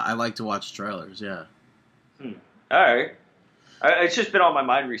do. I like to watch trailers. Yeah. All right. It's just been on my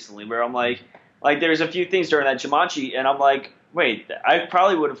mind recently, where I'm like, there's a few things during that Jumanji, and I'm like, wait, I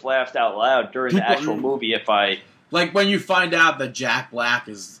probably would have laughed out loud during the actual movie if I like when you find out that Jack Black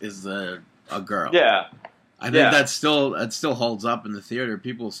is a girl. Yeah. I think that still holds up in the theater.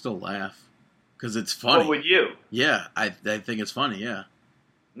 People still laugh because it's funny. What would you? Yeah, I think it's funny. Yeah.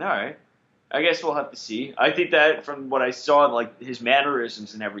 All right. I guess we'll have to see. I think that from what I saw, like his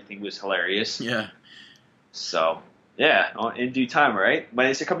mannerisms and everything was hilarious. Yeah. So yeah, in due time, right? When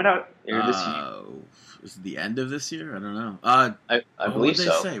is it coming out? This year? Is it the end of this year? I don't know. I believe so.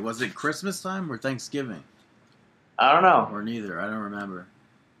 What did they say? Was it Christmas time or Thanksgiving? I don't know. Or neither. I don't remember.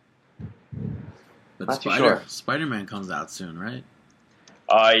 But Not too sure. Spider-Man comes out soon, right?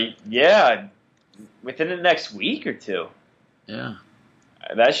 Yeah, within the next week or two. Yeah.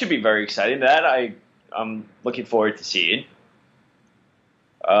 That should be very exciting. That I'm looking forward to seeing.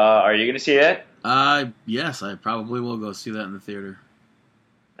 Are you going to see that? Yes, I probably will go see that in the theater.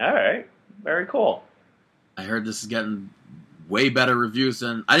 All right. Very cool. I heard this is getting way better reviews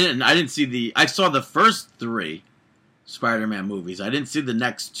than I didn't see I saw the first 3 Spider-Man movies. I didn't see the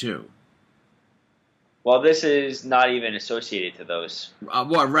next 2. Well, this is not even associated to those.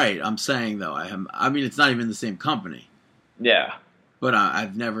 Well, right. I'm saying though, I mean, it's not even the same company. Yeah. But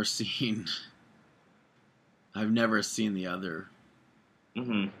I've never seen the other,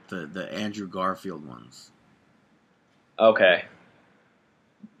 the Andrew Garfield ones. Okay.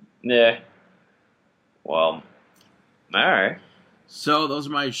 Yeah. Well, all right. So those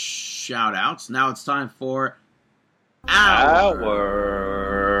are my shout outs. Now it's time for Mark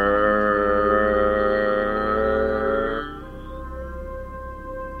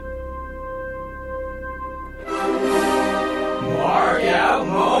Out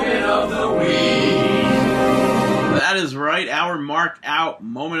Moment of the Week. That is right, our Mark Out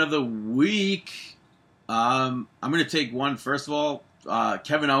Moment of the Week. I'm going to take one. First of all,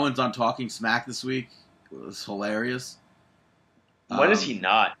 Kevin Owens on Talking Smack this week. It was hilarious. When is he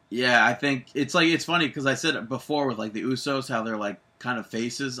not? Yeah, I think it's funny because I said it before with like the Usos, how they're like kind of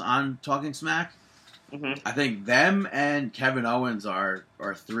faces on Talking Smack. Mm-hmm. I think them and Kevin Owens are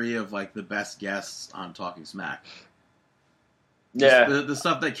 3 of like the best guests on Talking Smack. Yeah. The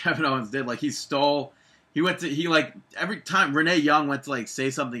stuff that Kevin Owens did, like every time Renee Young went to like say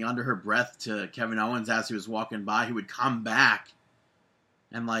something under her breath to Kevin Owens as he was walking by, he would come back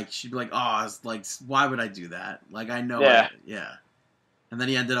and like she'd be like, "Oh, it's like why would I do that? Like I know, yeah." And then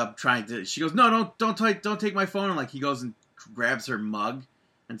he ended up trying to. She goes, "No, don't take my phone." And like he goes and grabs her mug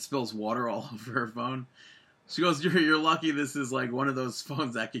and spills water all over her phone. She goes, "You're lucky. This is like one of those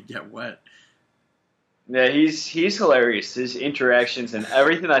phones that could get wet." Yeah, he's hilarious. His interactions and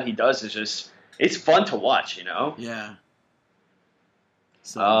everything that he does is just it's fun to watch. You know. Yeah.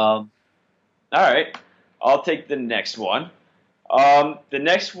 So. All right, I'll take the next one. The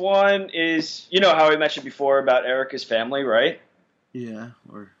next one is, you know how I mentioned before about Erica's family, right? Yeah,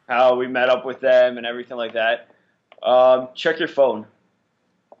 or how we met up with them and everything like that. Check your phone.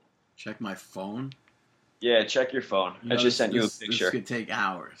 Check my phone? Yeah, check your phone. I just sent you a picture. This could take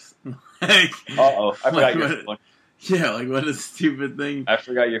hours. I forgot your phone. Yeah, like what a stupid thing. I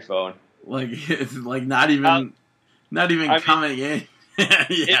forgot your phone. Like it's like not even coming in. Yeah.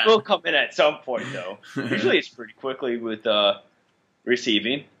 It will come in at some point though. Usually it's pretty quickly with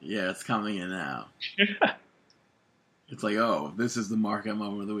receiving. Yeah, it's coming in now. It's like, oh, this is the Mark Out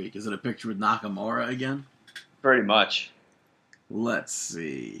Moment of the Week. Is it a picture with Nakamura again? Pretty much. Let's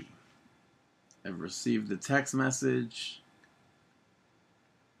see. I've received a text message.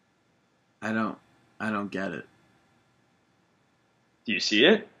 I don't get it. Do you see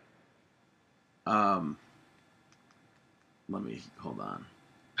it? Let me hold on.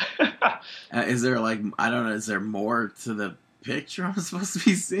 Is there like, I don't know, is there more to the picture I'm supposed to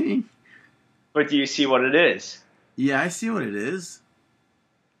be seeing? But do you see what it is? Yeah, I see what it is.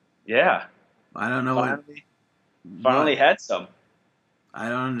 Yeah. I don't know. Finally had some. I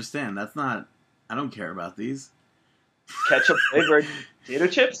don't understand. That's not. I don't care about these. Ketchup flavored potato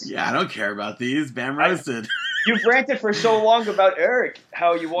chips? Yeah, I don't care about these. Bam roasted. You've ranted for so long about Eric,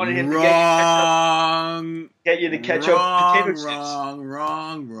 how you wanted him to get you the ketchup potato chips.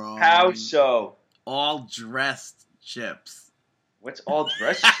 Wrong. How so? All dressed chips. What's all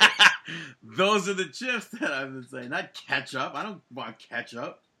dressed chips? Those are the chips that I've been saying. Not ketchup. I don't want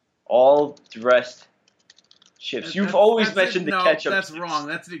ketchup. All dressed chips. You've always mentioned the ketchup. That's chips. wrong.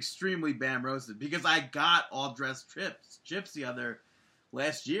 That's an extremely Bam roasted because I got all dressed chips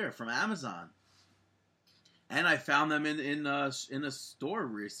last year from Amazon. And I found them in a store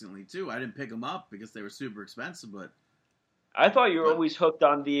recently too. I didn't pick them up because they were super expensive, but I thought you were always hooked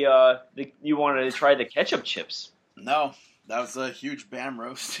on the you wanted to try the ketchup chips. no, that was a huge Bam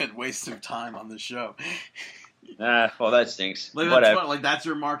roasted waste of time on the show. Well, that stinks. Like, Whatever. That's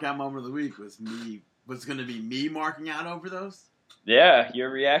your mark out moment of the week was going to be me marking out over those. Yeah, your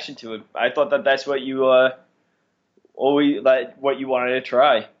reaction to it. I thought that's what you always what you wanted to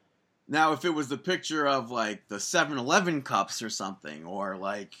try. Now, if it was the picture of like the 7-Eleven cups or something, or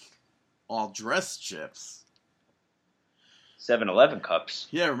like all dressed chips. 7-Eleven cups.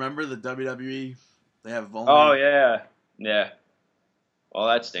 Yeah, remember the WWE? They have only. Oh yeah. Well,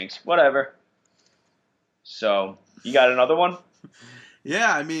 that stinks. Whatever. So you got another one?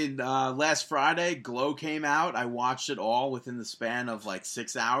 Yeah, I mean, last Friday, Glow came out. I watched it all within the span of like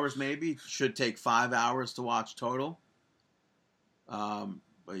 6 hours, maybe. Should take 5 hours to watch total.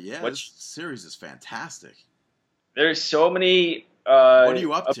 But yeah, this series is fantastic. There's so many what are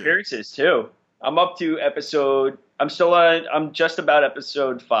you up appearances too. I'm up to episode. I'm just about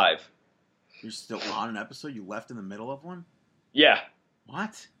episode 5. You're still on an episode? You left in the middle of one? Yeah.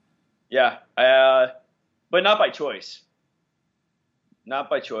 What? Yeah. But not by choice. Not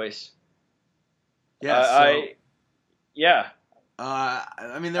by choice. Yeah. Yeah.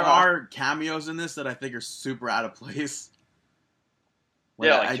 I mean, there are cameos in this that I think are super out of place.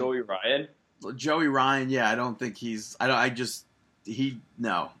 Like Joey Ryan. Joey Ryan, yeah, I don't think he's. That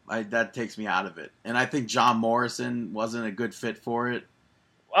takes me out of it. And I think John Morrison wasn't a good fit for it.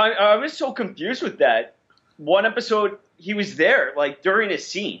 I was so confused with that. One episode, he was there, like, during a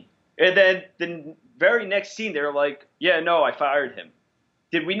scene. And then the very next scene, they were like, yeah, no, I fired him.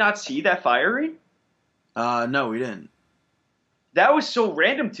 Did we not see that firing? No, we didn't. That was so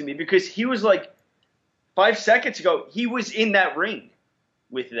random to me because he was like, 5 seconds ago, he was in that ring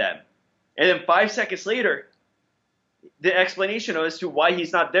with them. And then 5 seconds later, the explanation as to why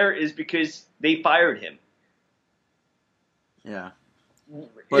he's not there is because they fired him. Yeah.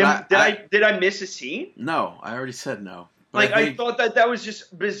 But did I miss a scene? No, I already said no. But I thought that was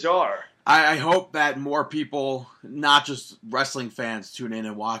just bizarre. I hope that more people, not just wrestling fans, tune in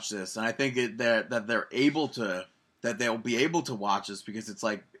and watch this. And I think that they'll be able to watch this because it's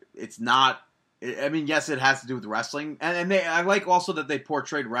like, it's not, I mean, yes, it has to do with wrestling. And I like also that they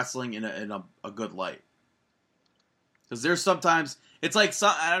portrayed wrestling in a good light. Because there's sometimes, it's like,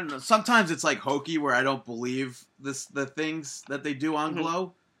 I don't know, sometimes it's like hokey where I don't believe the things that they do on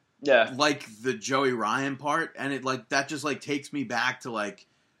Glow. Yeah. Like the Joey Ryan part. And it like, that just like takes me back to like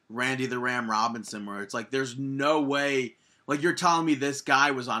Randy the Ram Robinson where it's like, there's no way, like you're telling me this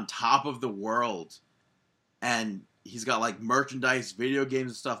guy was on top of the world and he's got like merchandise, video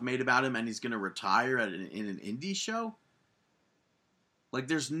games and stuff made about him and he's going to retire in an indie show? Like,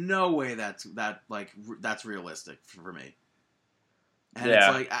 there's no way that's realistic for me. And it's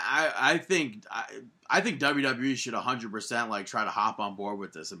like, I think WWE should 100% like try to hop on board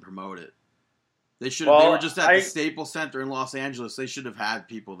with this and promote it. They should. They were just at the Staples Center in Los Angeles. They should have had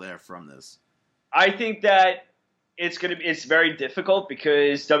people there from this. I think that it's very difficult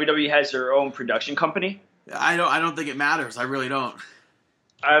because WWE has their own production company. I don't think it matters. I really don't.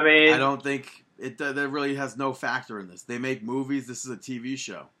 I mean, I don't think it. There really has no factor in this. They make movies. This is a TV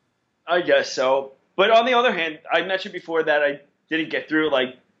show. I guess so. But on the other hand, I mentioned before that I didn't get through,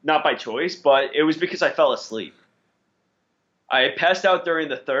 like, not by choice, but it was because I fell asleep. I passed out during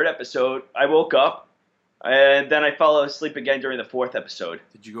the 3rd episode. I woke up, and then I fell asleep again during the 4th episode.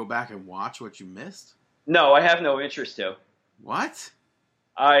 Did you go back and watch what you missed? No, I have no interest to. What?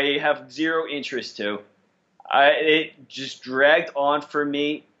 I have zero interest to. It just dragged on for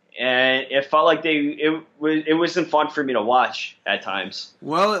me, and it felt like it wasn't fun for me to watch at times.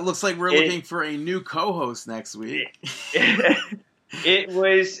 Well, it looks like we're looking for a new co-host next week. It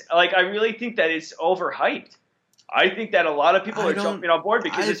was like, I really think that it's overhyped. I think that a lot of people are jumping on board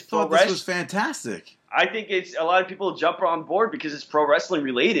because it's pro wrestling. This was fantastic. I think it's a lot of people jump on board because it's pro wrestling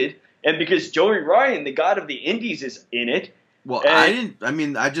related, and because Joey Ryan, the god of the indies, is in it. Well,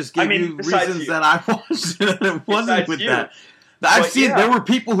 I just gave you reasons that I watched it, and it wasn't with that. There were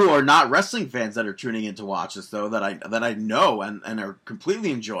people who are not wrestling fans that are tuning in to watch this, though, that I know and are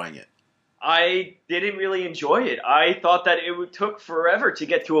completely enjoying it. I didn't really enjoy it. I thought that it took forever to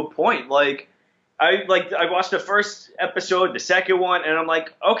get to a point. I watched the first episode, the second one, and I'm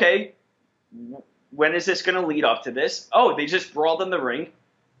like, okay, when is this going to lead up to this? Oh, they just brawled in the ring,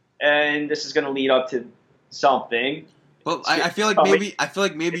 and this is going to lead up to something. Well, I feel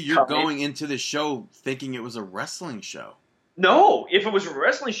like maybe you're going into the show thinking it was a wrestling show. No, if it was a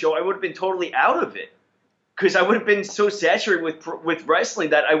wrestling show, I would have been totally out of it because I would have been so saturated with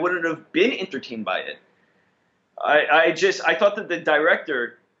wrestling that I wouldn't have been entertained by it. I thought that the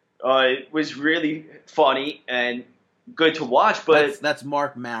director was really funny and good to watch, but that's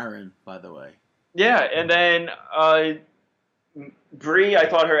Mark Maron, by the way. Yeah, and then Brie, I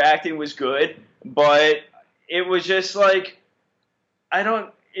thought her acting was good, but it was just like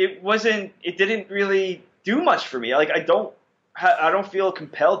it didn't really do much for me. Like I don't feel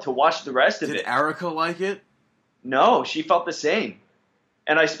compelled to watch the rest of it. Did Erica like it? No, she felt the same.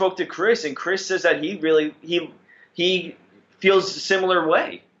 And I spoke to Chris, and Chris says that he feels a similar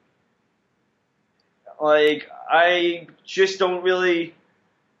way. Like I just don't really.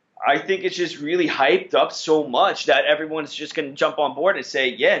 I think it's just really hyped up so much that everyone's just going to jump on board and say,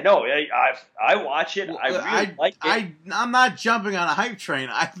 yeah, no, I watch it. I really like it. I'm not jumping on a hype train.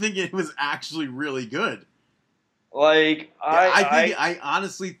 I think it was actually really good. I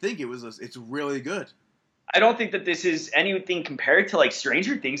honestly think it's really good. I don't think that this is anything compared to like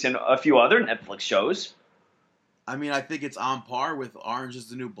Stranger Things and a few other Netflix shows. I mean, I think it's on par with Orange is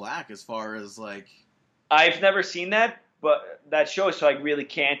the New Black as far as like. I've never seen that. But that show, so I really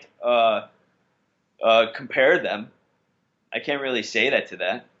can't compare them. I can't really say that to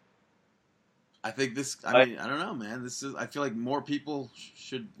that. I think this. I mean, I don't know, man. I feel like more people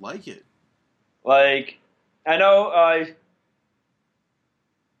should like it. Like, I know.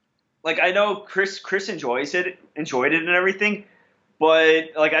 I know Chris enjoyed it and everything. But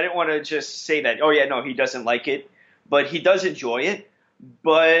like, I didn't want to just say that. Oh yeah, no, he doesn't like it, but he does enjoy it.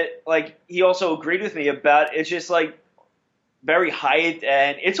 But like, he also agreed with me about it's just like. Very hyped,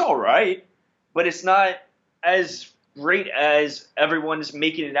 and it's all right, but it's not as great as everyone's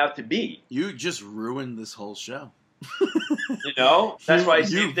making it out to be. You just ruined this whole show. That's why I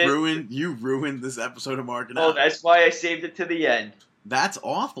saved it. You ruined this episode of Markin Out. Oh, that's why I saved it to the end. That's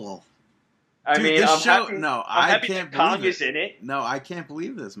awful. I Dude, mean, this I'm show, happy, no, I'm I happy can't that Kong believe is in it. No, I can't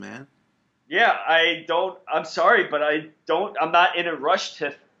believe this, man. Yeah, I'm sorry, but I'm not in a rush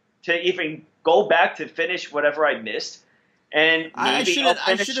to even go back to finish whatever I missed. And I should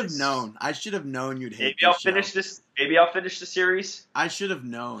have known. I should have known you'd hate Maybe I'll finish the series. I should have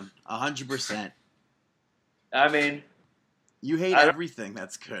known 100%. I mean, you hate everything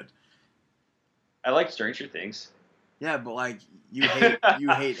that's good. I like Stranger Things. Yeah, but like you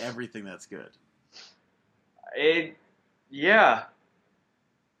hate everything that's good. Yeah.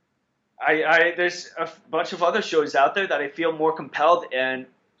 There's a bunch of other shows out there that I feel more compelled and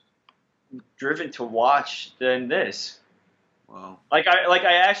driven to watch than this. Wow. Like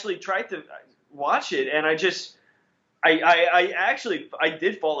I actually tried to watch it, and I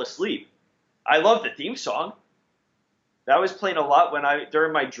did fall asleep. I love the theme song. That was playing a lot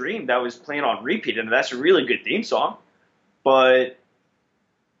during my dream. That was playing on repeat, and that's a really good theme song. But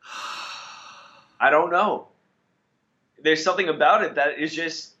I don't know. There's something about it that is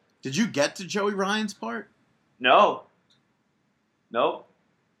just. Did you get to Joey Ryan's part? No. Nope.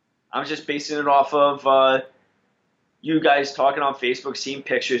 I'm just basing it off of you guys talking on Facebook, seeing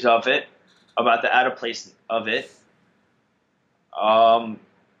pictures of it, about the out of place of it.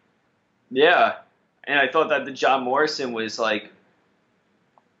 Yeah. And I thought that the John Morrison was like,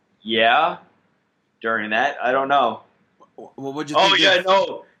 yeah, during that. I don't know. Well, what'd you think? Oh, yeah,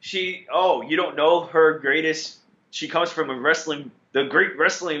 no. You don't know her greatest. She comes from the great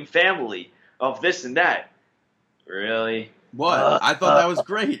wrestling family of this and that. Really? What? I thought that was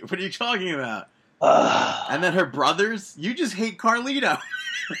great. What are you talking about? And then her brothers? You just hate Carlito.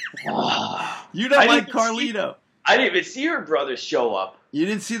 You don't like Carlito. I didn't even see her brothers show up. You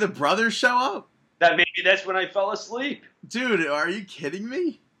didn't see the brothers show up? That's when I fell asleep. Dude, are you kidding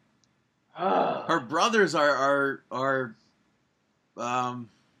me? Her brothers are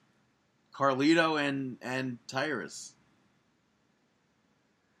Carlito and Tyrus.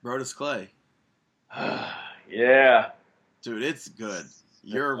 Brodus Clay. Yeah. Dude, it's good.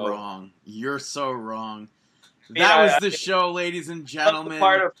 You're wrong. You're so wrong. You That know, was the show, ladies and gentlemen.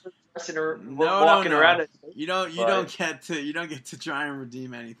 Part of walking around. You don't get to try and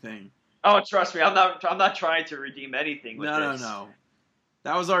redeem anything. Oh, trust me, I'm not trying to redeem anything with this. No.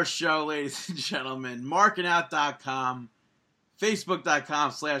 That was our show, ladies and gentlemen. Markinout.com.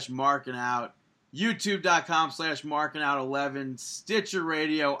 Facebook.com/markingout, YouTube.com/markingout11, Stitcher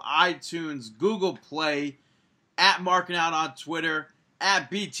Radio, iTunes, Google Play, at Markin Out on Twitter, at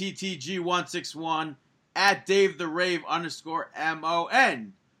BTTG161, at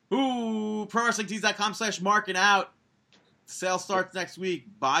DaveTheRave_MON. Ooh, ProWrestlingTees.com/markingout. Sale starts next week.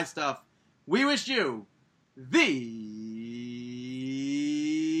 Buy stuff. We wish you the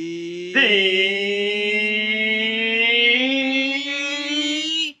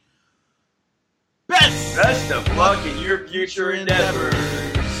Best of luck in your future endeavors.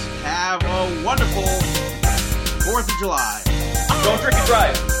 Have a wonderful 4th of July. Don't drink and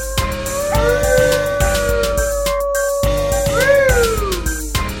drive.